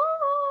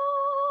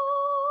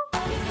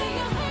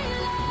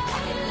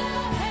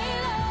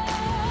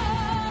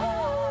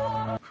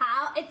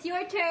好 ，It's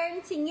your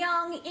turn， 请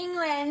用英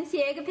文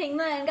写个评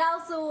论告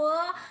诉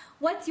我。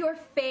What's your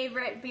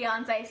favorite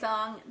Beyonce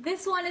song?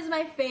 This one is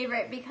my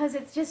favorite because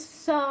it's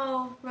just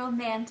so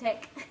romantic.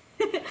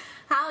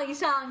 好，以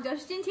上就是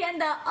今天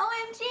的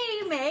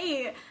OMG 美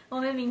语，我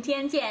们明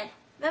天见，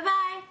拜拜。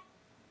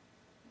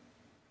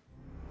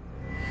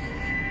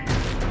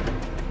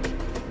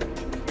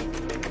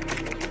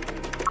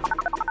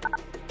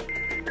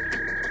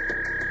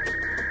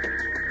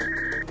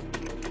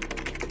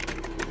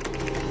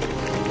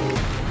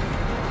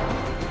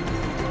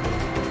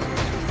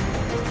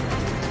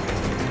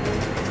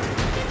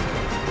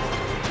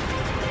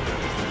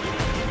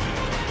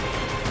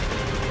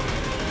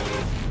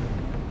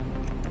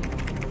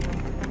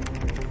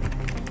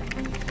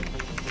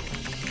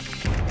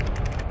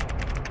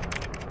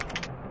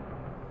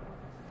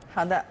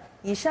好的，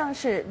以上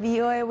是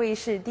VOA 卫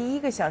视第1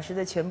个小时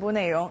的全部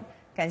内容，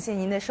感谢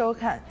您的收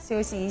看。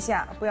休息一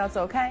下，不要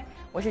走开，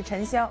我是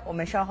陈潇，我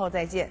们稍后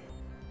再见。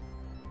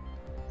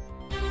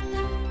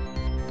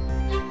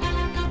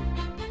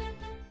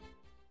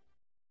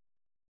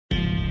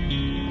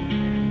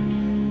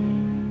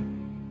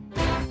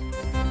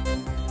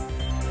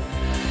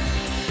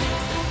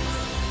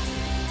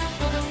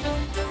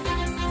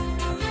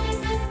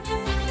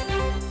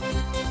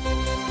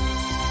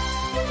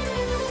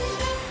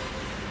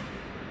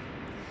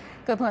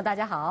各位朋友，大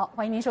家好，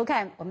欢迎您收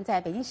看我们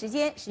在北京时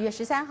间10月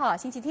13号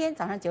星期天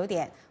早上9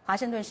点，华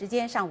盛顿时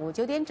间上午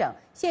9点整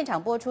现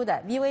场播出的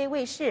VOA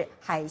卫视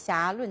海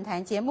峡论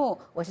坛节目。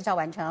我是赵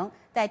婉成，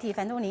代替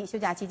樊东尼休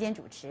假期间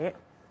主持。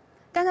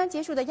刚刚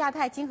结束的亚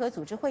太经合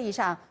组织会议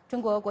上，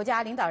中国国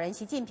家领导人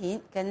习近平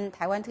跟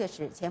台湾特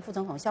使前副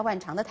总统萧万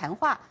长的谈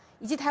话，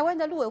以及台湾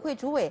的陆委会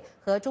主委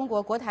和中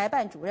国国台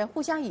办主任互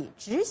相以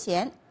职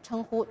衔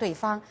称呼对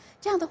方，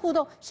这样的互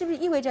动是不是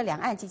意味着两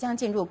岸即将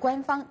进入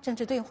官方政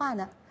治对话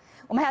呢？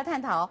我们还要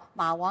探讨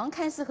马王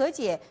看似和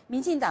解，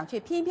民进党却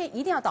偏偏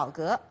一定要倒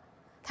戈，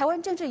台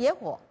湾政治野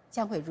火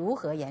将会如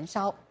何燃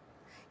烧？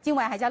今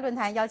晚海峡论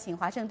坛邀请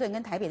华盛顿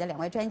跟台北的2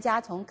位专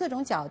家，从各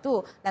种角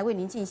度来为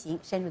您进行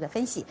深入的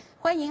分析。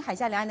欢迎海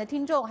峡两岸的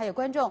听众还有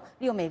观众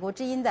利用美国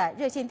之音的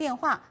热线电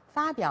话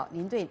发表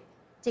您对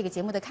这个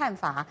节目的看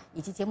法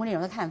以及节目内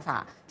容的看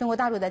法。中国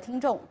大陆的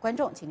听众观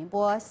众，请您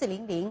拨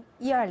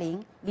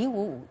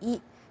400-120-0551；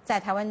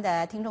在台湾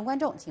的听众观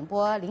众，请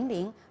拨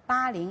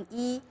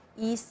00-801-148-940。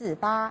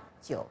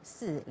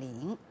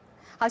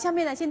好，下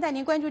面呢，先带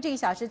您关注这1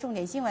小时重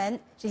点新闻，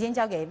时间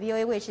交给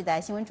VOA 卫视的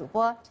新闻主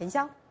播陈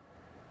潇。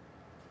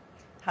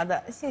好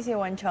的，谢谢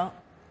完成。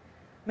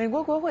美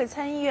国国会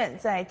参议院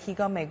在提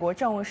高美国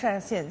账务上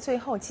限最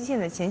后期限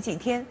的前几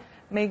天，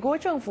美国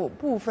政府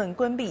部分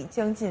关闭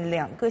将近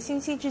2个星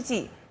期之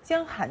际，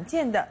将罕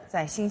见的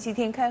在星期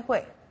天开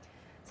会。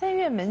参议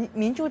院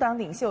民主党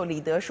领袖李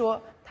德说，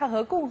他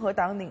和共和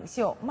党领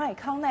袖麦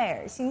康奈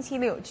尔星期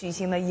六举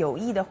行了有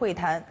益的会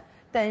谈，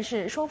但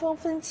是双方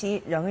分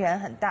歧仍然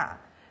很大。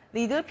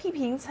李德批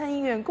评参议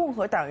院共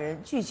和党人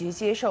拒绝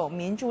接受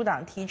民主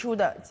党提出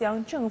的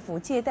将政府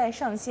借贷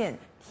上限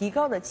提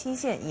高的期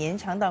限延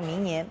长到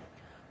明年。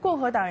共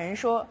和党人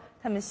说，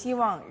他们希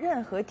望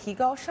任何提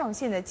高上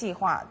限的计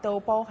划都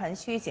包含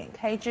削减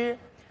开支。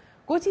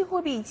国际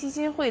货币基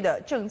金会的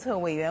政策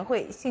委员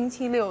会星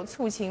期六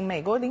促请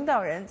美国领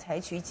导人采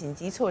取紧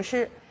急措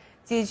施，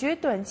解决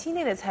短期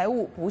内的财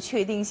务不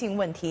确定性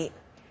问题。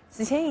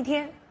此前一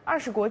天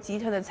，20国集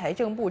团的财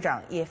政部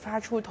长也发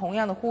出同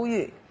样的呼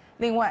吁。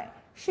另外，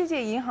世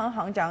界银行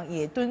行长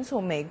也敦促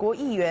美国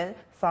议员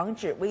防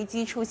止危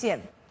机出现，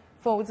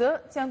否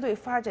则将对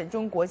发展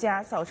中国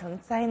家造成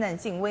灾难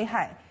性危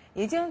害，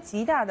也将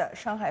极大地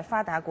伤害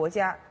发达国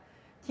家。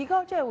提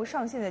高债务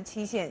上限的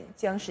期限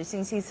将是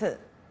星期四。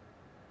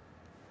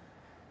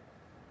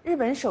日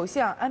本首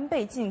相安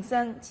倍晋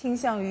三倾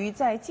向于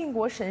在靖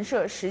国神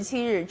社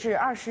17日至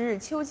20日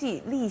秋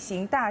季例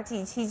行大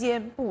祭期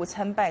间不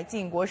参拜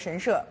靖国神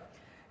社。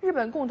日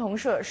本共同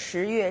社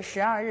10月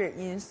12日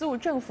引述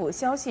政府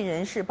消息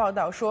人士报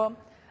道说，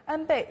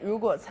安倍如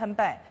果参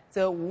拜，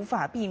则无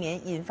法避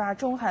免引发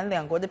中韩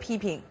2国的批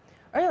评。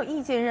而有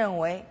意见认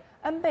为，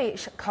安倍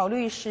考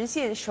虑实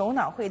现首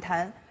脑会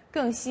谈，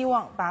更希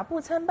望把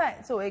不参拜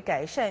作为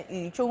改善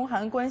与中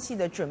韩关系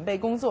的准备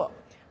工作。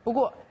不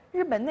过，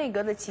日本内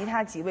阁的其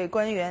他几位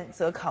官员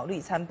则考虑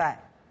参拜。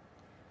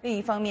另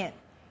一方面，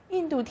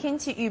印度天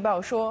气预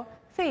报说，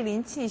费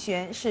林气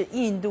旋是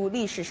印度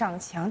历史上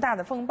强大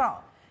的风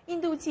暴。印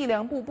度计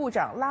量部部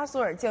长拉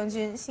索尔将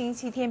军星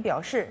期天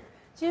表示，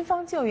军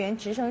方救援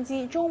直升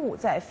机中午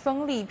在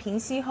风力平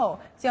息后，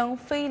将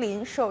飞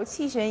临受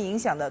气旋影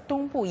响的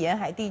东部沿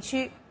海地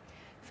区。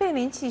费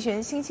林气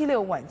旋星期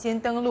六晚间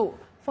登陆，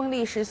风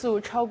力时速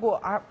超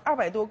过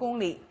200多公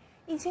里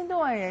，1000多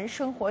万人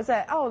生活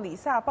在奥里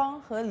萨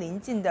邦和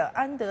邻近的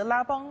安德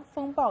拉邦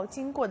风暴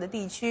经过的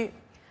地区。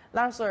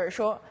拉索尔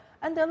说，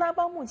安德拉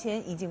邦目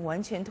前已经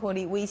完全脱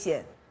离危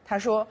险。他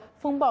说，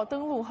风暴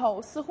登陆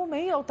后似乎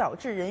没有导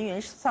致人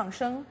员丧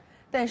生，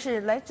但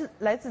是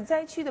来自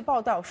灾区的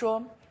报道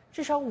说，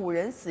至少5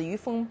人死于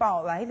风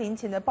暴来临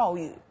前的暴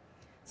雨。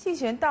气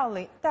旋到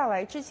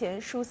来之前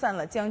疏散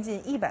了将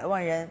近100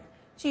万人，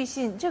据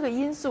信这个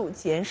因素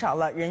减少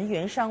了人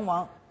员伤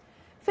亡。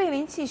费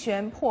林气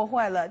旋破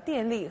坏了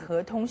电力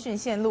和通讯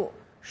线路，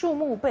树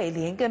木被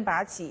连根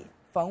拔起，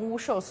房屋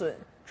受损，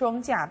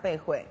庄稼被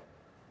毁。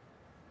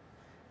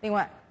另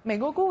外，美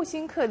国国务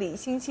卿克里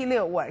星期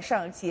六晚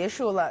上结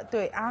束了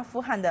对阿富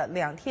汗的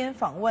2天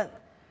访问。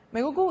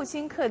美国国务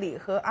卿克里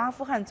和阿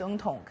富汗总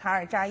统卡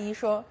尔扎伊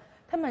说，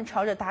他们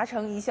朝着达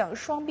成一项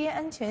双边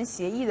安全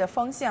协议的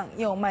方向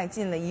又迈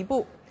进了一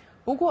步。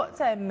不过，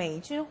在美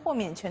军豁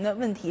免权的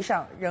问题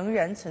上仍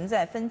然存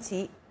在分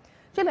歧。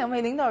这2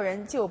位领导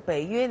人就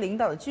北约领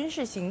导的军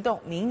事行动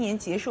明年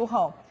结束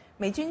后，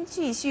美军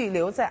继续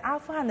留在阿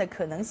富汗的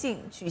可能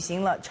性举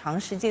行了长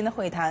时间的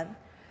会谈。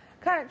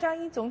卡尔扎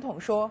伊总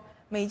统说，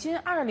美军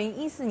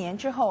2014年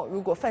之后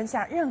如果犯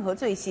下任何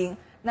罪行，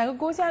哪个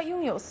国家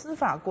拥有司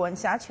法管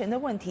辖权的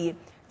问题，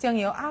将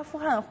由阿富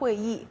汗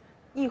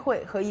议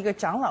会和一个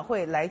长老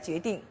会来决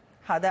定。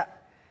好的，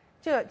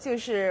这就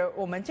是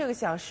我们这个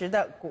小时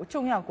的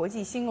重要国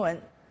际新闻。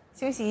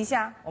休息一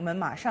下，我们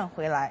马上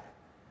回来。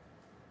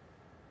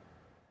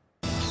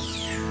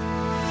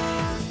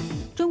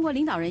中国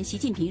领导人习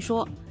近平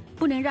说，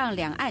不能让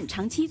两岸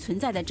长期存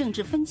在的政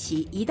治分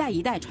歧一代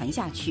一代传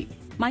下去。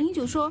马英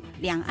九说，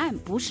两岸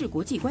不是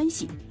国际关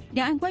系，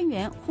两岸官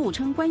员互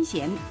称官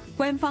衔，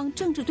官方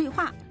政治对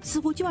话似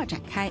乎就要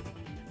展开。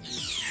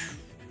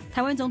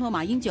台湾总统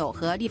马英九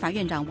和立法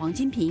院长王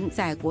金平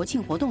在国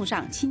庆活动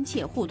上亲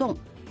切互动，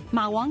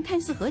马王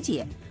看似和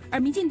解，而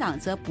民进党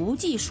则不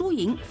计输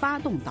赢发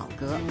动倒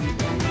戈。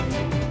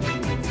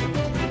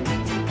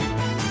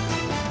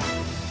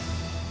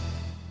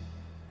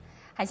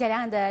海峡两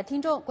岸的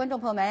听众、观众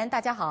朋友们，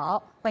大家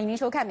好，欢迎您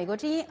收看美国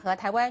之音和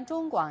台湾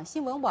中广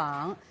新闻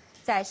网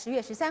在10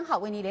月13号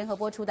为您联合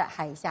播出的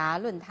海峡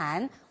论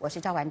坛。我是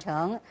赵婉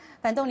成。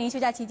反冻龄休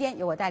假期间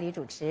由我代理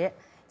主持。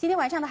今天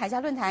晚上的海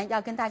峡论坛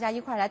要跟大家一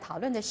块来讨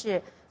论的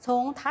是，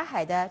从台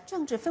海的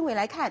政治氛围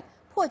来看，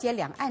破解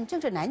两岸政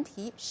治难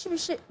题是不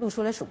是露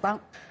出了曙光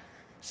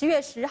？10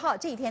月10号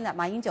这一天呢，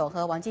马英九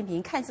和王金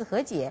平看似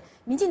和解，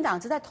民进党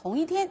则在同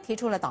一天提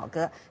出了倒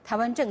戈，台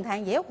湾政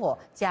坛野火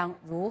将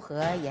如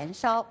何延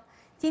烧？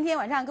今天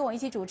晚上跟我一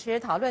起主持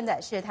讨论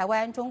的是台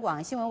湾中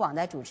广新闻网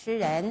的主持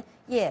人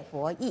叶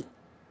博弈。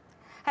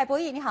嗨，博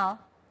弈你好。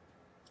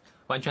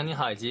婉成你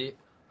好，以及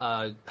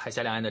海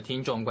峡两岸的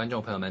听众、观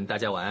众朋友们，大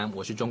家晚安。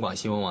我是中广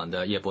新闻网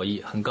的叶博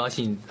弈，很高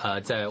兴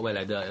在未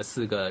来的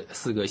四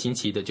个星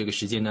期的这个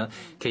时间呢，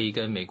可以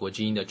跟美国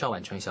之音的赵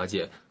婉成小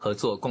姐合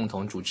作，共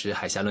同主持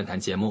海峡论坛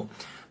节目。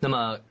那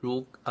么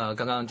如刚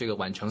刚这个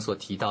婉成所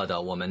提到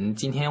的，我们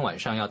今天晚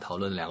上要讨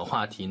论两个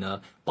话题呢，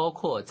包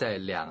括在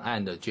两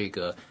岸的这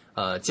个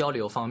交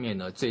流方面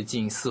呢，最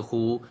近似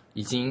乎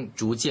已经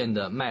逐渐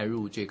的迈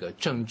入这个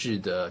政治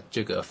的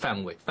这个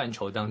范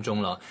畴当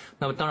中了。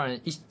那么当然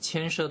一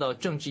牵涉到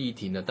政治议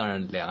题呢，当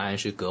然两岸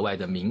是格外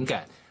的敏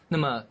感。那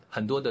么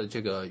很多的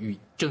这个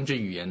政治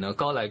语言呢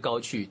高来高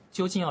去，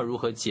究竟要如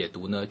何解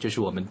读呢？这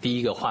是我们第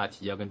一个话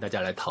题要跟大家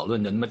来讨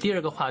论的。那么第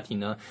二个话题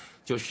呢，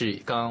就是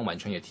刚刚婉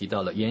成也提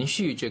到了，延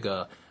续这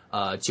个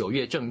9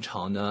月正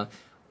潮呢，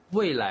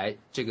未来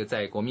这个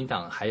在国民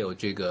党还有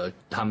这个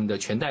他们的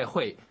全代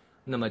会，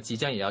那么即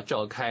将也要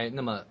召开，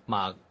那么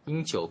马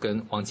英九跟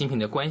王金平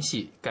的关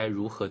系该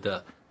如何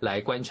的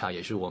来观察，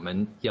也是我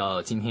们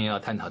今天要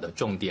探讨的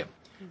重点。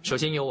首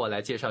先由我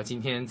来介绍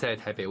今天在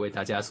台北为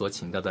大家所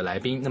请到的来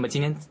宾。那么今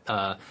天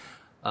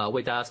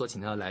为大家所请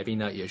到的来宾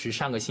呢，也是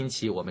上个星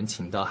期我们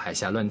请到海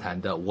峡论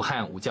坛的吴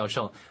教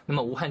授。那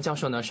么吴教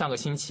授呢，上个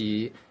星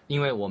期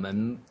因为我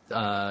们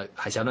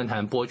海峡论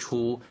坛播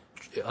出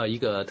一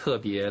个特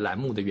别栏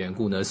目的缘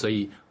故呢，所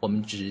以我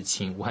们只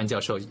请吴教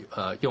授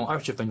用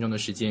20分钟的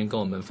时间跟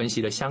我们分析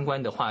了相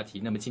关的话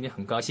题。那么今天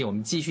很高兴我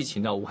们继续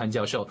请到吴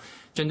教授，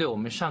针对我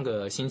们上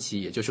个星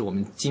期，也就是我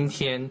们今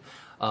天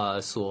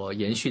所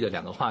延续的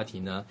两个话题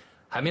呢，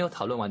还没有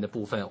讨论完的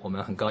部分，我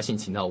们很高兴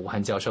请到吴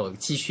教授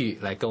继续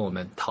来跟我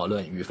们讨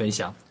论与分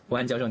享。吴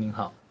教授您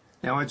好。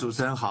两位主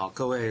持人好，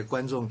各位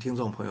观众听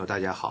众朋友大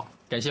家好。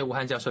感谢吴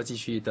教授继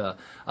续的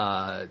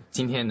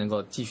今天能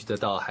够继续得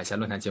到海峡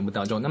论坛节目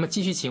当中。那么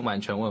继续请婉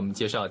成为我们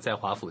介绍在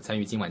华府参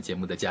与今晚节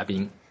目的嘉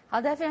宾。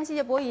好的，非常谢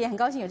谢博弈，也很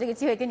高兴有这个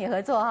机会跟你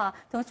合作哈。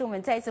同时我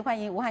们再一次欢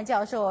迎吴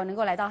教授能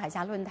够来到海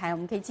峡论坛，我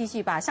们可以继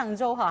续把上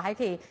周还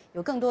可以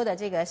有更多的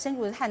这个深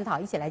入的探讨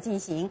一起来进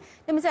行。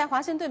那么在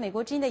华盛顿美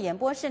国之音的演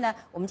播室呢，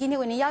我们今天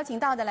为您邀请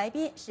到的来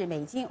宾是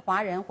美京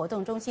华人活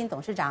动中心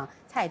董事长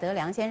蔡德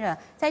良先生。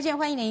蔡先生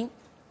欢迎您。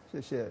谢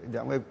谢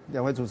两位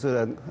主持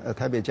人，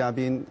台北嘉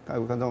宾，各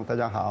位观众，大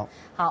家好。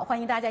好，欢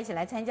迎大家一起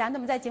来参加。那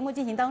么在节目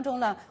进行当中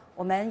呢，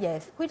我们也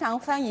非常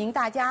欢迎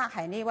大家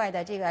海内外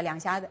的这个两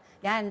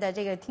岸的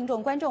这个听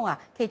众观众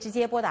可以直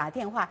接拨打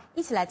电话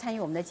一起来参与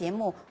我们的节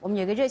目。我们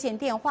有个热线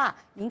电话，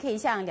您可以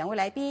向两位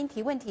来宾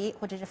提问题，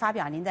或者是发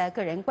表您的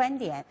个人观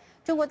点。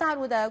中国大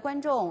陆的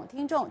观众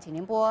听众，请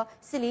您拨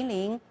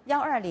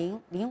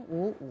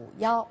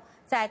400-120-0551；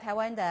在台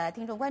湾的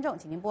听众观众，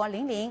请您拨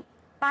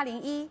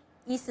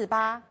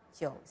00-801-148。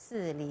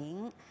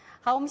940。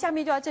好，我们下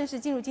面就要正式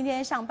进入今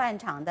天上半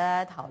场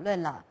的讨论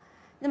了。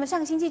那么上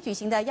个星期举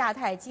行的亚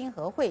太经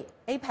合会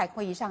APEC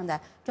会议上的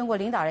中国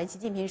领导人习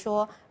近平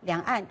说，两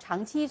岸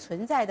长期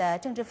存在的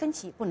政治分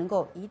歧不能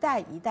够一代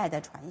一代的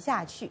传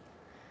下去。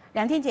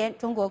2天前，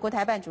中国国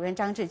台办主任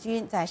张志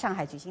军在上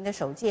海举行的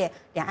首届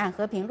两岸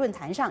和平论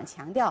坛上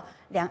强调，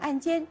两岸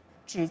间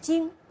只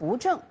经不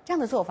正这样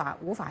的做法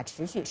无法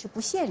持续，是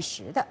不现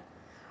实的。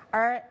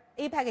而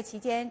APEC 期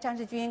间，张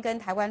志军跟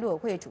台湾陆委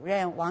会主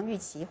任王玉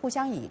琦互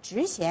相以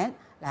职衔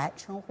来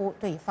称呼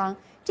对方，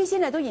这些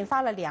呢都引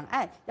发了两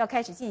岸要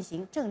开始进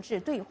行政治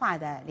对话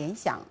的联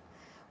想。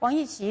王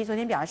玉琦昨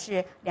天表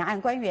示，两岸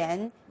官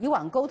员以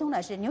往沟通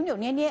呢是扭扭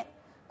捏捏，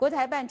国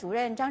台办主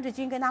任张志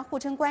军跟他互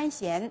称官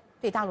衔，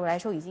对大陆来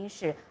说已经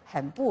是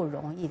很不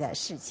容易的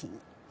事情。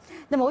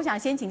那么我想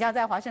先请教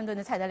在华盛顿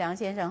的蔡德良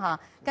先生哈，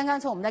刚刚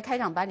从我们的开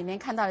场白里面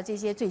看到了这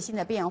些最新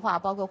的变化，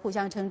包括互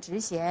相称职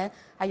衔，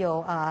还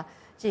有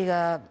这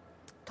个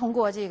通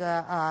过这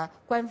个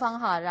官方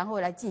然后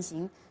来进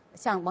行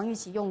像王玉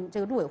琦用这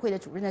个陆委会的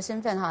主任的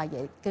身份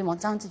也跟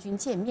张志军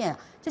见面，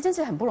这真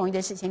是很不容易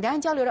的事情。两岸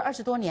交流了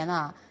20多年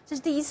了，这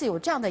是第一次有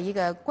这样的一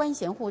个官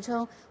衔互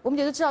称。我们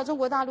也都知道，中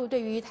国大陆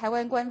对于台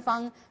湾官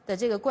方的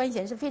这个官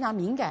衔是非常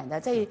敏感的，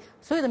在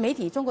所有的媒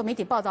体、中国媒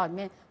体报道里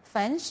面，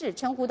凡是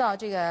称呼到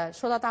这个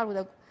说到大陆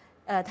的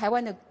台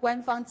湾的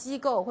官方机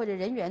构或者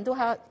人员都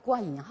还要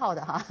挂引号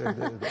的哈。对。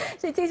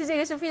所以这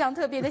个是非常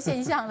特别的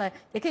现象了，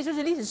也可以说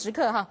是历史时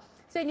刻哈。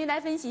所以您来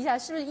分析一下，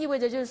是不是意味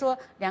着就是说，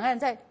两岸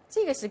在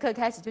这个时刻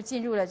开始就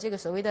进入了这个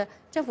所谓的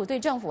政府对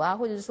政府啊，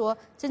或者是说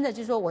真的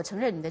就是说我承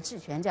认你的治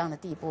权这样的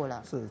地步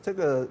了？是这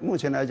个目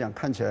前来讲，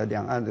看起来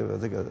两岸的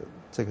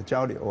这个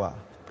交流啊，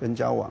跟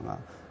交往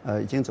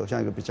啊，已经走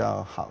向一个比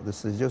较好的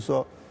事情，就是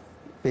说，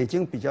北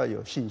京比较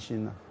有信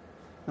心了。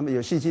那么有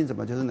信心怎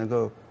么就是能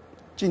够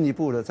进一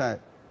步的在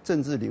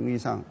政治领域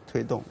上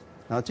推动，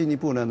然后进一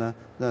步的呢，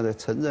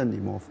承认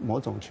你某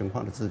种情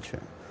况的治权。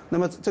那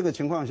么这个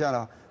情况下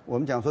呢，我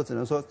们讲说只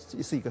能说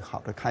是一个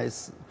好的开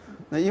始。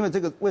那因为这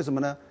个为什么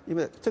呢？因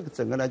为这个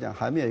整个来讲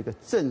还没有一个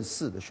正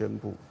式的宣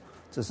布，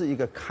只是一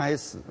个开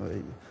始而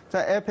已。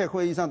在 APEC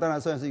会议上当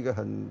然算是一个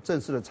很正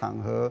式的场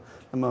合，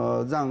那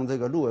么让这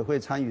个陆委会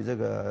参与这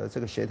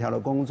个协调的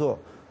工作。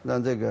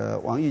让这个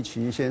王玉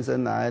琦先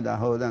生来，然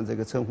后让这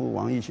个称呼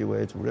王玉琦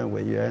为主任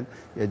委员，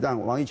也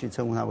让王玉琦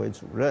称呼他为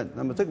主任。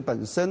那么这个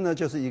本身呢，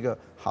就是一个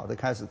好的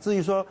开始。至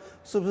于说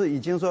是不是已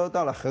经说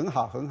到了很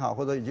好，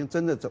或者已经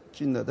真的走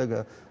进了这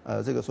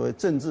个所谓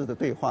政治的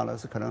对话了，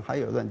是可能还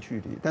有一段距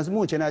离。但是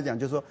目前来讲，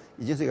就是说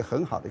已经是一个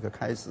很好的一个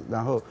开始。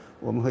然后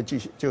我们会继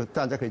续，就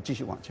大家可以继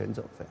续往前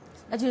走这样。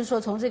那就是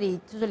说，从这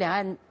里就是两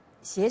岸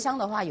协商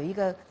的话，有一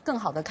个更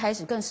好的开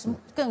始，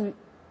更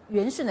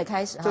圆顺的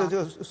开始哈。这个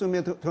就顺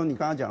便从你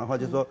刚刚讲的话，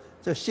就是说，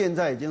这现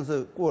在已经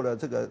是过了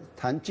这个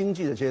谈经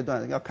济的阶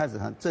段，要开始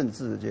谈政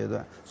治的阶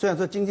段。虽然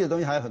说经济的东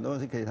西还有很多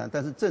东西可以谈，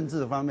但是政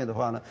治方面的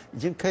话呢，已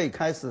经可以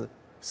开始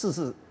试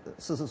试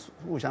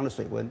互相的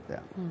水温这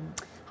样。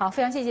好，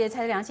非常谢谢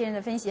蔡志良先生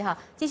的分析哈。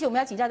继续我们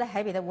要请教在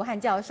台北的吴汉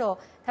教授，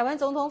台湾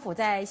总统府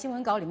在新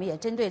闻稿里面也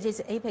针对这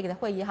次 APEC 的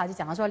会议哈，就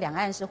讲到说两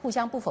岸是互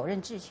相不否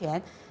认治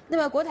权。那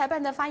么国台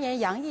办的发言人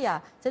杨毅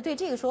啊，则对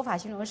这个说法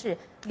形容是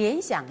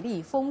联想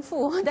力丰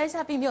富，但是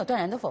他并没有断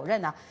然的否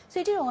认啊。所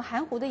以这种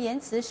含糊的言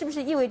辞，是不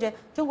是意味着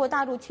中国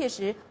大陆确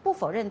实不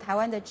否认台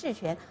湾的治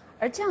权？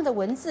而这样的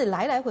文字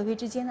来来回回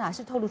之间啊，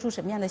是透露出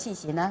什么样的信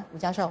息呢？吴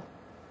教授。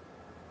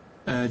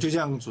就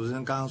像主持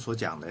人刚刚所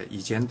讲的，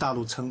以前大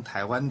陆称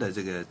台湾的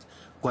这个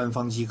官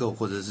方机构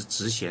或者是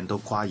职衔都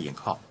括引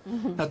号。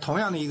那同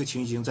样的一个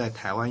情形在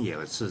台湾也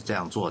是这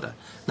样做的。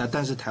那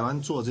但是台湾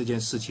做这件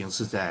事情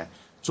是在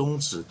终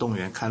止动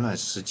员戡乱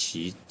时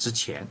期之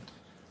前，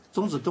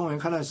终止动员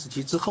戡乱时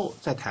期之后，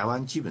在台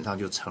湾基本上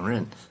就承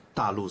认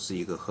大陆是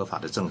一个合法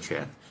的政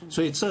权。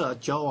所以这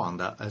交往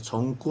的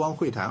从国安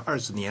会谈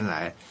20年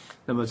来，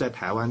那么在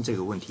台湾这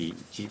个问题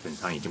基本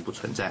上已经不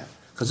存在。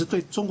可是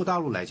对中国大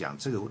陆来讲，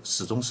这个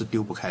始终是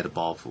丢不开的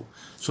包袱，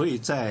所以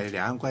在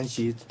两岸关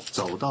系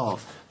走到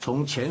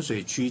从浅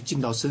水区进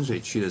到深水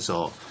区的时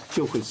候，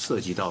就会涉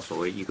及到所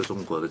谓一个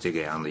中国的这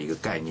个样的一个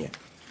概念。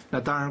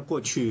那当然过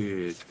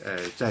去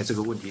在这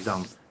个问题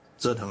上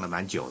折腾了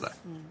蛮久了。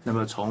那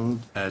么从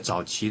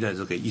早期的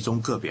这个一中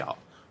各表，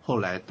后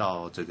来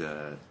到这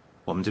个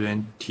我们这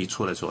边提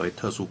出了所谓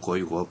特殊国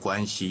与国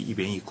关系一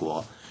边一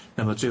国，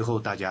那么最后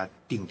大家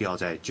定调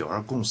在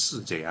9·2共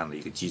识这样的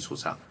一个基础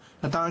上。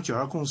那当然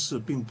，9·2共识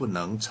并不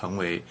能成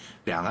为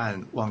两岸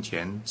往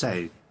前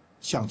再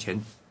向前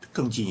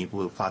更进一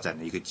步发展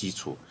的一个基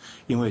础，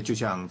因为就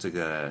像这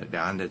个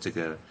两岸的这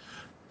个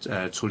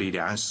处理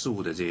两岸事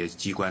务的这些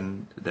机关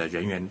的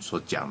人员所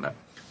讲的，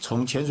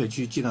从浅水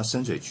区进到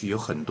深水区，有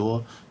很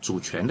多主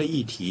权的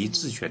议题、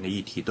治权的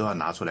议题都要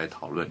拿出来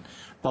讨论，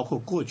包括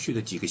过去的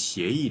几个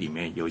协议里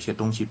面有一些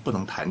东西不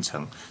能谈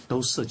成，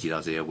都涉及到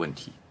这些问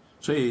题。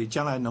所以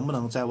将来能不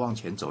能再往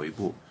前走一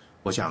步，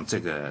我想这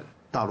个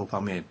大陆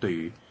方面对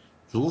于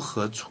如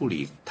何处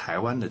理台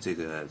湾的这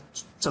个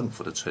政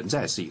府的存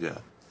在是一个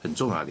很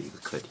重要的一个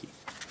课题。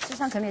事实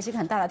上可能也是一个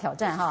很大的挑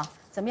战哈，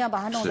怎么样把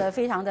它弄得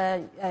非常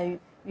的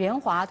圆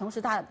滑，同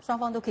时双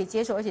方都可以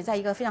接受，而且在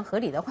一个非常合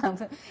理的范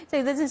围，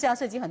这个真是要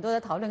涉及很多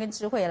的讨论跟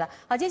智慧了。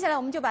好，接下来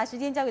我们就把时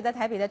间交给在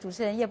台北的主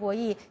持人叶博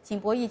弈，请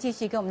博弈继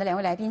续跟我们的两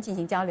位来宾进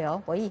行交流。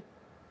博弈。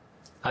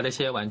好的，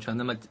谢谢婉成。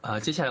那么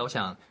接下来我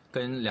想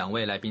跟两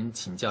位来宾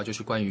请教，就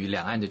是关于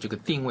两岸的这个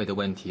定位的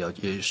问题哦，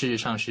也事实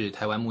上是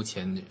台湾目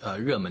前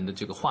热门的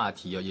这个话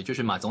题哦，也就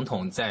是马总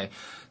统在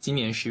今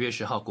年10月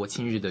10号国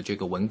庆日的这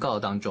个文告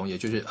当中，也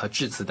就是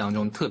致辞当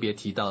中特别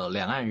提到了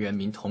两岸人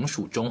民同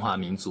属中华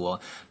民族，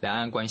两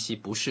岸关系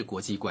不是国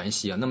际关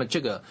系啊。那么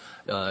这个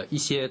一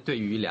些对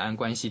于两岸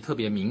关系特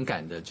别敏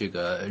感的这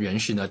个人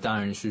士呢，当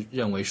然是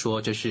认为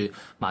说这是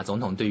马总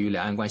统对于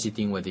两岸关系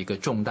定位的一个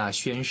重大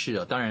宣示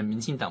啊。当然，民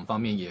进党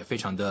方面也非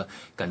常的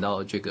感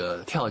到这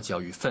个跳脚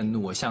与愤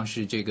怒，像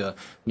是这个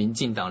民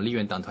进党立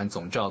院党团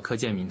总召柯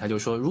建铭，他就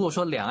说，如果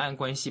说两岸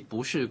关系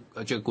不是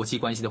这个国际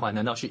关系的话，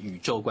难道是宇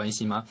宙关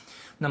系吗？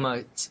那么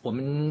我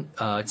们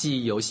记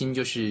忆犹新，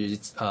就是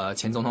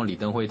前总统李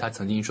登辉他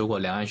曾经说过，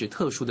两岸是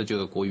特殊的这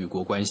个国与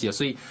国关系，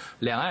所以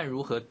两岸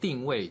如何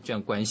定位这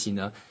样关系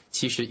呢？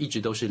其实一直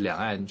都是两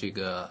岸这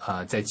个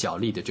在角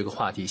力的这个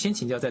话题。先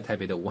请教在台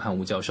北的吴汉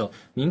吴教授，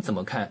您怎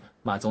么看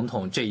马总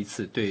统这一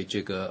次对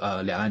这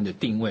个两岸的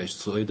定位，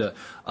所谓的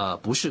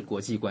不是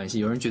国际关系？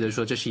有人觉得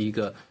说这是一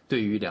个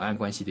对于两岸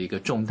关系的一个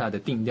重大的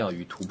定调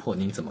与突破，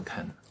您怎么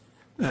看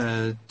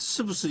呢？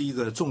是不是一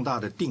个重大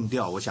的定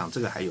调？我想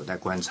这个还有待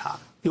观察，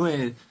因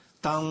为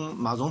当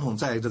马总统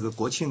在这个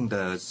国庆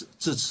的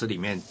致辞里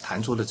面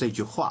谈出了这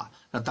句话，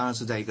那当然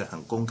是在一个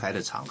很公开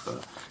的场合，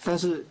但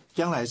是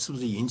将来是不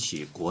是引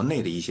起国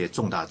内的一些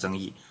重大争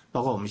议？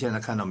包括我们现在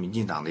看到民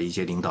进党的一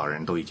些领导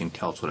人都已经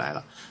跳出来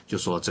了，就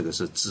说这个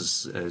是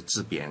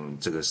自贬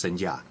这个身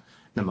价，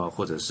那么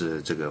或者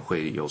是这个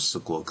会有失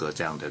国格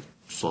这样的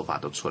说法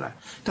都出来，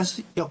但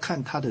是要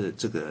看他的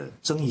这个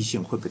争议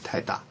性会不会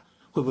太大。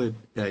会不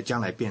会将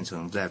来变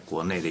成在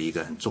国内的一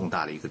个很重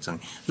大的一个争议？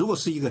如果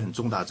是一个很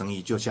重大争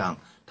议，就像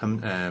他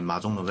们马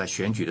总统在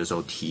选举的时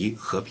候提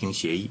和平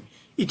协议，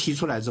一提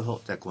出来之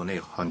后，在国内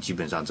好像基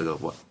本上这个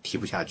我提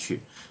不下去，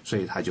所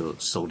以他就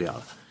收掉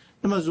了。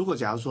那么如果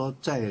假如说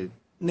在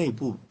内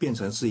部变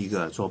成是一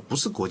个说不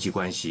是国际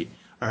关系，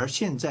而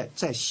现在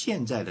在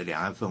现在的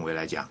两岸氛围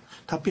来讲，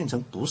它变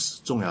成不是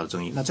重要的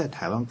争议，那在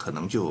台湾可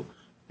能就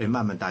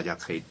慢慢大家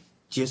可以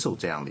接受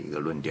这样的一个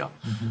论调。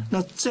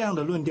那这样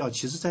的论调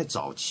其实在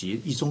早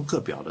期一中各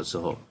表的时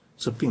候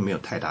是并没有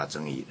太大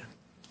争议的，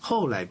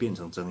后来变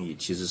成争议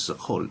其实是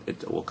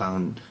我刚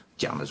刚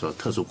讲的说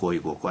特殊国与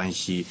国关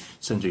系，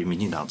甚至于民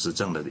进党执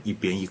政的一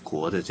边一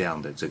国的这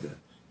样的这个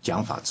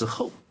讲法之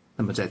后，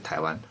那么在台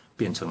湾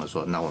变成了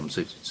说那我们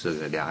这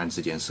个两岸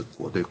之间是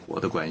国对国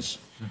的关系。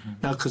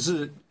那可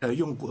是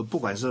用不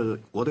管是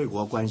国对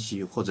国关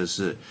系或者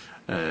是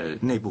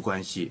内部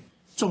关系，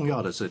重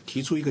要的是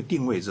提出一个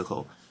定位之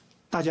后，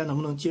大家能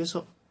不能接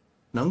受？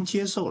能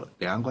接受了，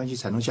两岸关系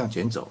才能向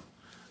前走。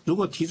如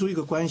果提出一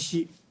个关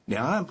系，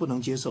两岸不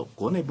能接受，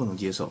国内不能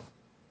接受，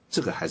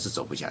这个还是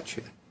走不下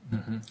去的。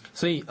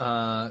所以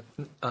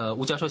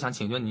吴教授想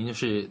请问您，就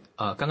是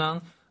刚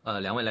刚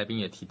两位来宾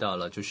也提到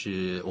了，就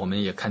是我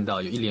们也看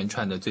到有一连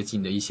串的最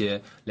近的一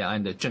些两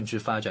岸的政治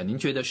发展，您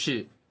觉得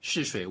是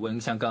试水温，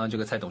像刚刚这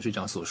个蔡董事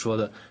长所说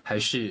的，还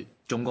是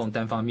中共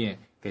单方面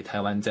给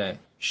台湾在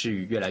施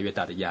予越来越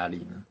大的压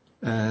力呢？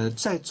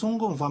在中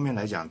共方面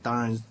来讲，当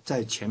然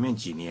在前面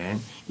几年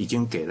已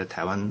经给了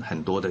台湾很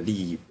多的利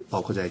益，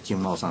包括在经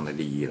贸上的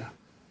利益了，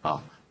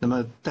啊，那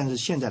么但是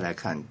现在来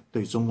看，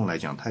对中共来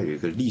讲，它有一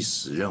个历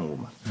史任务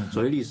嘛，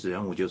所谓历史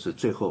任务就是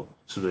最后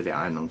是不是两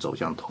岸能走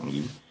向统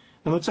一？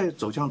那么在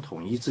走向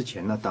统一之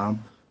前呢，当然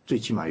最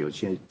起码有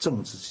些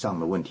政治上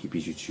的问题必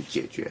须去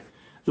解决。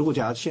如果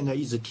假如现在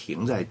一直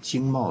停在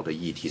经贸的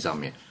议题上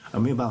面，而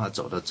没有办法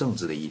走到政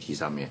治的议题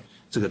上面，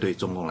这个对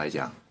中共来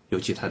讲，尤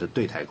其他的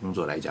对台工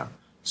作来讲，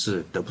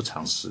是得不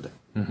偿失的。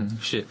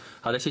是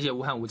好的，谢谢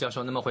吴汉吴教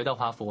授。那么回到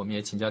华府，我们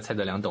也请教蔡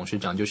德良董事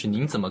长，就是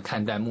您怎么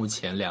看待目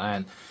前两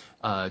岸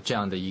这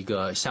样的一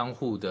个相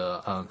互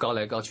的高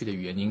来高去的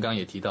语言？您刚刚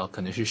也提到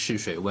可能是试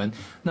水温，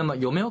那么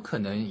有没有可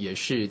能也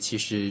是其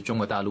实中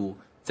国大陆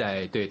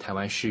在对台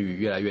湾施予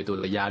越来越多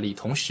的压力？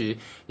同时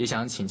也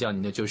想请教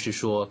您的就是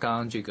说，刚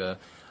刚这个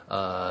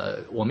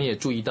我们也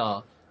注意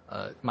到。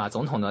马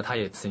总统呢，他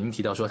也曾经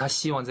提到说，他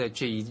希望在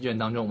这一任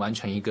当中完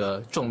成一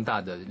个重大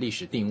的历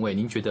史定位。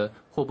您觉得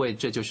会不会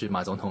这就是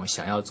马总统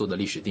想要做的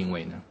历史定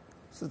位呢？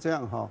是这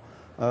样哈，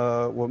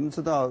我们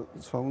知道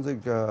从这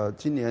个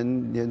今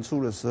年年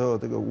初的时候，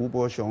这个吴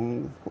伯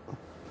雄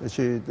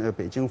去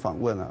北京访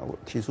问啊，我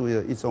提出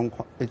一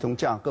中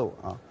架构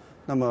啊。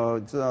那么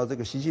知道这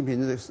个习近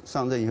平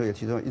上任以后也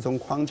提出一中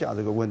框架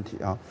这个问题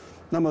啊。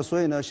那么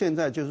所以呢，现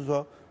在就是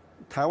说，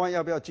台湾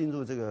要不要进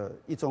入这个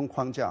一中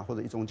框架或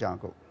者一中架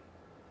构？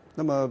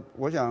那么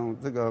我想，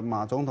这个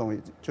马总统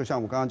就像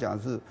我刚刚讲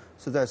的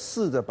是在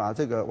试着把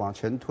这个往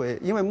前推，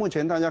因为目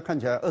前大家看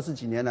起来20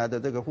几年来的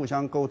这个互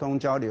相沟通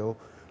交流，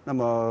那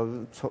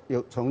么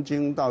从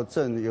经到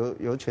政，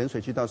由浅水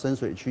区到深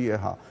水区也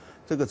好，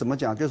这个怎么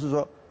讲？就是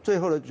说最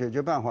后的解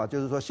决办法就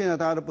是说，现在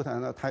大家都不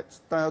谈了，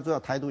大家知道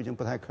台独已经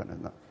不太可能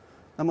了。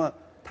那么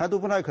台独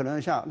不太可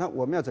能下，那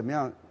我们要怎么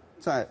样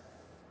在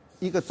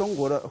一个中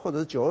国的或者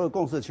是9·2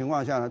共识的情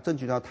况下呢，争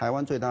取到台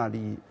湾最大的利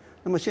益？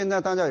那么现在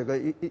大家有个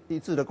一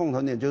致的共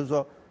同点，就是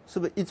说，是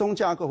不是一中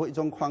架构或一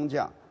中框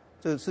架，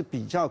这是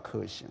比较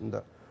可行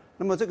的。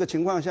那么这个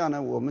情况下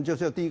呢，我们就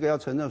是第一个要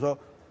承认说，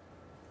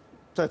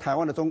在台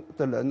湾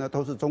的人呢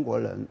都是中国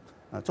人，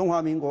中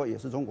华民国也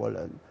是中国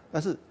人。但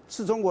是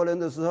是中国人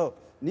的时候，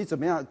你怎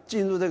么样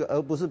进入这个，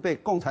而不是被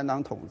共产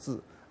党统治，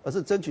而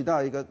是争取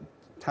到一个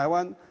台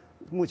湾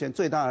目前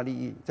最大的利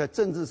益，在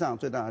政治上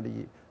最大的利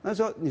益。那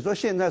说你说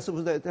现在是不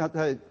是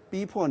在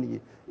逼迫你、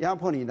压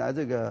迫你来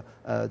这个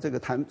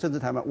政治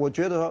谈判？我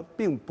觉得说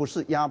并不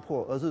是压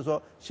迫，而是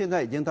说现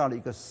在已经到了一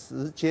个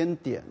时间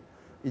点，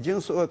已经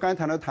说刚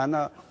才谈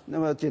了，那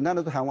么简单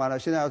的都谈完了，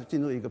现在要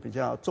进入一个比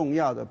较重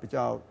要的、比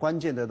较关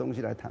键的东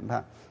西来谈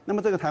判。那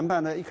么这个谈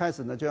判呢，一开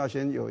始呢就要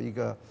先有一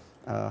个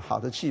好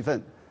的气氛。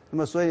那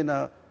么所以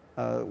呢，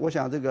我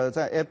想这个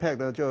在 APEC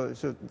呢就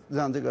是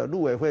让这个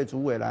陆委会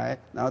主委来，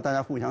然后大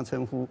家互相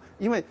称呼，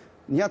因为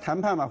你要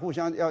谈判嘛，互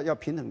相要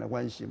平等的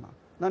关系嘛。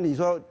那你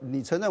说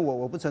你承认我，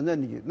我不承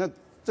认你，那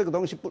这个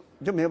东西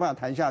就没有办法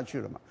谈下去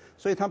了嘛。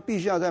所以他必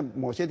须要在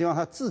某些地方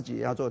他自己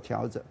也要做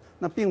调整。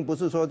那并不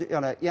是说要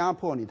来压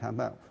迫你谈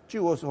判。据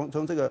我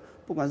从这个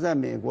不管是在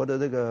美国的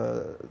这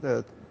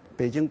个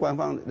北京官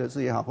方人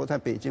士也好，或在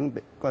北京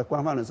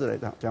官方人士来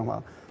讲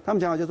话，他们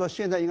讲法就是说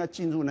现在应该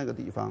进入那个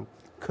地方。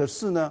可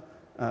是呢，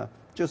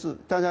就是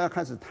大家要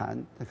开始谈，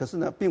可是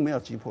呢，并没有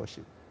急迫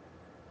性。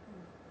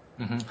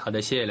好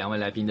的，谢谢两位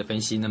来宾的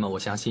分析。那么我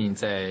相信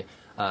在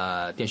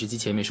电视机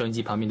前面、收音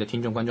机旁边的听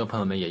众、观众朋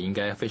友们也应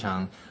该非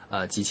常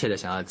急切的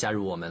想要加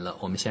入我们了。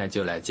我们现在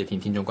就来接听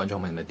听众、观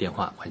众朋友们的电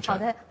话。完成。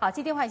好的，好，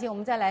接电话以前我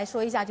们再来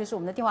说一下，就是我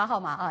们的电话号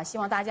码啊，希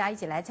望大家一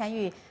起来参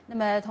与。那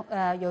么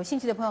有兴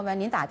趣的朋友们，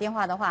您打电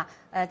话的话，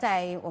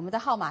在我们的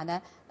号码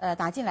呢，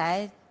打进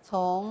来，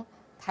从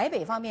台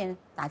北方面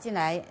打进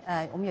来，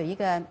我们有一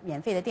个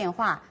免费的电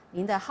话，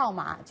您的号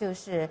码就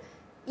是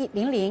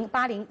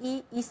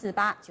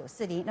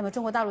100-801-148-940。那么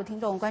中国大陆听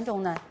众观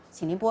众呢，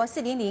请您拨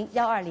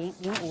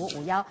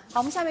400-120-0551。好，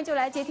我们下面就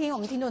来接听我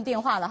们听众电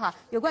话了哈。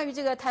有关于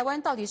这个台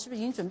湾到底是不是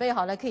已经准备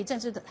好了可以正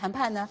式的谈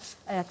判呢？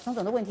种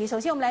种的问题。首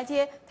先我们来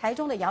接台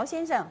中的姚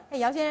先生。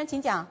姚先生，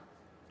请讲。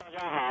大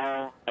家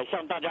好，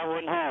向大家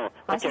问候。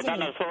我简单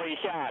的说一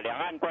下，两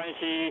岸关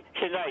系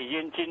现在已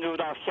经进入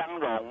到相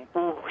容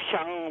不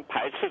相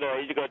排斥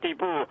的一个地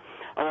步。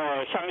我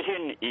相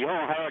信以后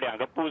还有2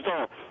个步骤，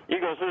一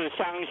个是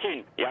相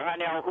信两岸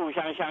要互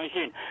相相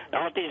信，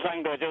然后第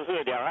3个就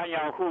是两岸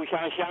要互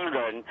相相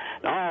忍。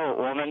然后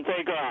我们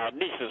这个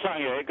历史上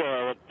有一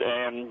个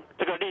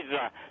这个例子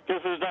啊，就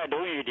是在《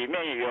论语》里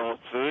面有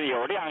质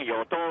有量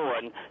有多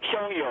闻，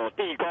兄友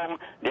弟恭，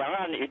两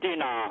岸一定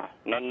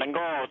能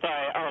够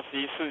在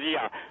21世纪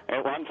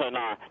完成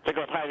这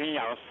个太平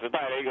洋时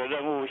代的一个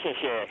任务。谢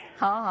谢。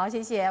好，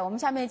谢谢。我们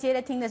下面接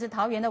着听的是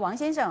桃园的王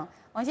先生。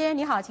王先生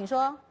你好，请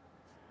说。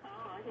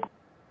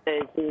这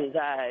是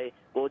在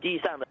国际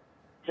上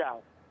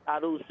大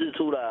陆释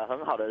出了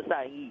很好的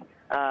善意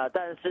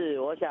但是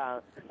我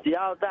想，只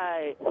要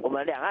在我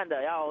们两岸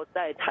的要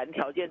在谈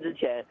条件之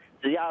前，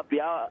只要不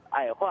要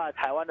矮化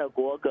台湾的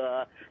国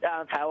格，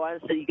让台湾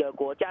是一个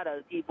国家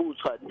的地步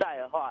存在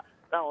的话，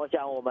那我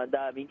想我们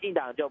的民进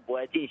党就不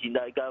会进行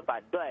的一个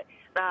反对。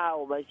那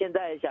我们现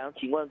在想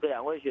请问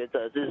2位学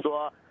者是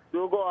说，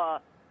如果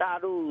大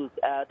陆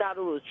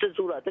释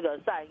出了这个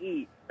善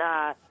意，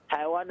那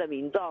台湾的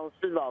民众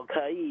是否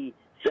可以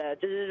就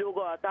是如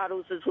果大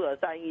陆释出的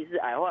善意是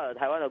矮化了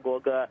台湾的国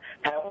歌，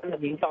台湾的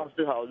民众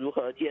是否如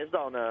何接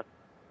受呢？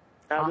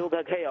那如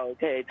果可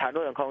以谈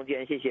论的空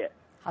间，谢谢。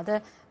好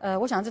的，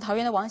我想这桃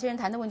园的王先生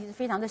谈的问题是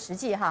非常的实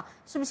际哈，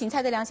是不是请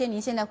蔡德良先生您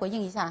现在回应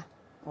一下？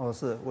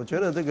是，我觉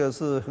得这个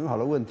是很好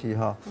的问题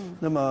哈。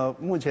那么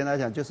目前来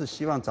讲，就是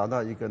希望找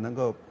到一个能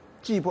够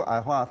既不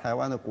矮化台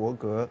湾的国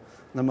格，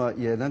那么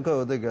也能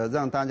够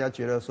让大家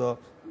觉得说，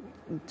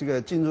这个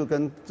进入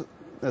跟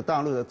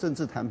大陆的政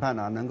治谈判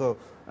能够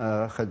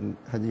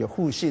很有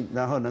互信，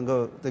然后能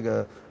够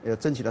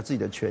争取到自己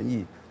的权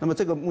益。那么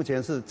这个目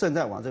前是正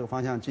在往这个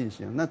方向进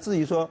行。那至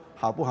于说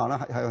好不好呢？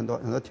还有很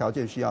多条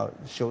件需要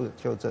修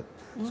正。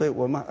所以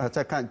我们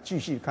继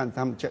续看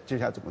他们接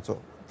下来怎么做。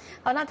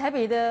好，那台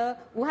北的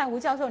吴汉吴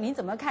教授，您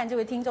怎么看这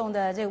位听众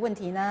的这个问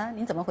题呢？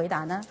您怎么回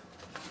答呢？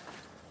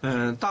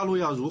大陆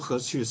要如何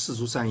去释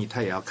出善意，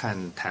他也要看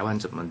台湾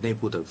怎么内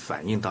部的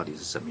反应到底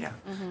是什么样。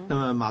那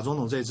么马总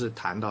统这次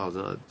谈到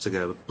的这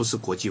个不是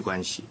国际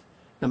关系，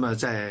那么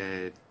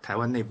在台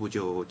湾内部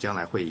就将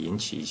来会引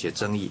起一些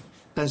争议。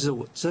但是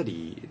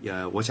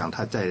我想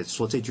他在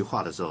说这句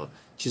话的时候，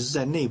其实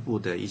在内部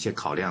的一些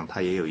考量，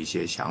他也有一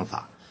些想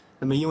法。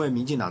那么因为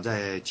民进党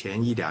在前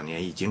1-2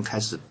年已经开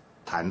始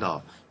谈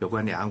到有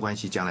关两岸关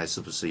系将来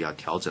是不是要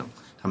调整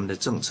他们的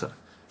政策，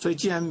所以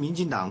既然民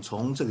进党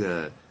从这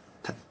个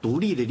独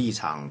立的立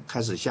场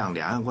开始向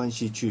两岸关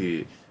系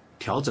去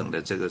调整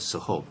的这个时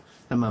候，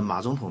那么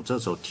马总统这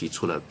时候提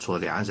出了说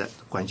两岸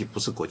关系不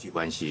是国际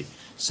关系，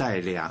在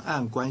两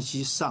岸关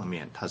系上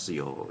面它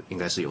应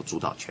该是有主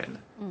导权的。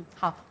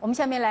好，我们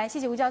下面来，谢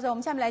谢吴教授。我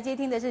们下面来接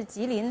听的是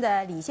吉林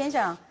的李先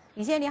生。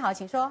李先生你好，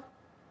请说。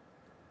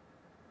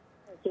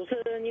主持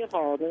人你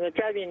好，那个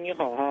嘉宾你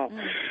好哈。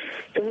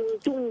就是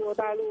中国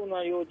大陆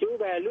呢有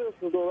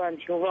960多万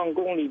平方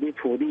公里的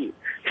土地，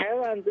台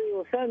湾只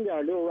有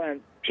3.6万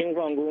平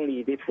方公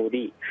里的土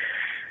地。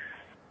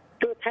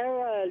这台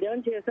湾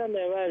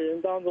2300万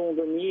人当中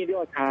的民意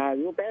调查，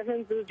有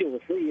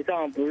90%以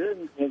上不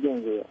认同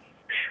中国。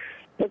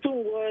那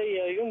中国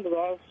也用不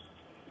着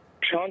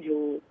强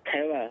求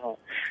台湾哈。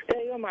再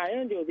一个，马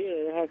英九的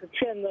人哈是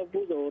牵着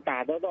不走，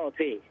打得倒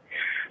退。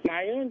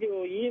马英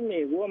九以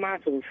美国马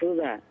首是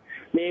瞻，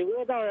美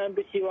国当然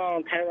不希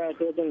望台湾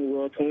和中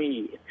国统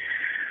一，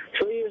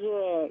所以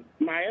说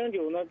马英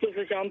九呢就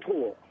是想拖，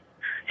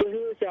就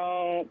是想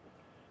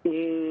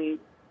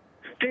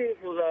对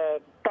付着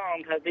当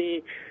他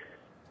的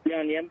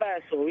2年半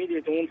所谓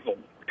的总统。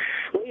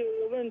我有一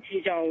个问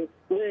题想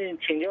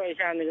请教一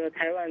下那个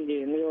台湾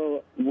的那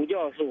个吴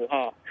教授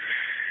哈，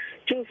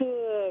就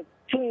是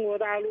中国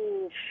大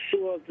陆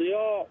说只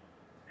要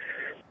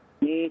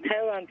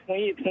台湾同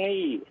意，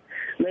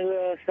那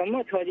个什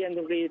么条件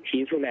都可以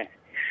提出来。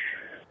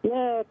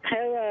那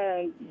台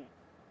湾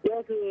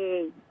要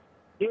是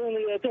用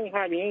那个中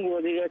华民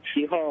国这个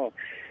旗号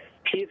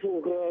提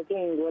出和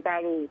中国大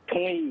陆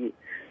同意，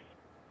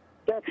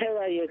那台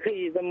湾也可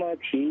以这么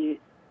提，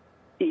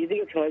以这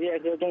个条件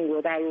和中国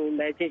大陆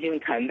来进行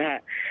谈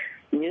判。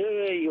你这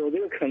个有这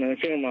个可能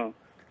性吗？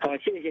好，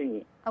谢谢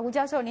你。吴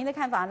教授，您的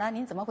看法呢？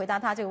您怎么回答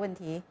他这个问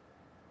题？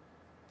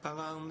刚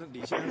刚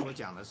李先生所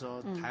讲的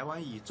说，台湾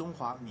以中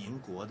华民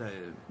国的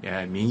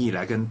名义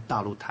来跟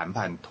大陆谈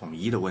判统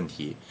一的问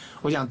题，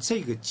我想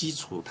这个基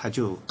础它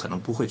就可能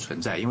不会存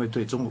在，因为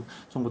对中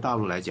国大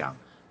陆来讲，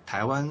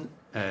台湾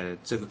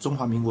这个中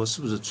华民国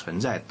是不是存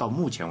在，到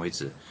目前为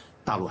止，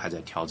大陆还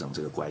在调整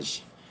这个关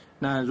系。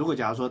那如果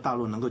假如说大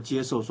陆能够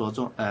接受说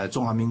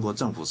中华民国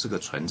政府是个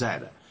存在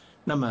的，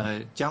那么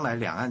将来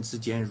两岸之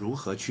间如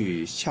何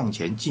去向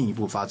前进一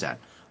步发展，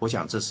我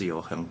想这是有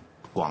很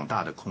广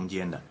大的空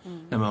间的。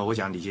那么我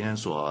想李先生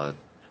所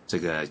这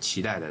个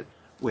期待的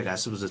未来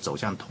是不是走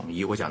向统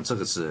一，我想这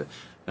个是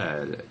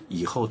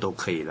以后都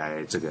可以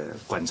来这个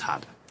观察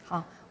的。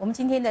好，我们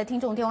今天的听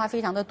众电话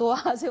非常的多，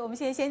所以我们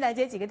先来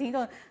接几个听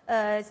众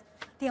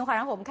电话，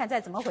然后我们看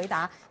再怎么回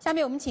答。下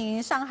面我们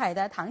请上海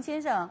的唐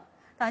先生，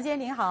唐先生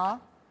您好，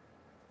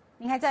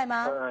您还在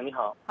吗？你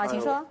好。好，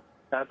请说。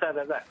在。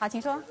好，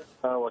请说。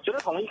我觉得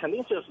统一肯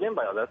定是有时间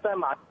表的，在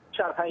马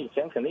下台以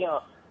前肯定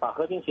要把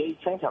和平协议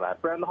签下来，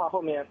不然的话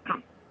后面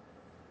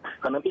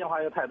可能变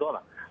化又太多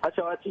了。而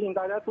且我要提醒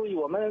大家注意，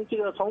我们这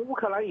个从乌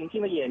克兰引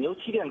进的野牛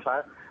气垫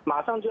船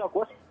马上就要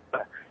国产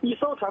了，一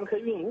艘船可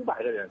以运500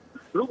个人。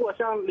如果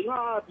像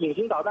022隐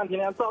形导弹平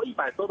量造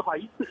100艘的话，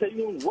一次可以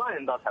运5万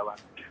人到台湾。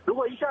如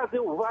果一下子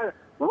有5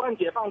万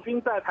解放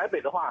军在台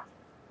北的话，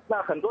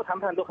那很多谈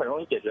判都很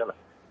容易解决了。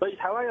所以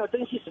台湾要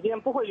珍惜时间，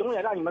不会永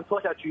远让你们拖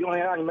下去，永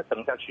远让你们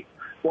等下去。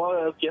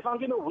解放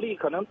军的武力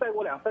可能再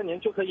过2-3年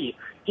就可以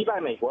击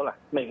败美国了，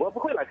美国不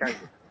会来干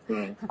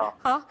预。好。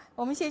好，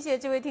我们谢谢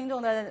这位听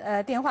众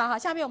的电话哈。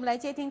下面我们来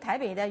接听台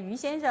北的于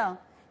先生，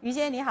于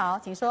先生你好，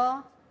请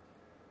说。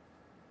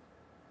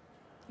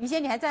于先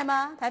生你还在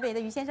吗？台北的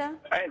于先生。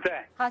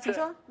在。好，请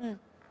说。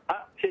好，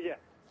谢谢。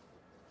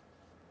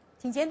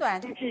请简短。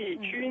经济、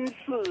军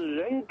事、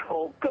人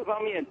口各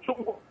方面，中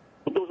国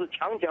都是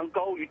强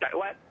高于台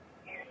湾。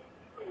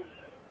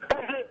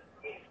但是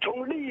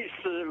从历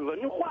史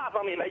文化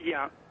方面来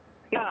讲，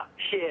那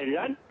显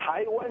然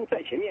台湾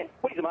在前面。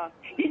为什么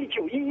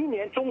？1911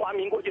年中华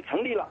民国就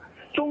成立了，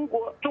中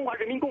华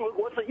人民共和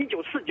国是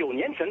1949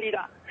年成立的。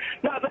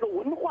那这个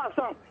文化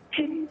上，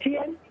今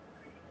天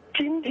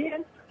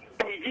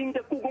北京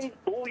的故宫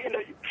博物院的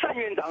单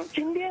院长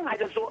今天还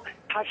在说，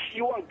他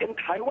希望跟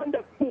台湾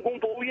的故宫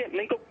博物院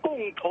能够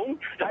共同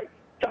来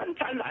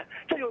展览，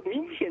这就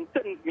明显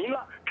证明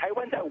了台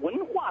湾在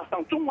文化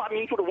上，中华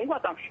民族的文化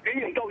上远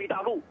远高于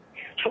大陆。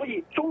所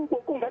以中国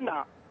共产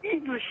党一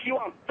直希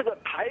望这个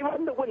台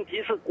湾的问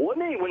题是国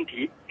内问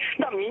题，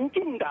那民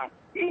进党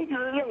一直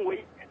认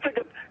为这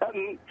个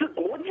是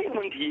国际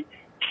问题。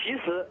其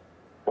实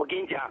我跟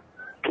你讲，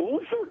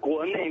不是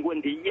国内问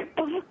题，也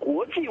不是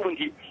国际问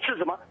题，是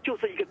什么？就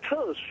是一个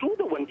特殊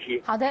的问题。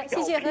好的，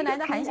谢谢河南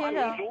的韩先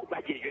生。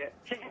来解决，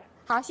谢谢。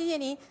好，谢谢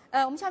您。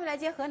我们下面来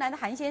接河南的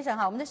韩先生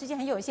哈，我们的时间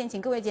很有限，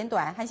请各位简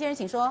短。韩先生，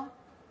请说。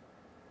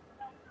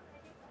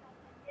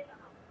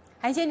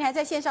韩先生，你还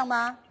在线上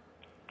吗？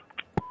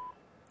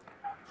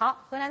好，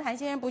河南的韩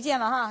先生不见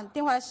了哈。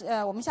电话是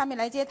我们下面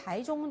来接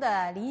台中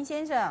的林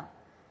先生。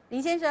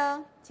林先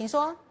生，请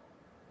说。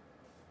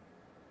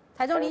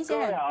台中林先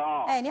生，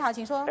你好，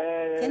请说。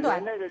简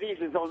短。人类的历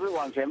史都是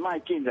往前迈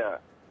进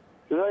的，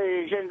所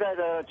以现在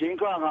的情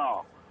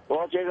况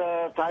我觉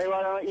得台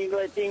湾因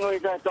为定位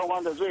在东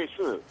方的瑞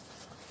士，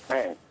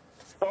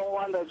东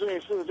方的瑞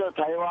士就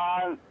台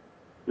湾，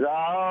然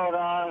后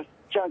呢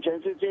向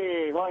全世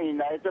界欢迎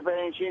来这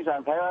边欣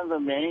赏台湾的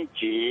美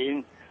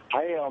景，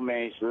还有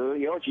美食，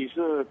尤其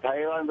是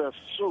台湾的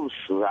素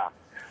食啊，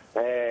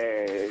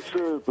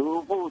是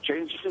独步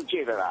全世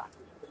界的啦。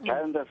台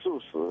湾的素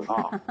食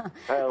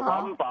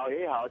环保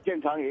也好，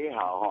健康也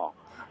好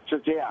是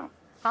这样。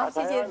好，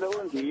谢谢。台湾的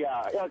问题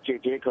要解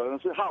决可能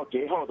是浩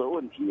劫后的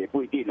问题，也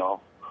不一定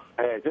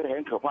这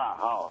很可怕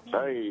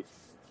所以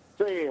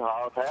最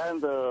好台湾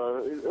的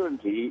问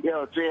题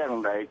要这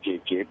样来解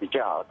决比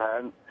较好。台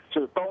湾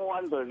是东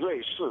湾的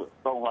瑞士，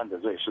东湾的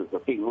瑞士的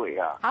定位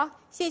好，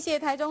谢谢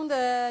台中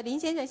的林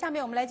先生。下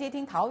面我们来接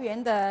听桃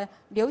园的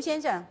刘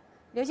先生。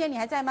刘先生，你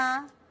还在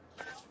吗？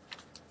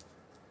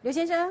刘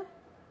先生。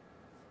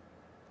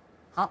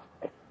好，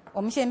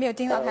我们现在没有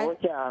听到台。我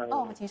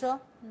想请说。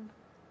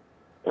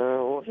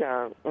我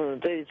想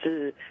这一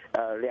次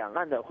两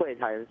岸的会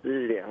谈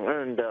是两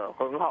岸的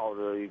很好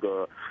的一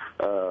个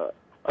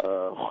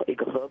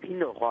和平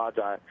的发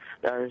展，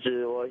但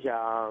是我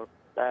想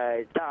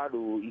在大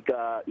陆以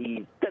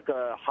这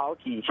个好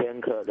几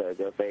千颗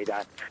的飞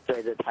弹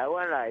对着台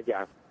湾来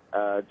讲，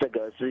这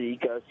个是一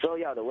个首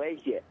要的威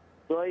胁。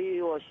所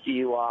以我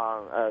希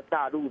望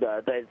大陆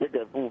的在这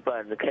个部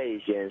分可以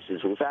先使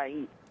出善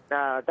意。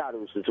那大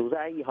陆使出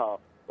善意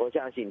后，我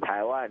相信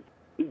台湾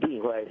一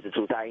定会使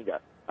出善意的。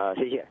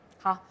谢谢。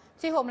好，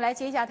最后我们来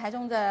接一下台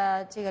中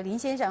的这个林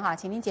先生哈，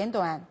请您简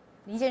短。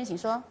林先生，请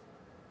说。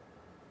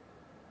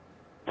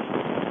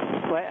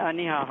喂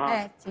你好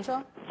哈。请说。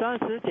上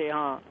时节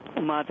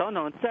马总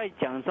统在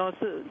讲说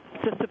这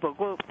是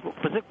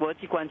不是国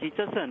际关系，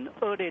这是很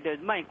恶劣的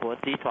卖国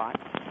集团。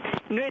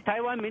因为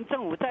台湾民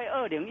政府在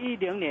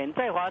2010年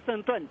在华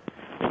盛顿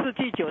世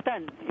纪九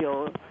弹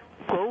有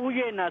国务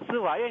院啊、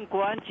司法院、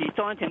国安局、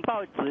中央情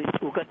报局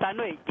5个单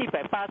位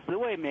，180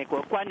位美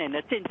国官员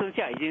的见证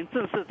下，已经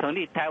正式成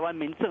立台湾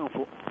民政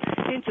府。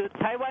因此，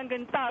台湾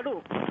跟大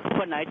陆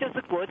本来就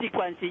是国际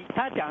关系，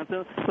他讲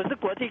说不是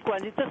国际关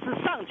系，这是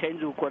丧权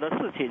辱国的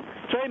事情。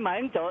所以马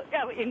英九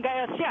应该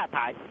要下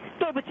台，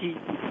对不起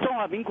中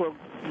华民国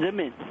人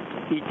民。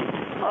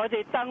而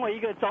且当为一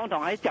个总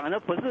统还讲的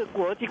不是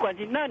国际关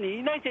系，那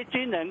你那些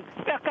军人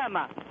要干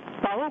嘛？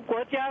保护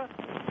国家，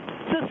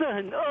这是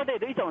很恶劣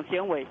的一种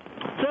行为。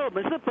所以我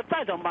们是不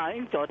赞同马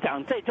英九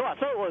讲这句话，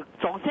所以我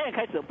从现在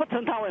开始不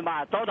称他为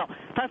马总统，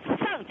他是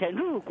丧权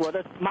辱国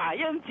的马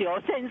英九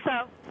先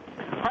生。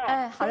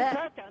好的。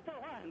他讲这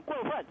话很过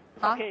分。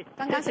好，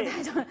刚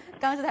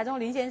刚是台中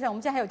林先生，我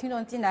们现在还有听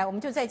众进来，我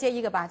们就再接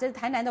一个吧。这是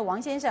台南的王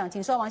先生，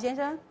请说，王先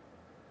生。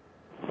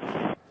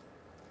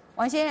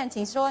王先生，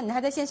请说，你还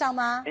在线上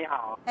吗？你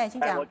好，请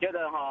讲。我觉得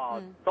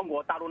中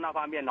国大陆那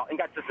方面应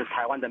该支持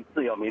台湾的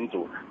自由民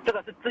主，这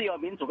个是自由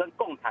民主跟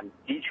共产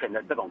集权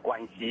的这种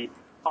关系。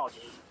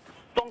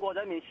中国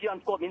人民希望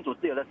过民主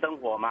自由的生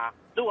活吗？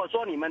如果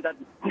说你们的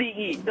利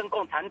益跟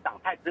共产党、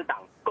太子党、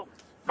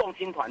共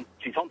青团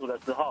起冲突的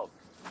时候，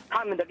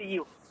他们的利益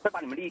会把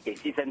你们利益给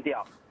牺牲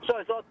掉。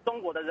所以说，中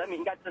国的人民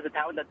应该支持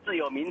台湾的自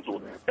由民主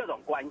这种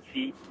关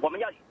系。我们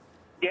要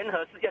联合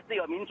世界自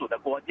由民主的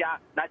国家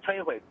来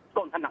摧毁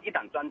共产党一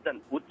党专政、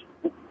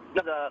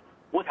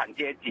无产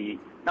阶级、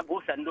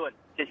无神论。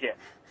谢谢。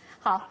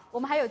好，我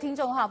们还有听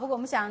众哈，不过我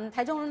们想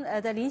台中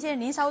的林先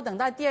生，您稍微等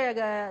到第二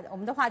个我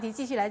们的话题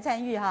继续来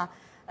参与哈。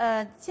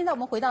现在我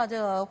们回到这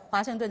个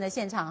华盛顿的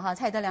现场哈，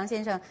蔡德良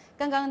先生，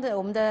刚刚的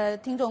我们的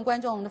听众观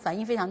众的反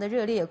应非常的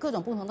热烈，有各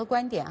种不同的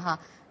观点哈。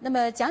那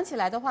么讲起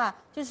来的话，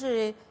就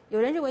是有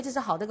人认为这是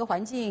好的一个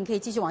环境，可以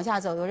继续往下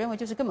走；有人认为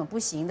就是根本不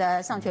行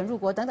的，丧权辱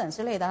国等等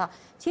之类的哈。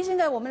其实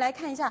呢，我们来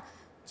看一下，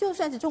就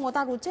算是中国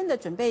大陆真的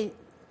准备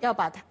要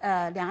把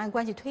两岸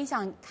关系推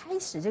向开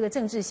始这个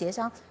政治协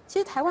商，其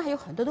实台湾还有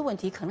很多的问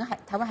题，可能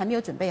台湾还没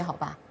有准备好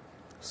吧。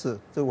是，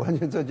这完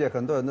全正确。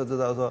很多人都知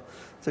道说，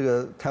这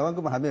个台湾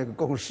根本还没有个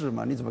共识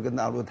嘛，你怎么跟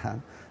大陆谈？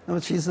那么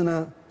其实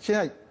呢，现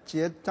在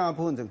绝大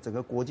部分整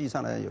个国际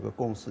上来有个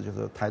共识，就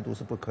是台独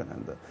是不可能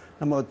的。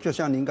那么就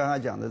像您刚才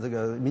讲的，这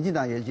个民进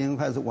党也已经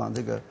开始往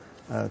这个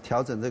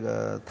调整这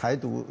个台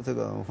独这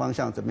个方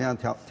向，怎么样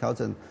调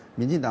整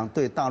民进党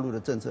对大陆的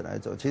政策来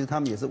走？其实他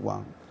们也是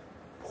往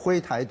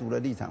非台独的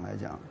立场来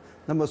讲。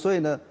那么所以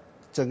呢，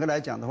整个来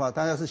讲的话，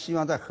大家是希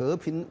望在和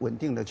平稳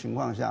定的情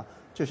况下。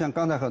就像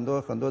刚才很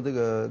多这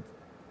个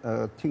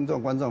听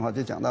众观众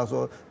就讲到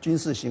说军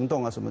事行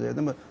动啊什么的，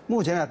那么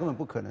目前根本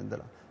不可能的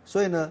了。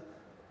所以呢，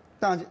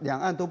两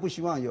岸都不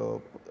希望有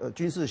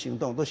军事行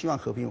动，都希望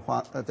和平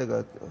这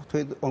个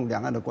推动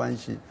两岸的关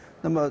系。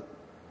那么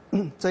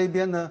这一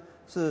边呢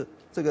是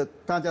这个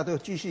大家都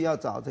继续要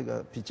找这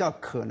个比较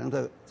可能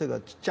的这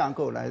个架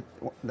构来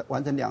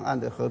完成两岸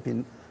的和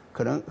平。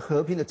可能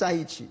和平的在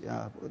一起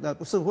啊，那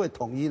是会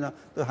统一呢，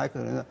都还可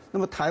能的。那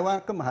么台湾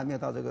根本还没有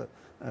到这个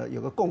有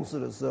个共识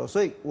的时候，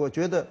所以我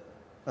觉得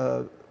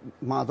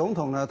马总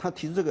统呢，他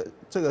提出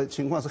这个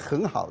情况是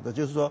很好的，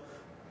就是说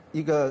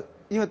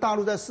因为大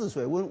陆在试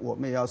水温，我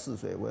们也要试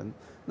水温。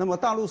那么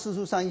大陆释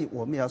出善意，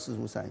我们也要释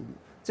出善意，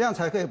这样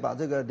才可以把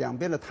这个两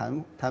边的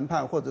谈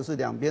判或者是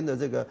两边的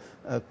这个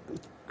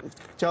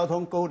交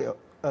通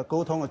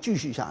沟通继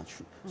续下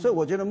去，所以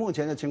我觉得目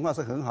前的情况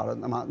是很好的。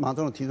那马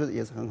总统提出的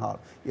也是很好的，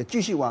也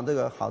继续往这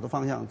个好的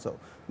方向走。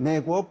美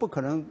国不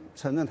可能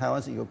承认台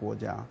湾是一个国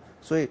家，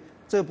所以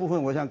这部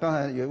分我想刚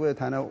才有一位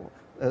谈到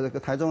这个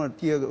台中的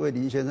第二位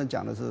林先生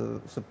讲的是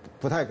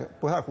不太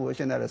符合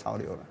现在的潮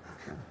流了。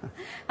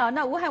好，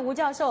那吴汉吴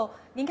教授，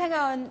您看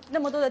看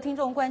那么多的听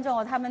众观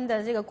众他们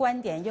的这个观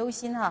点忧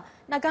心哈。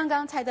那刚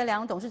刚蔡德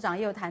良董事长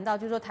也有谈到，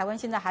就是说台湾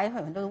现在还有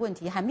很多的问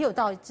题，还没有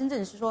到真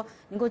正是说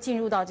能够进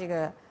入到这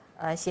个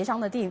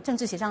政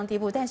治协商的地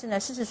步。但是呢，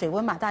试水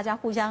温嘛，大家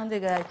互相这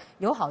个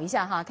友好一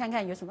下哈，看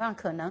看有什么样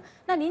可能。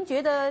那您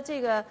觉得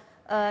这个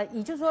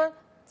也就是说，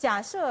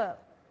假设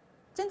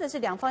真的是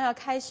两方要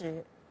开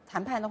始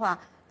谈判的话，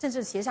政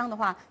治协商的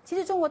话，其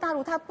实中国大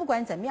陆它不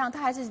管怎么样，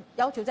它还是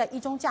要求在一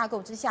中架构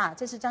之下。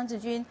这是张志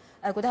军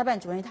国台办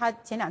主任，他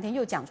前2天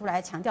又讲出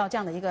来，强调这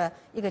样的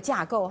一个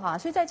架构哈。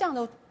所以在这样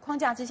的框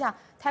架之下，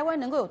台湾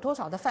能够有多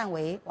少的范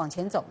围往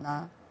前走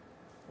呢？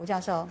吴教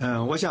授，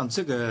我想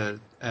这个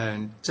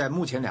在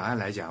目前两岸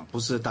来讲，不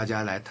是大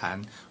家来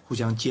谈互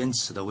相坚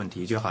持的问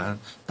题，就好像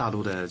大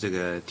陆的这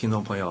个听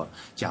众朋友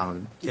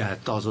讲，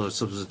到时候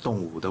是不是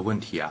动武的问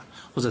题啊？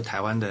或者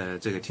台湾的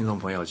这个听众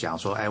朋友讲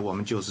说，我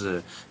们就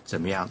是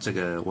怎么样？这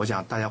个我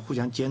想大家互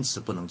相坚持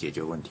不能解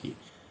决问题。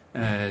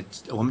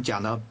我们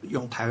讲到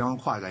用台湾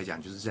话来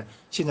讲，就是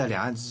现在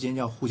两岸之间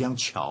要互相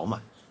瞧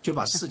嘛，就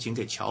把事情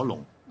给瞧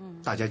拢，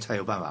大家才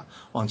有办法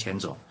往前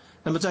走。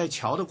那么在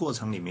瞧的过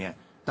程里面，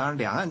当然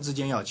两岸之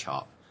间要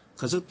瞧，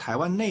可是台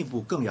湾内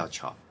部更要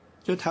瞧。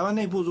就台湾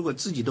内部如果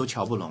自己都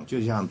瞧不拢，就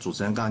像主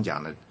持人刚刚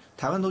讲的，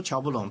台湾都瞧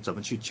不拢，怎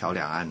么去瞧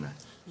两岸呢？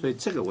所以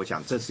这个我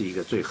想这是一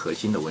个最核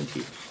心的问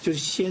题，就是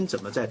先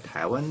怎么在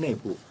台湾内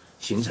部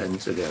形成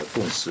这个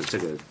共识，这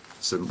个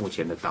是目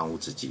前的当务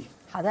之急。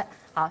好的，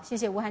好，谢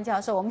谢吴涵教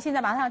授。我们现在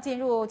马上进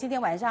入今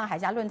天晚上海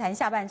峡论坛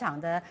下半场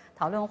的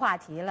讨论话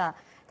题了。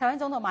台湾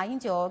总统马英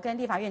九跟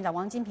立法院长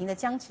王金平的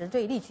僵持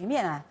对立局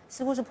面啊，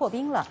似乎是破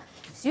冰了。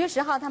10月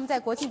10号，他们在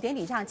国庆典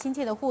礼上亲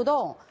切的互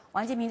动。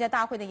王金平在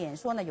大会的演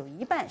说呢，有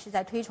一半是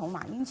在推崇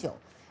马英九。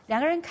两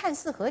个人看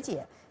似和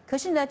解，可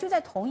是呢，就在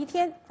同一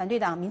天，反对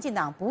党民进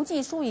党不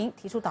计输赢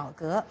提出倒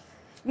阁。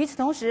与此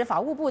同时，法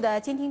务部的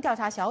监听调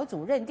查小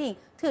组认定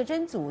特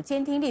侦组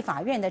监听立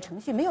法院的程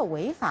序没有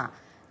违法。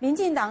民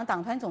进党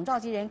党团总召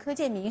集人柯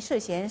建铭涉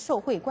嫌受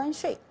贿关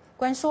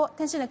说，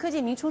但是呢，柯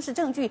建铭出示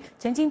证据，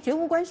曾经绝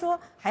无关说，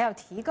还要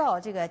提告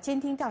这个监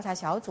听调查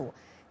小组。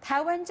台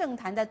湾政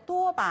坛的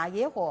多把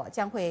野火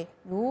将会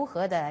如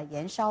何的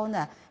燃烧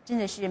呢？真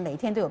的是每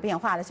天都有变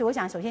化的。所以我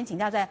想首先请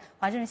教在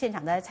华盛顿现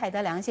场的蔡德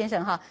良先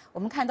生哈，我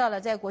们看到了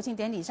在国庆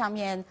典礼上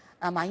面，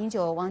马英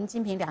九、王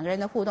金平两个人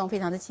的互动非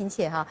常的亲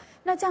切哈。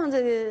那这样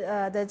子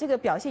的这个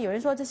表现，有人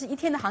说这是一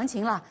天的行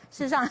情了，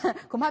事实上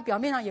恐怕表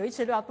面上有一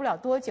次不了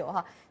多久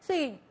哈。所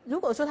以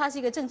如果说它是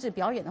一个政治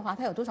表演的话，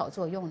它有多少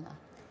作用呢？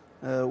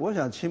我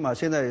想起码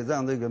现在也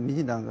让这个民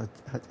进党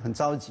很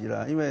着急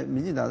了，因为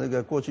民进党这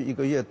个过去1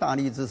个月大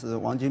力支持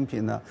王金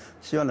平呢，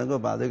希望能够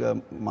把这个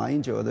马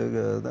英九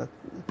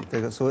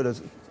这个所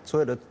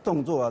有的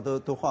动作啊，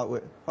都化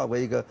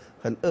为一个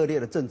很恶劣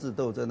的政治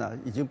斗争啊，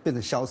已经变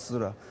成消失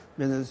了，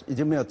变成已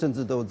经没有政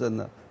治斗争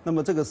了。那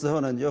么这个时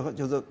候呢，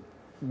就是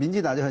民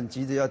进党就很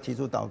急着要提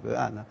出倒阁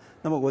案了。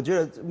那么我觉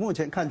得目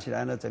前看起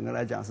来呢，整个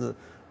来讲是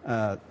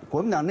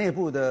国民党内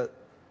部的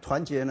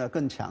团结呢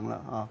更强了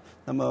啊，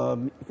那么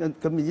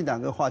跟民进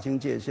党跟划清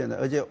界限的，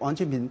而且王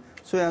金平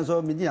虽然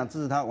说民进党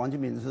支持他，王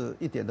金平是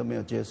一点都没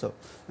有接受，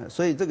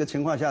所以这个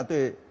情况下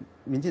对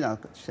民进党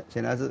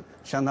显然是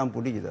相当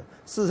不利的。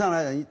事实上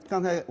来讲，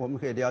刚才我们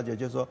可以了解，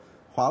就是说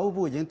法务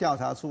部已经调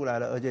查出来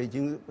了，而且已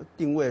经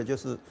定位就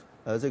是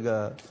这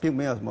个并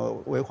没有什么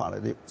违法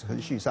的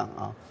程序上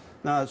啊，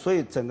那所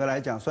以整个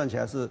来讲算起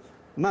来是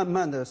慢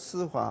慢的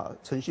司法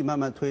程序慢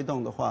慢推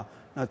动的话。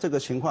那这个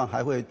情况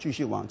还会继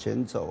续往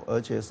前走，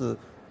而且是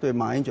对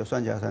马英九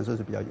算起来才算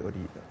是比较有利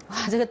的。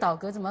哇，这个倒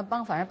阁怎么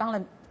反而帮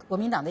了国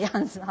民党的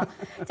样子哈？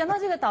讲到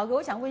这个倒阁，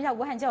我想问一下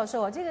吴翰教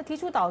授，这个提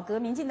出倒阁，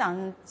民进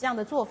党这样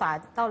的做法，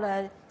到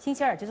了星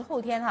期二，就是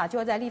后天哈，就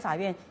要在立法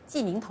院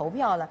记名投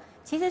票了。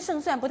其实胜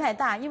算不太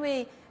大，因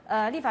为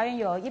立法院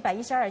有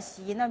112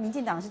席，那民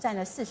进党是占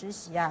了40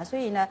席啊，所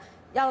以呢，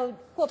要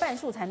过半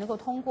数才能够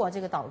通过这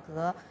个倒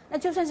阁。那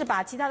就算是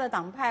把其他的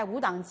党派无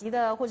党籍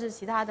的或是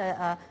其他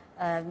的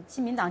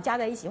亲民党加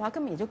在一起的话，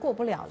根本也就过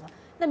不了了。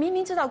那明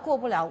明知道过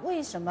不了，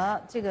为什么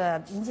这个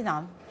民进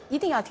党一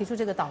定要提出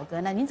这个倒阁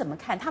呢？您怎么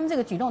看？他们这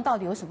个举动到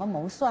底有什么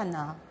谋算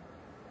呢？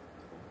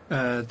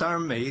当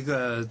然每一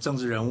个政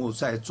治人物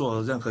在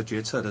做任何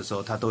决策的时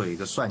候，他都有一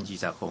个算计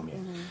在后面。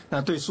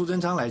那对苏贞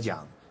昌来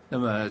讲，那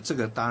么这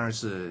个当然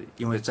是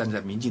因为站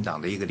在民进党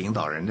的一个领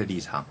导人的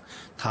立场，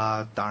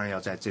他当然要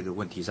在这个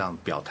问题上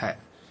表态。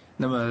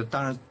那么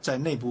当然在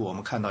内部我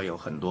们看到有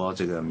很多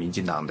这个民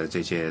进党的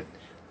这些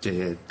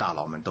大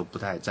佬们都不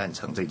太赞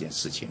成这件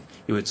事情，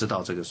因为知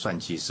道这个算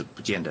计是不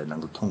见得能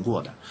够通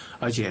过的，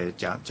而且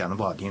讲得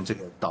不好听，这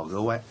个倒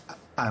阁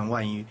案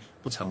万一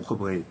不成，会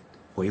不会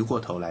回过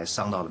头来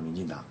伤到了民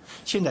进党？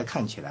现在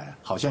看起来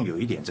好像有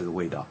一点这个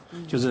味道，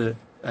就是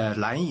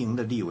蓝营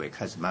的立委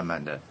开始慢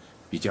慢的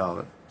比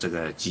较这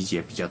个集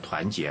结，比较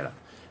团结了。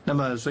那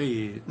么所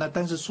以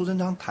但是苏贞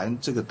昌谈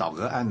这个倒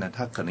阁案呢，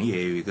他可能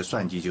也有一个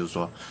算计，就是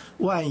说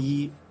万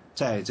一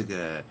在这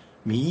个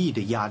民意的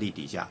压力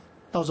底下，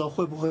到时候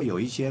会不会有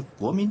一些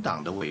国民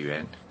党的委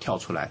员跳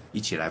出来一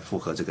起来附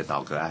和这个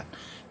倒阁案？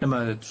那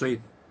么所以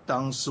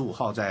当15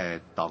号在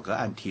倒阁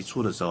案提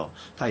出的时候，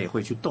他也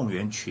会去动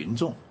员群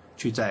众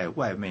去在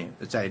外面，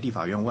在立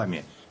法院外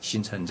面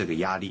形成这个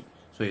压力，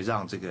所以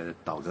让这个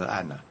倒阁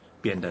案呢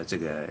变得这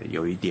个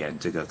有一点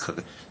这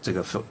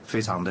个非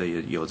常的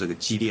有这个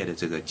激烈的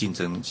这个竞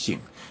争性。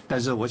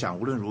但是我想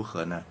无论如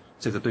何呢，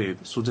这个对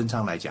苏贞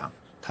昌来讲，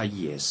它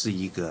也是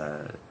一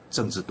个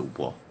政治赌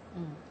博。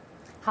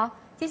好。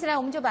接下来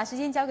我们就把时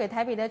间交给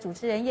台北的主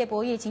持人叶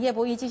博弈，请叶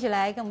博弈继续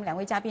来跟我们2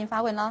位嘉宾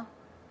发问喽。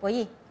博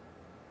弈。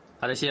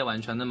好的，谢谢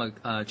婉纯。那么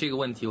这个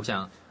问题，我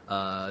想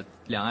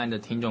两岸的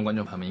听众观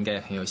众朋友们应该也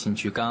很有兴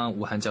趣。刚刚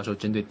吴翰教授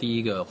针对第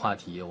一个话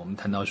题，我们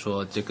谈到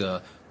说这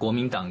个国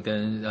民党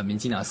跟民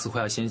进党似乎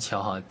要先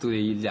瞧好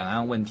对于两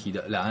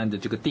岸的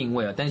这个定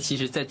位啊，但是其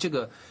实在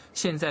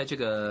现在这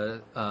个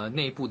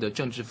内部的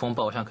政治风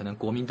暴上，可能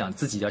国民党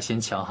自己要先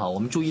瞧好。我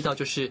们注意到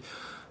就是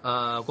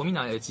国民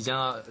党也即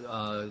将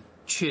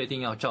确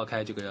定要召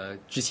开这个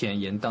之前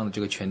延宕的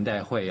这个全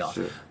代会啊，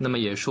那么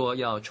也说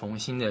要重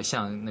新的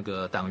向那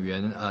个党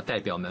员代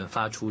表们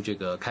发出这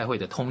个开会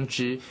的通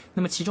知。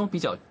那么其中比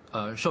较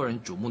受人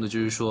瞩目的就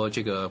是说，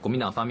这个国民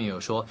党方面有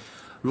说，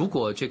如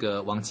果这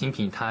个王金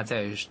平他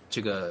在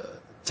这个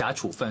假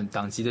处分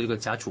党籍的这个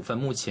假处分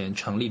目前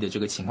成立的这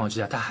个情况之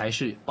下，他还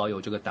是保有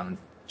这个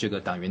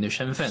党员的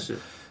身份，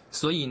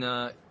所以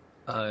呢。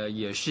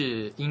也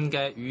是应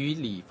该于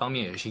理方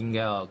面也是应该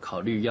要考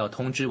虑要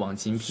通知王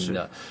金平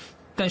的，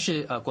但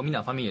是国民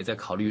党方面也在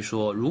考虑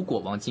说，如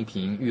果王金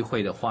平与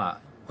会的话，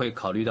会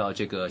考虑到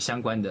这个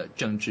相关的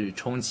政治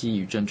冲击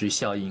与政治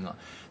效应啊。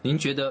您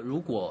觉得如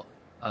果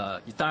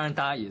当然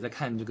大家也在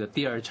看这个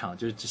第二场，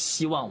就是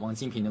希望王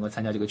金平能够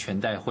参加这个全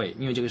代会，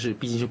因为这个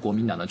毕竟是国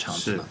民党的场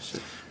子嘛。是。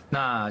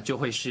那就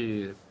会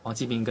是王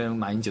金平跟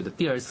马英九的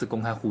第2次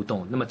公开互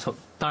动。那么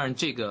当然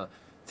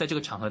在这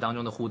个场合当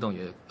中的互动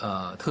也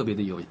特别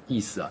的有意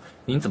思啊。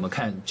您怎么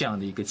看这样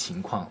的一个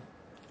情况？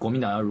国民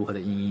党要如何的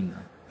因应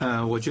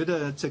呢？我觉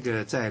得这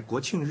个在国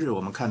庆日我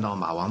们看到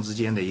马王之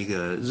间的一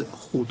个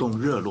互动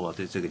热络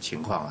的这个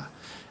情况啊，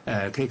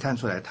可以看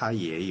出来他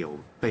也有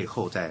背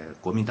后在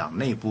国民党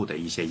内部的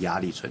一些压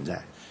力存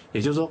在。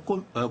也就是说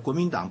国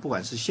民党不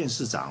管是县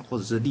市长或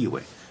者是立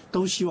委，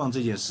都希望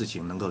这件事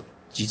情能够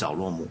及早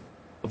落幕，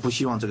不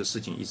希望这个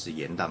事情一直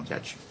延宕下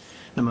去，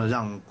那么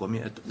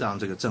让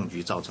这个政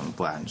局造成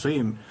不安。所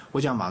以我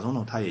想马总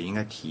统他也应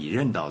该体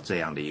认到这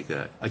样的一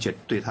个，而且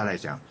对他来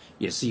讲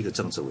也是一个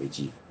政治危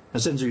机。那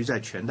甚至于在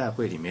全代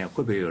会里面，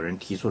会不会有人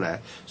提出来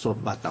说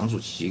把党主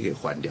席给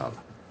换掉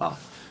了啊？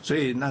所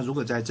以那如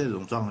果在这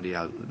种状况底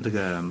下，这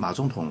个马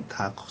总统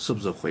他是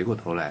不是回过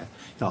头来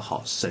要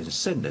好审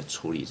慎的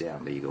处理这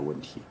样的一个问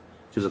题，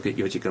就是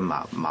尤其跟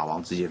马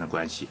王之间的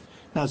关系。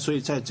那所以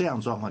在这样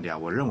状况底下，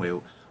我认为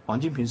王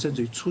金平甚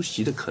至于出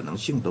席的可能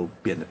性都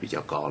变得比较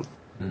高了。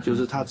就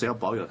是他只要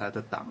保有他的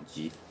党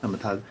籍，那么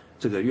他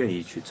这个愿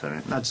意去承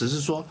认。那只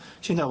是说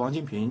现在王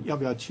金平要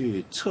不要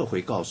去撤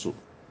回告诉？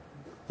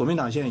国民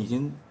党现在已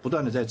经不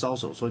断的在招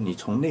手，说你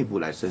从内部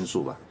来申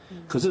诉吧。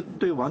可是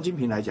对王金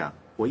平来讲，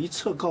我一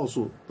撤告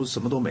诉，不是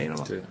什么都没了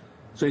吗？对。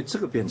所以这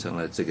个变成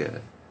了这个，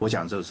我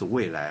想这是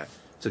未来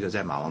这个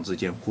在马王之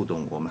间互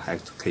动，我们还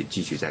可以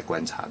继续再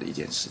观察的一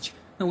件事情。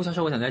那吴教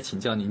授，我想再请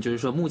教您，就是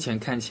说目前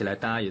看起来，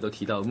大家也都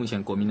提到，目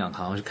前国民党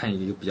好像是看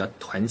一个比较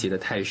团结的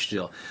态势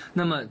哦。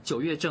那么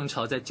9月正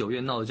潮在9月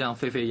闹得这样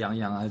沸沸扬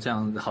扬啊，这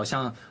样好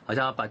像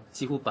要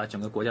几乎把整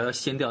个国家都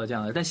掀掉这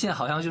样的，但现在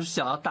好像就是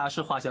想要大事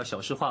化小，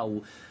小事化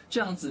无，这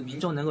样子民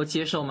众能够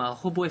接受吗？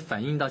会不会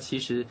反映到其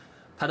实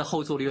它的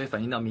后坐力会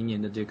反映到明年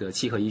的这个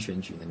7合1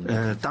选举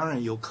呢？当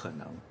然有可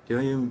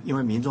能，因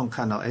为民众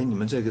看到，你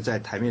们这个在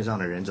台面上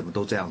的人怎么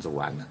都这样子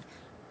玩呢？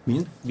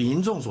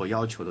民众所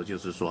要求的就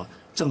是说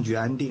政局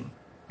安定，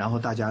然后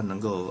大家能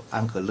够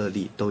安和乐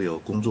利，都有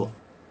工作。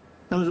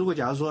那么如果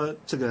假如说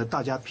这个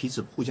大家彼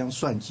此互相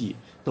算计，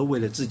都为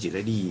了自己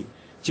的利益，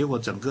结果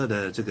整个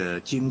的这个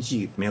经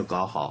济没有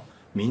搞好，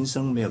民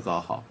生没有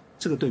搞好，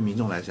这个对民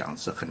众来讲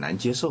是很难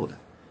接受的。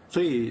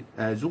所以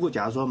如果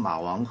假如说马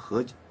王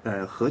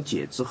和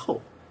解之后，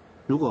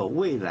如果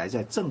未来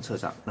在政策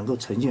上能够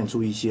呈现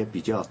出一些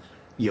比较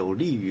有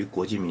利于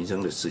国计民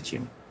生的事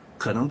情，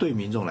可能对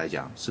民众来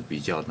讲是比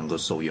较能够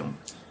受用的。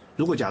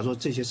如果假如说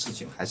这些事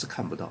情还是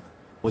看不到，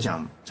我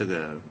想这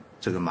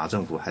个马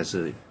政府还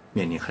是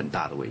面临很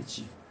大的危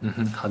机。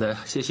好的，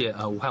谢谢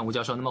武汉吴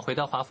教授。那么回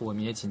到华府，我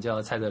们也请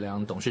教蔡德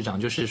良董事长，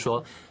就是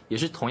说也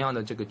是同样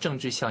的这个政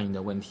治效应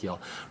的问题哦。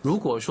如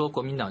果说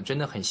国民党真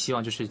的很希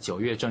望就是9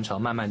月正潮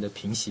慢慢的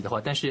平息的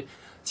话，但是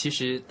其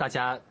实大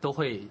家都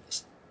会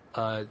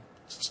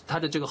它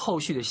的这个后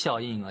续的效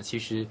应啊，其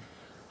实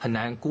很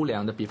难估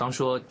量的。比方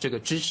说这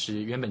个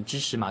原本支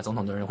持马总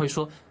统的人会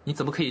说，你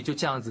怎么可以就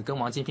这样子跟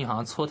王金平好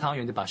像搓汤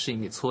圆就把事情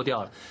给搓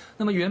掉了？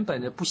那么原本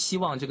的不希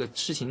望这个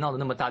事情闹得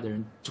那么大的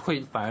人，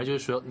会反而就是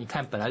说，你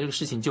看本来这个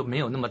事情就没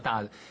有那么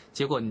大的，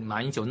结果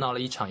马英九闹了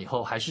一场以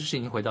后，还是事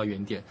情回到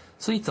原点。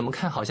所以怎么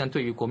看，好像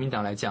对于国民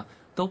党来讲，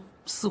都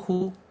似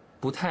乎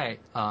不太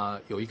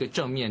有一个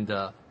正面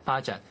的发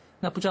展。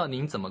那不知道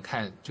您怎么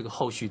看这个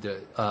后续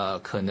的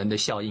可能的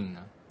效应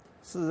呢？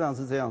事实上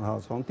是这样哈，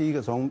从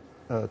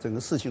整个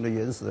事情的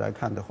原始来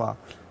看的话，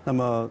那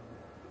么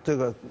这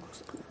个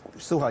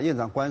立法院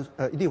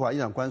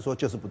长官说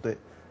就是不对。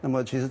那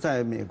么其实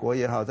在美国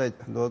也好，在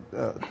很多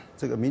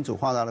这个民主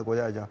发达的国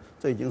家来讲，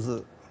这已经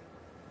是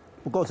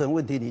不构成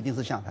问题，你一定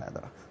是下台的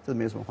了，这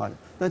没什么话讲。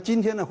但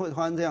今天呢会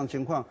发生这样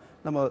情况，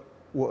那么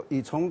我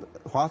从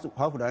华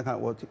府来看，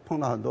我碰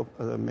到很多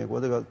美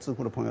国这个智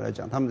库的朋友来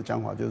讲，他们的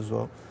讲法就是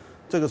说，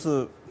这个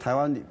是台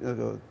湾里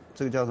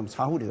这个叫什么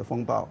茶壶里的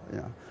风暴一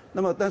样。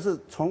那么，但是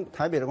从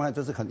台北的观点，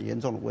这是很严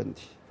重的问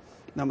题。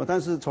那么，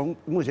但是从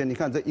目前你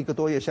看这1个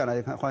多月下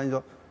来看，发现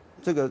说，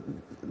这个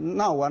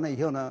闹完了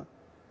以后呢，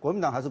国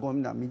民党还是国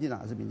民党，民进党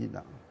还是民进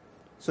党。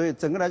所以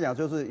整个来讲，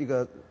就是一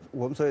个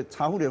我们所谓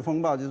茶壶里的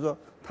风暴，就是说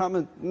他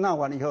们闹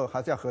完了以后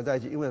还是要合在一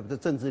起，因为这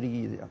政治利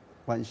益的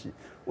关系。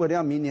为了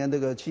要明年这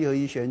个7合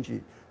1选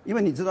举，因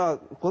为你知道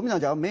国民党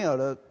假如没有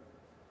了，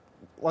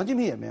王金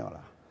平也没有了，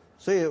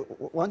所以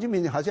王金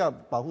平还是要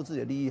保护自己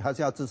的利益，还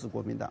是要支持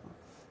国民党。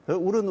而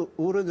无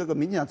论这个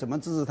民进党怎么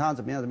支持他，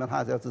怎么样，他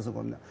还是要支持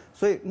国民党。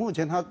所以目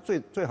前他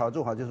最好的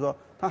做法就是说，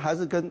他还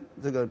是跟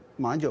这个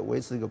马英九维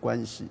持一个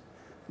关系，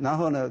然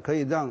后呢，可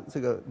以让这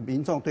个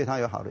民众对他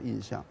有好的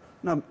印象。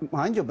那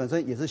马英九本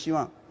身也是希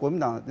望国民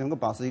党能够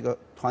保持一个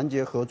团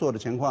结合作的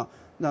情况，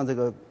让这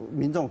个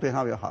民众对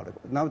他有好的，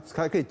然后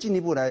还可以进一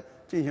步来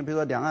进行，比如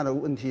说两岸的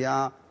问题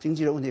啊、经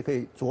济的问题，可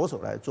以着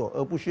手来做，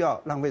而不需要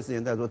浪费时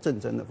间在做政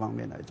争的方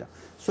面来讲。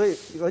所以，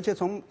而且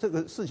从这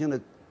个事情的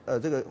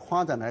这个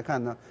发展来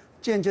看呢，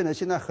渐渐的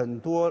现在很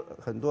多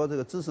这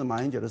个支持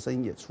马英九的声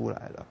音也出来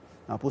了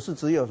啊，不是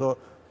只有说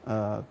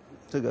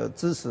这个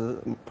支持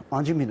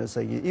王金平的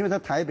声音，因为在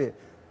台北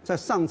在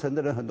上层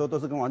的人很多都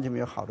是跟王金平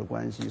有好的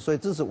关系，所以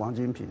支持王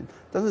金平，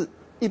但是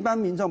一般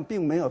民众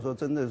并没有说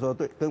真的说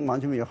对跟王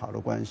金平有好的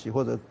关系，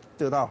或者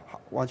得到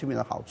王金平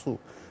的好处，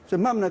所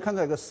以慢慢的看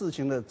到一个事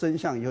情的真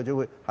相以后，就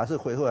会还是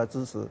回头来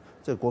支持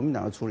这个国民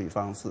党的处理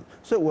方式。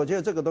所以我觉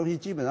得这个东西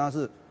基本上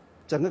是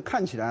整个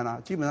看起来呢，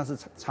基本上是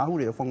茶壶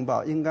里的风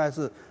暴，应该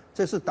是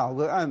这次倒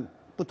阁案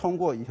不通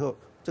过以后，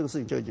这个事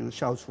情就已经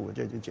消除了，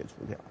就已经解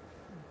除掉了。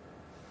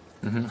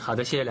好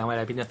的，谢谢两位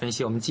来宾的分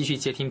析。我们继续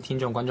接听听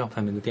众、观众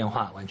朋友们的电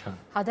话，完成。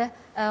好的，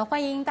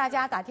欢迎大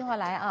家打电话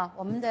来啊！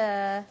我们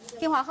的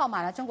电话号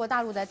码呢，中国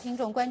大陆的听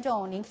众、观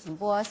众，您请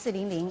拨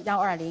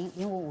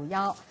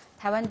400-120-0551；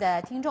台湾的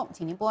听众，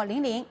请您拨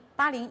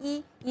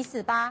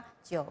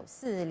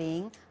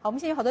00-801-148-940。好，我们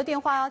现在有好多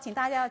电话哦，请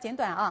大家要简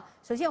短啊。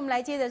首先，我们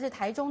来接的是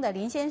台中的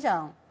林先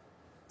生，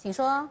请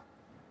说。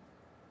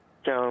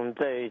像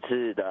这一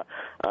次的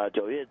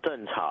9月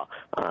正吵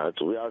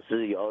主要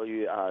是由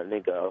于那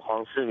个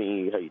黄世明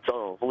与周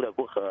永富的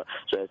不和，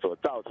所以所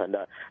造成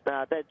的。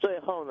那在最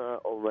后呢，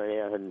我们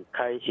也很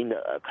开心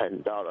的看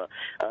到了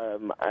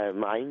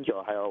马英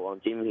九还有王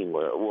金平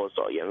的握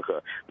手言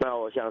和。那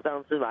我想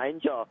上次马英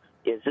九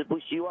也是不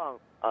希望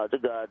这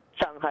个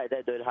伤害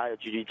再对他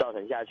继续造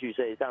成下去，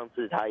所以上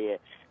次他也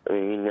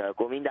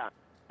国民党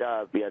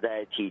比尔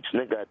在提出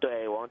那个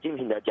对王金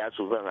平的假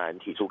处分案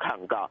提出抗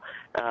告，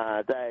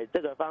在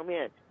这个方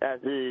面，但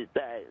是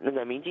在那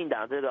个民进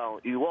党这种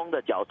渔翁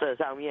的角色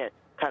上面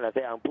看了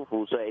非常不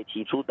服，所以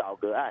提出倒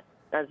阁案，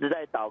但是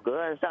在倒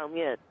阁案上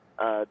面，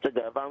这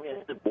个方面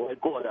是不会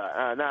过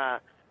的，那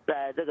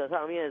在这个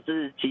上面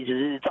其实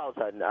是造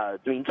成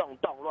民众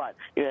动乱，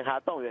因为他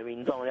动员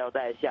民众要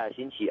在下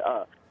星期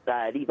二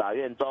在立法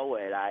院周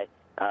围来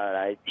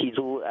提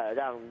出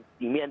让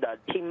里面的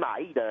听马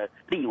意的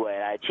立委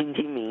来倾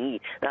听民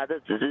意，那这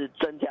只是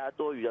增加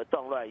多余的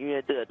动乱，因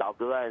为这个倒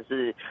阁案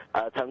是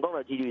成功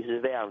的几率是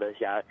非常的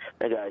小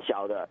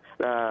的，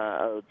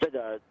那这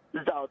个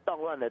制造动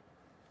乱的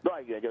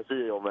乱源就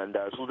是我们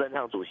的苏贞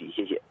昌主席，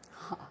谢谢。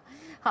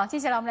好，接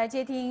下来我们来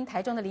接听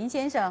台中的林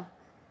先生，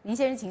林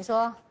先生请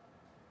说。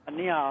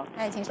你好。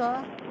请说。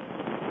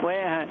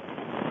喂，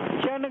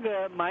像那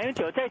个马英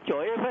九在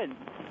9月份。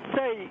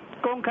在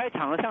公开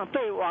场合上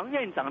对王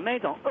院长那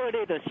种恶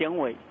劣的行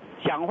为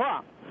讲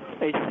话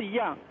也是一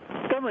样，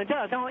根本就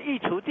好像移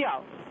除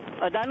掉，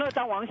然后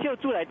当王秀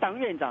柱来当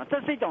院长，这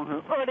是一种很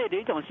恶劣的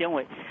一种行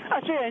为。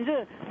虽然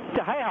是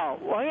还好，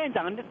王院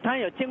长他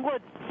有经过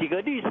几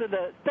个律师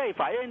的在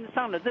法院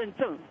上的认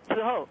证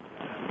之后，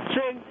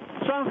虽然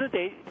双师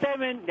得在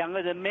面两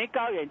个人没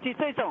高远距，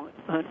这种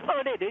很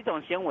恶劣的一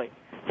种行为，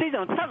是一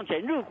种丧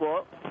权入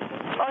国。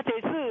而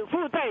且是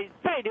负债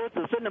再留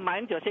子孙的马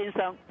英九先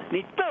生，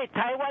你对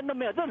台湾都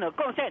没有任何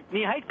贡献，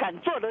你还敢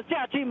做得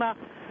下去吗？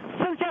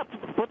剩下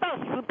不到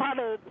10%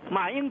的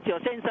马英九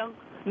先生，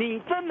你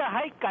真的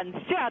还敢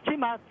下去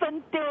吗？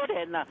真丢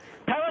脸了！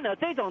台湾有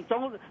这种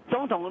总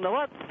统的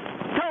话，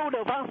错误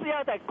的方式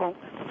要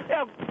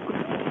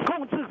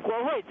控制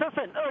国会，这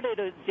是很恶劣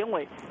的行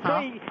为。所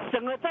以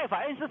整个在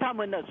法院是他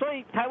们的，所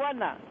以台湾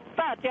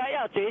大家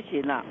要觉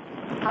醒了。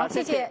好，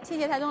谢谢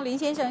台中林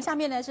先生。下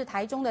面呢是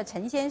台中的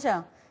陈先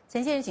生，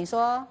陈先生请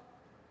说。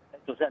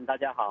主持人大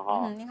家好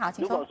哈。您好，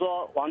请说。如果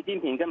说王金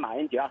平跟马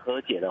英九要和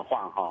解的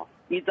话哈，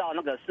依照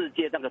那个世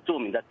界那个著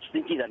名的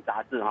经纪人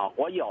杂志哈，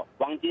我有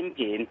王金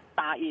平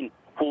答应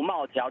服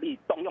贸条例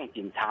动用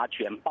警察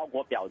权包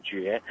裹表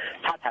决，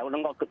他才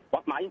能够跟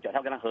马英九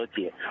要跟他和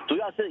解。主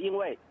要是因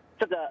为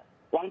这个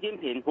王金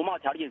平服贸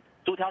条例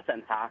逐条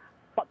审查。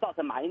造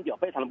成马英九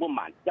非常的不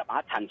满，要把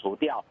它铲除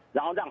掉，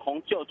然后让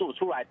洪秀柱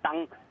出来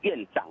当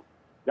院长，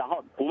然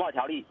后服贸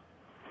条例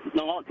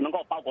能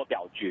够包裹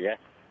表决。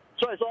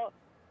所以说，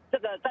这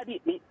个在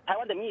台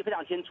湾的民意非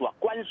常清楚啊，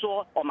关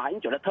说马英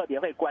九的特别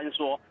会关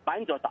说，马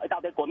英九找一大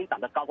堆国民党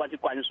的高官去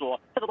关说，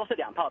这个都是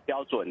2套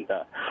标准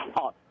的。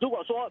如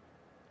果说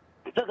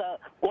这个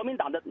国民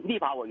党的立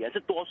法委员是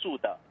多数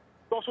的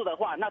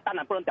话，那当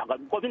然不能表个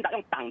国民党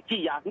用党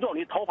纪啊。如果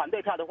你投反对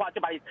票的话，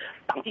就把你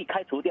党纪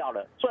开除掉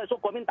了。所以说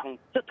国民党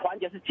这团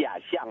结是假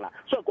象啦。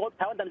所以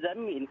台湾的人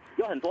民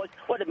有很多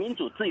为了民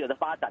主自由的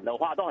发展的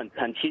话，都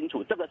很清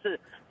楚，这个是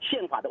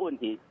宪法的问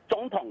题。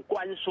总统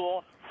关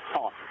说，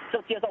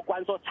这接受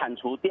关说铲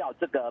除掉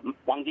这个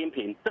王金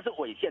平，这是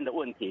违宪的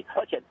问题，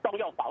而且动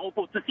用法务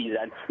部自己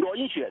人罗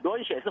英雪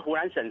是湖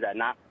南省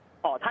人啊。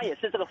他也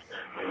是这个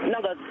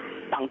那个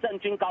党政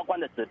军高官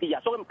的子弟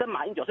啊，所以跟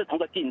马英九是同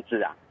个镜子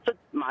啊，是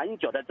马英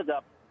九的这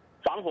个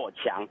防火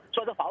墙。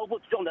所以说法务部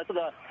用的这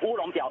个乌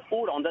龙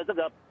的这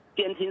个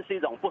监听是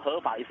一种不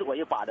合法，也是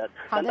违法的。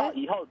等到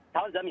以后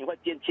台湾人民会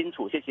清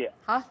楚。谢谢。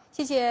好，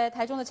谢谢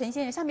台中的陈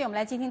先生。下面我们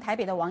来接听台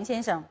北的王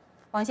先生。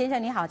王先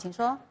生你好，请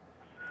说。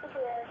谢谢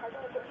台中的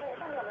陈先生。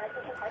下面我们来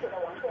接听台北的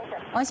王先生。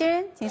王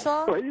先生，请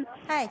说。喂。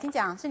嗨，请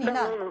讲，是您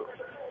的。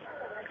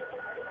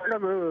那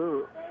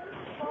个。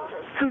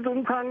苏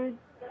贞昌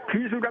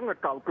提出那个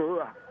倒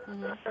阁啊，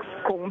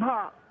恐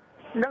怕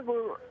那个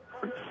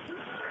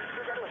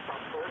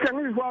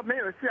江玉华没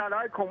有下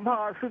来，恐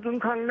怕施尊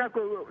康那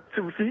个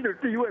主席的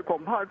地位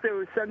恐怕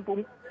就先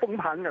崩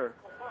盘了，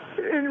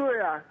因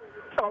为啊，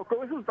倒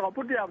阁是倒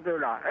不掉的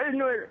啦，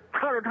因为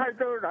差的太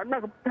多了，那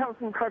个票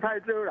数差太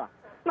多了。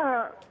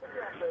那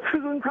施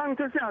尊康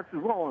这下子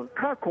哦，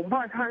他恐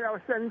怕他要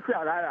先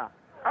下来了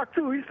啊。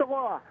至于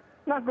说啊，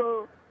那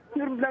个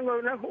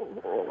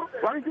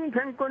王金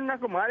田跟那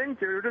个马英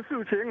九的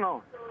事情哦，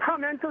他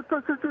们这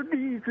是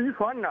利益集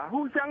团啦，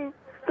互相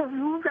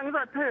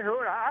在配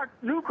合啦啊。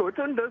如果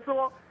真的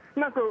说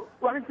那个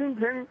王金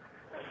田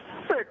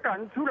被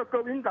赶出了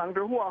国民党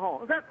的话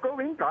哦，那国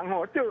民党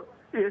哦就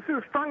也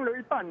是伤了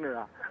一半了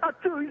啦啊。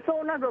至于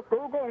说那个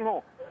国共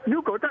哦，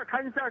如果再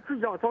看下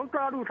去哦，从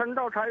大陆传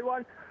到台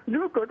湾，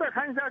如果再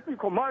看下去，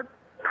恐怕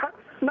他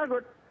那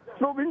个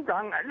国民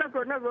党那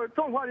个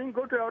中华民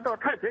国就要到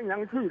太平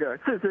洋去了。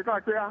谢谢大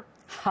家。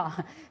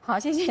好，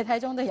谢谢台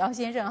中的姚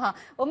先生哈。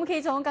我们可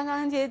以从刚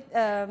刚这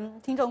些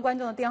听众观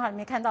众的电话里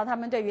面看到，他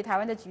们对于台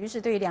湾的局势、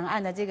对于两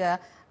岸的这个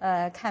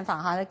看法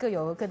哈，各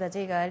有各的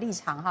这个立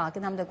场哈，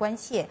跟他们的关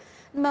切。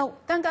那么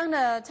刚刚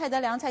的蔡德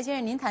良蔡先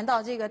生，您谈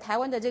到这个台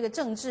湾的这个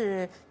政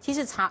治，其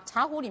实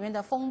茶壶里面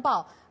的风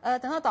暴，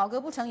等到倒阁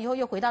不成以后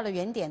又回到了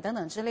原点等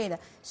等之类的。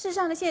事实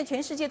上呢，现在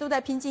全世界都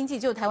在拼经济，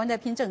只有台湾在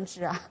拼政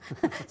治啊。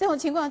这种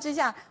情况之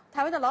下，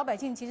台湾的老百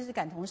姓其实是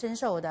感同身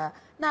受的。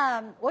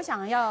那我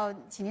想要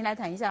请您来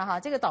谈一下哈，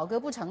这个倒阁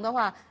不成的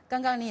话，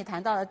刚刚你也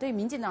谈到了，对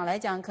民进党来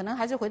讲，可能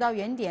还是回到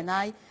原点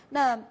啊。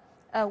那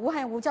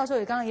吴教授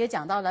也刚刚也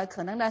讲到了，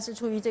可能呢是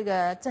出于这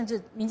个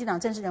民进党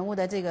政治人物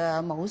的这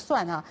个谋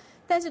算啊。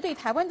但是对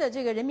台湾的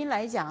这个人民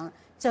来讲，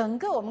整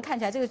个我们看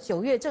起来这个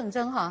9月政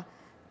争哈，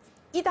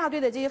一大堆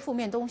的这些负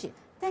面东西。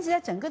但是在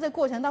整个的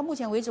过程到目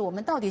前为止，我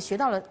们到底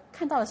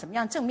看到了什么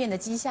样正面的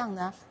迹象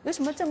呢？有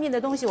什么正面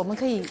的东西我们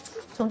可以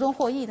从中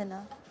获益的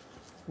呢？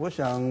我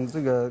想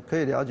这个可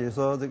以了解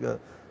说，这个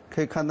可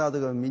以看到这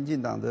个民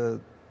进党的，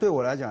对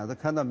我来讲是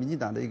看到民进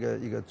党的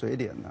一个嘴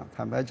脸啊。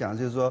坦白讲，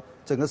就是说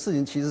整个事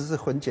情其实是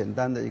很简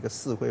单的一个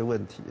是非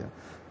问题啊。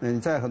你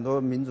在很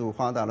多民主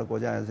发达的国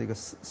家也是一个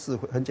是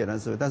非很简单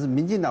的是非，但是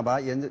民进党把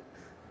它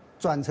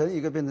转成一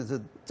个变成是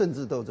政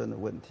治斗争的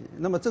问题。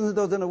那么政治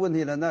斗争的问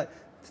题呢，那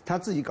他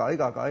自己搞一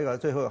搞，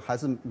最后还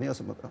是没有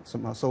什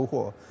么收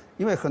获。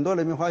因为很多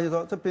人民发现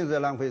说，这变成在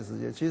浪费时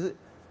间。其实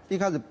一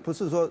开始不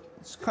是说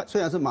虽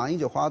然是马英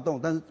九发动，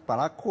但是把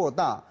它扩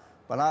大，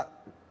把它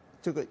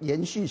这个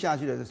延续下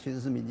去的，其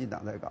实是民进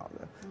党在搞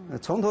的。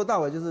从头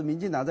到尾就是民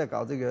进党在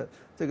搞这个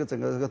整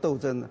个这个斗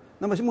争的。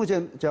那么目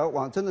前只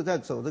要真的在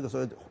走这个所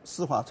谓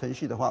司法程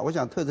序的话，我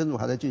想特侦组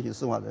还在进行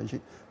司法程序，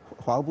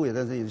法务部也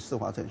在进行司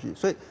法程序，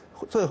所以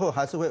最后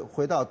还是会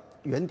回到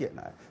原点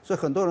来。所以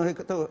很多人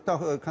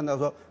会看到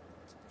说，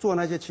做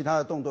那些其他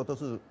的动作都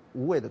是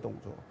无谓的动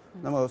作。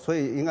那么所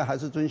以应该还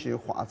是遵循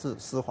法治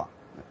司法。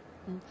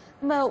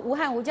那么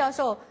吴教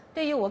授，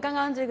对于我刚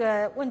刚这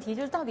个问题，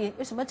就是到底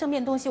有什么正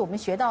面东西我们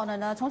学到了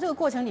呢？从这个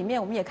过程里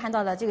面，我们也看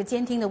到了这个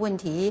监听的问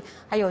题，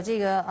还有这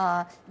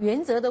个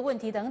原则的问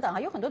题等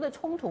等，有很多的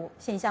冲突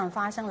现象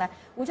发生了。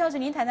吴教授，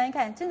您谈谈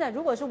看，真的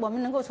如果说我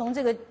们能够从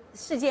这个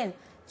事件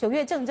9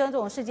月政争这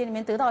种事件里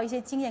面得到一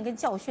些经验跟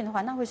教训的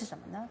话，那会是什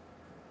么呢？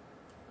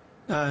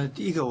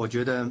第一个，我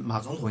觉得马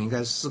总统应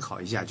该思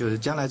考一下，就是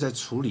将来在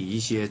处理一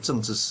些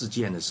政治事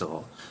件的时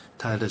候，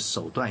他的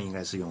手段应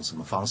该是用什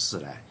么方式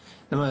来。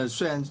那么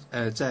虽然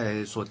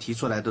在所提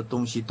出来的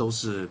东西都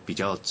是比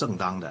较正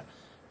当的，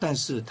但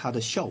是它的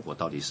效果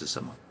到底是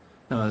什么？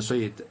那么所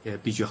以也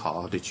必须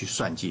好好的去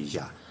算计一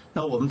下。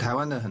那我们台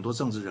湾的很多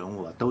政治人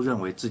物啊，都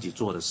认为自己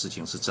做的事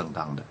情是正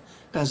当的，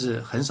但是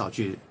很少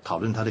去讨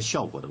论它的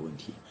效果的问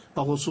题。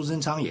包括苏贞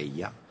昌也一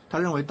样，他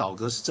认为倒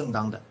阁是正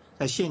当的，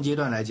在现阶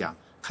段来讲，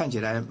看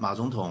起来马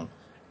总统、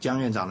江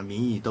院长的民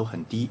意都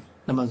很低，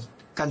那么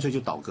干脆就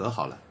倒阁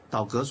好了，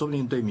倒阁说不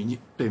定对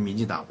民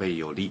进党会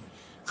有利。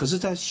可是，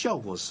在效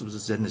果是不是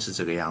真的是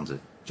这个样子，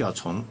就要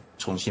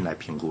重新来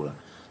评估了。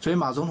所以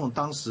马总统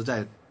当时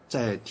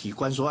在提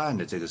关说案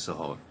的这个时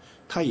候，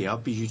他也要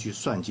必须去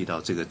算计到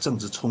这个政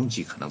治冲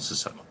击可能是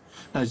什么。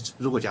那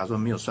如果假如说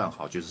没有算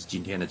好，就是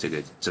今天的这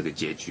个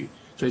结局。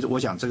所以我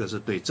想这个是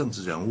对政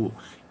治人物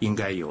应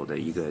该有的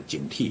一个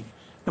警惕。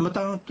那么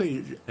当然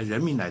对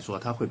人民来说，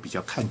他会比较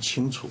看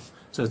清楚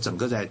这整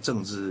个在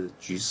政治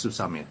局势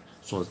上面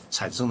所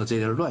产生的这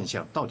些乱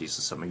象到底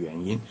是什么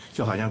原因。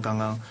就好像刚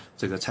刚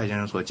这个蔡先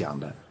生所讲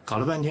的，搞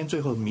了半天，最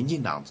后民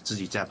进党自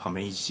己在旁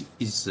边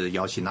一直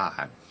摇旗呐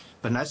喊，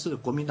本来是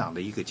国民党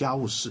的一个家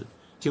务事，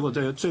结果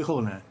最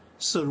后呢，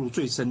涉入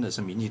最深的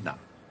是民进党。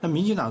那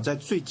民进党在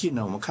最近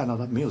呢，我们看到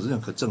它没有任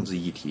何政治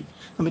议题。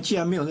那么既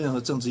然没有任何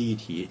政治议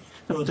题，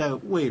那么在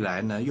未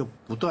来呢，又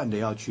不断的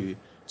要去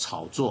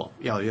炒作，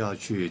要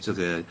去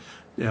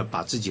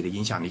把自己的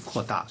影响力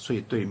扩大，所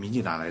以对民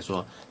进党来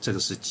说，这个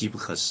是机不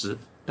可失。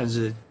但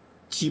是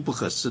机不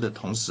可失的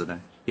同时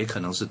呢，也可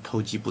能是偷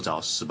鸡不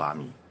着蚀把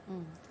米。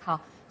好，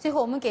最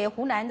后我们给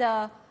湖南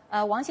的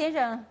王先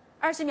生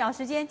20秒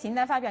时间，请您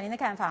来发表您的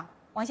看法。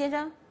王先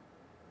生，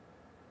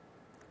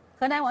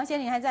河南王先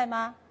生你还在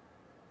吗？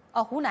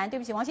哦，湖南，对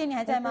不起，王先生你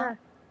还在吗？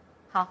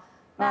好，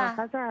那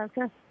还在。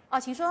哦，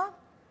请说。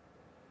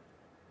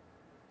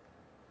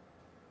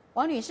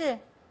王女士，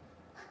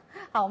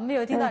好，我们没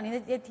有听到您的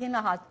接听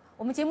了哈。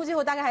我们节目最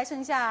后大概还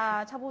剩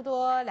下差不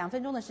多2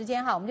分钟的时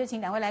间哈，我们就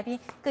请2位来宾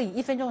各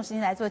以1分钟的时间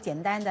来做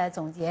简单的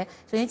总结。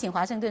首先，请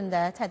华盛顿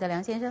的蔡德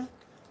良先生。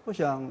我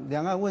想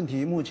两岸问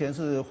题目前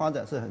是发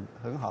展是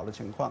很好的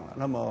情况了。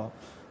那么，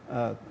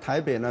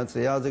台北呢，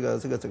只要这个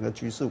整个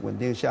局势稳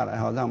定下来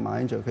哈，让马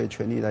英九可以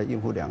全力来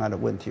应付两岸的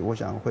问题，我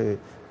想会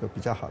有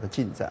比较好的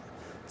进展。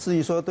至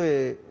于说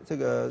对这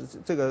个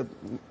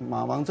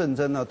马王政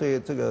争呢，对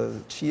这个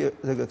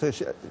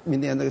明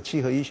年这个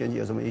7合1选举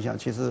有什么影响？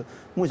其实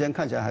目前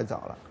看起来还早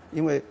了，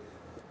因为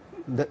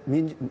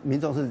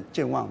民众是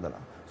健忘的了，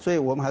所以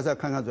我们还是要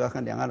看看，主要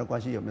看两岸的关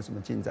系有没有什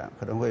么进展，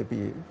可能会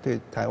比对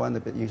台湾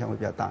的影响会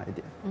比较大一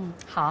点。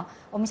好，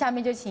我们下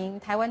面就请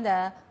台湾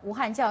的吴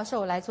汉教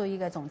授来做一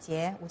个总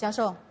结。吴教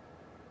授。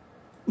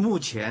目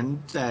前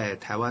在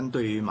台湾，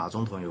对于马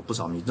总统有不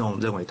少民众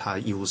认为他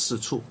一无是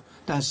处。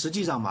但实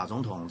际上，马总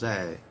统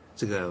在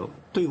这个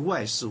对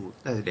外事务、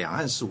在两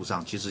岸事务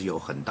上，其实有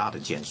很大的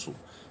建树。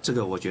这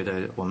个我觉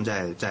得我们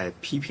在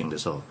批评的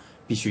时候，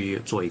必须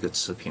做一个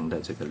持平的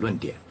这个论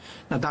点。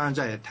那当然，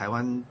在台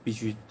湾必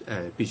须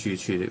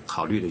去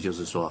考虑的就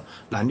是说，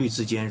蓝绿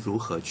之间如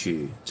何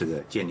去这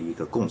个建立一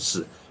个共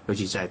识，尤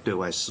其在对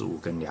外事务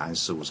跟两岸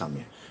事务上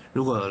面。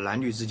如果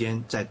蓝绿之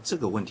间在这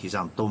个问题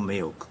上都没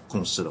有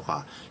共识的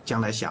话，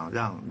将来想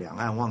让两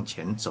岸往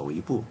前走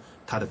一步，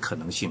它的可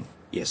能性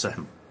也是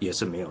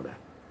没有的。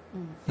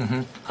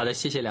好的，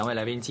谢谢2位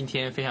来宾今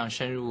天非常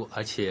深入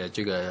而且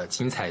这个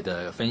精彩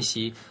的分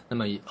析。那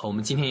么我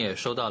们今天也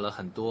收到了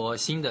很多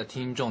新的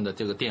听众的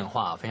这个电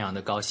话，非常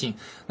的高兴。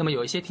那么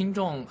有一些听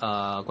众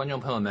观众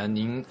朋友们，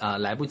您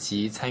来不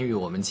及参与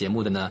我们节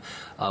目的呢，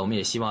我们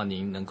也希望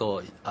您能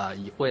够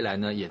未来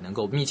呢也能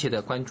够密切的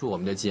关注我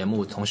们的节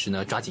目，同时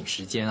呢抓紧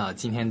时间啊。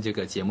今天这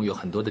个节目有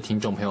很多的听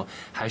众朋友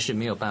还是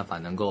没有办法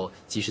能够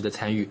及时的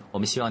参与，我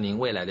们希望您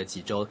未来的几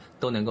周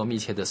都能够密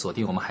切的锁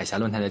定我们海峡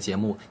论坛的节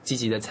目，积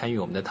极的参与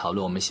我们的讨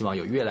论。我们希望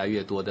有越来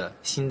越多的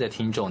新的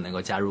听众能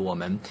够加入我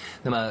们。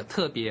那么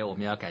特别我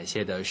们要感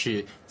谢的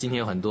是，今天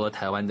有很多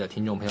台湾的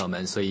听众朋友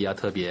们，所以要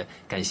特别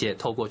感谢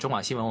透过中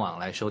广新闻网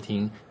来收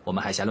听我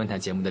们海峡论坛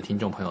节目的听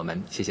众朋友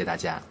们，谢谢大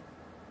家。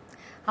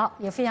好，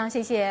也非常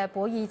谢谢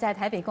博弈在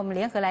台北跟我们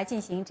联合来进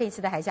行这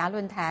次的海峡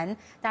论坛。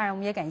当然，我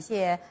们也感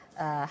谢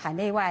海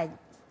内外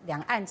两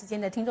岸之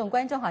间的听众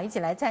观众一起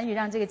来参与，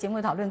让这个节目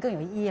的讨论更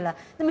有意义了。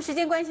那么时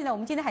间关系呢，我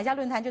们今天海峡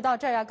论坛就到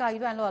这儿要告一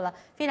段落了。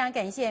非常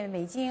感谢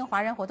美金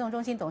华人活动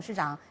中心董事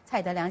长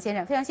蔡德良先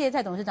生，非常谢谢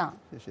蔡董事长。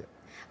谢谢。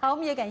好，我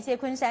们也感谢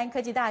昆山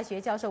科技大学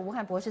教授吴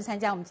汉博士参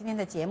加我们今天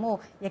的节目，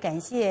也感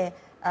谢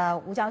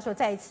吴教授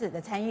再一次的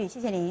参与，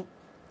谢谢您。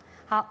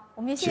好，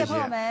我们也谢谢朋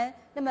友们。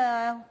那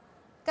么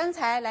刚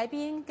才来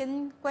宾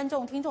跟观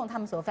众、听众他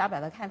们所发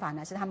表的看法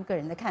呢，是他们个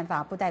人的看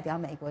法，不代表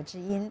美国之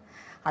音。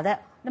好的，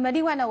那么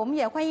另外呢，我们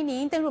也欢迎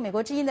您登入美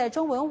国之音的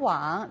中文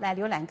网来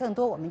浏览更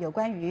多我们有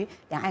关于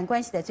两岸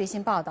关系的最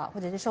新报道，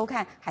或者是收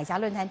看海峡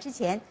论坛之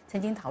前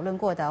曾经讨论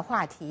过的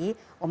话题。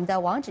我们的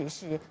网址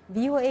是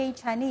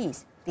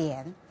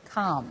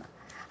voachinese.com。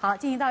好，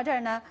进行到这儿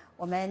呢，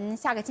我们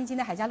下个星期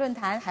的海峡论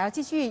坛还要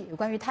继续有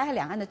关于台海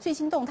两岸的最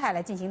新动态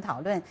来进行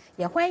讨论，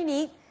也欢迎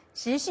您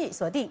持续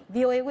锁定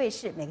VOA 卫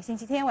视每个星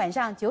期天晚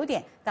上9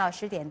点到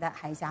10点的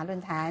海峡论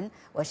坛。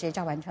我是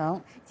赵婉成，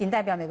仅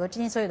代表美国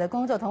之音所有的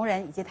工作同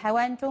仁以及台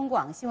湾中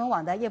广新闻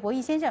网的叶博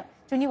弈先生，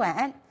祝你晚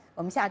安。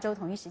我们下周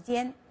同一时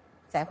间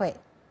再会。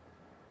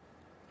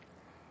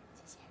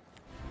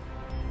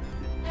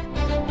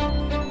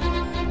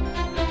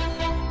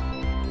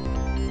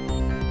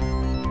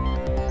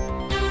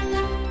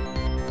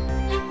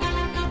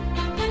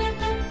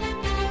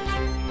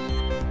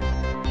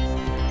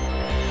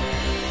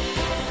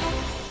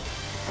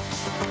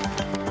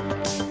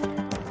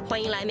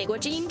欢迎来美国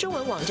之音中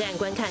文网站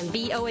观看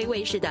VOA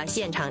卫视的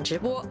现场直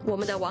播，我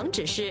们的网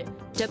址是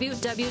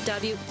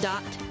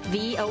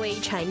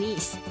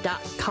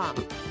www.voachinese.com，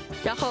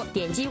 然后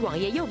点击网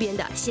页右边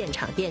的现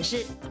场电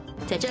视，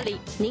在这里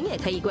您也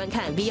可以观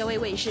看 VOA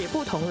卫视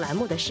不同栏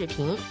目的视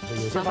频。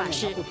方法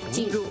是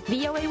进入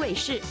VOA 卫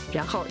视，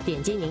然后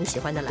点击您喜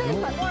欢的栏目。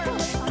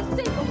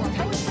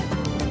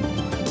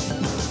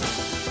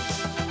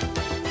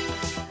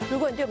如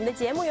果你对我们的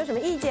节目有什么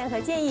意见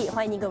和建议，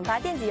欢迎您给我们发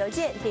电子邮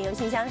件，电邮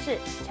信箱是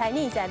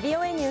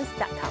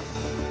chinese@voanews.com。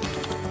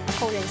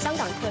后任香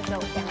港特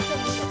首梁振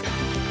英的。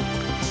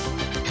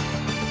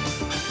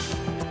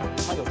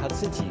还有他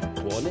自己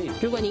国内。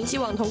如果您希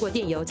望通过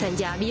电邮参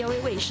加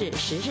VOA 卫视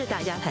时事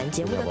大家谈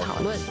节目的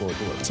讨论，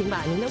请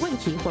把您的问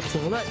题或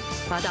评论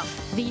发到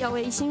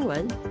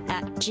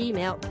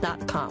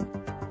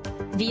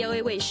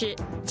voasinwen@gmail.com。VOA 卫视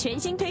全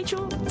新推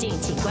出，敬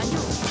请关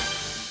注。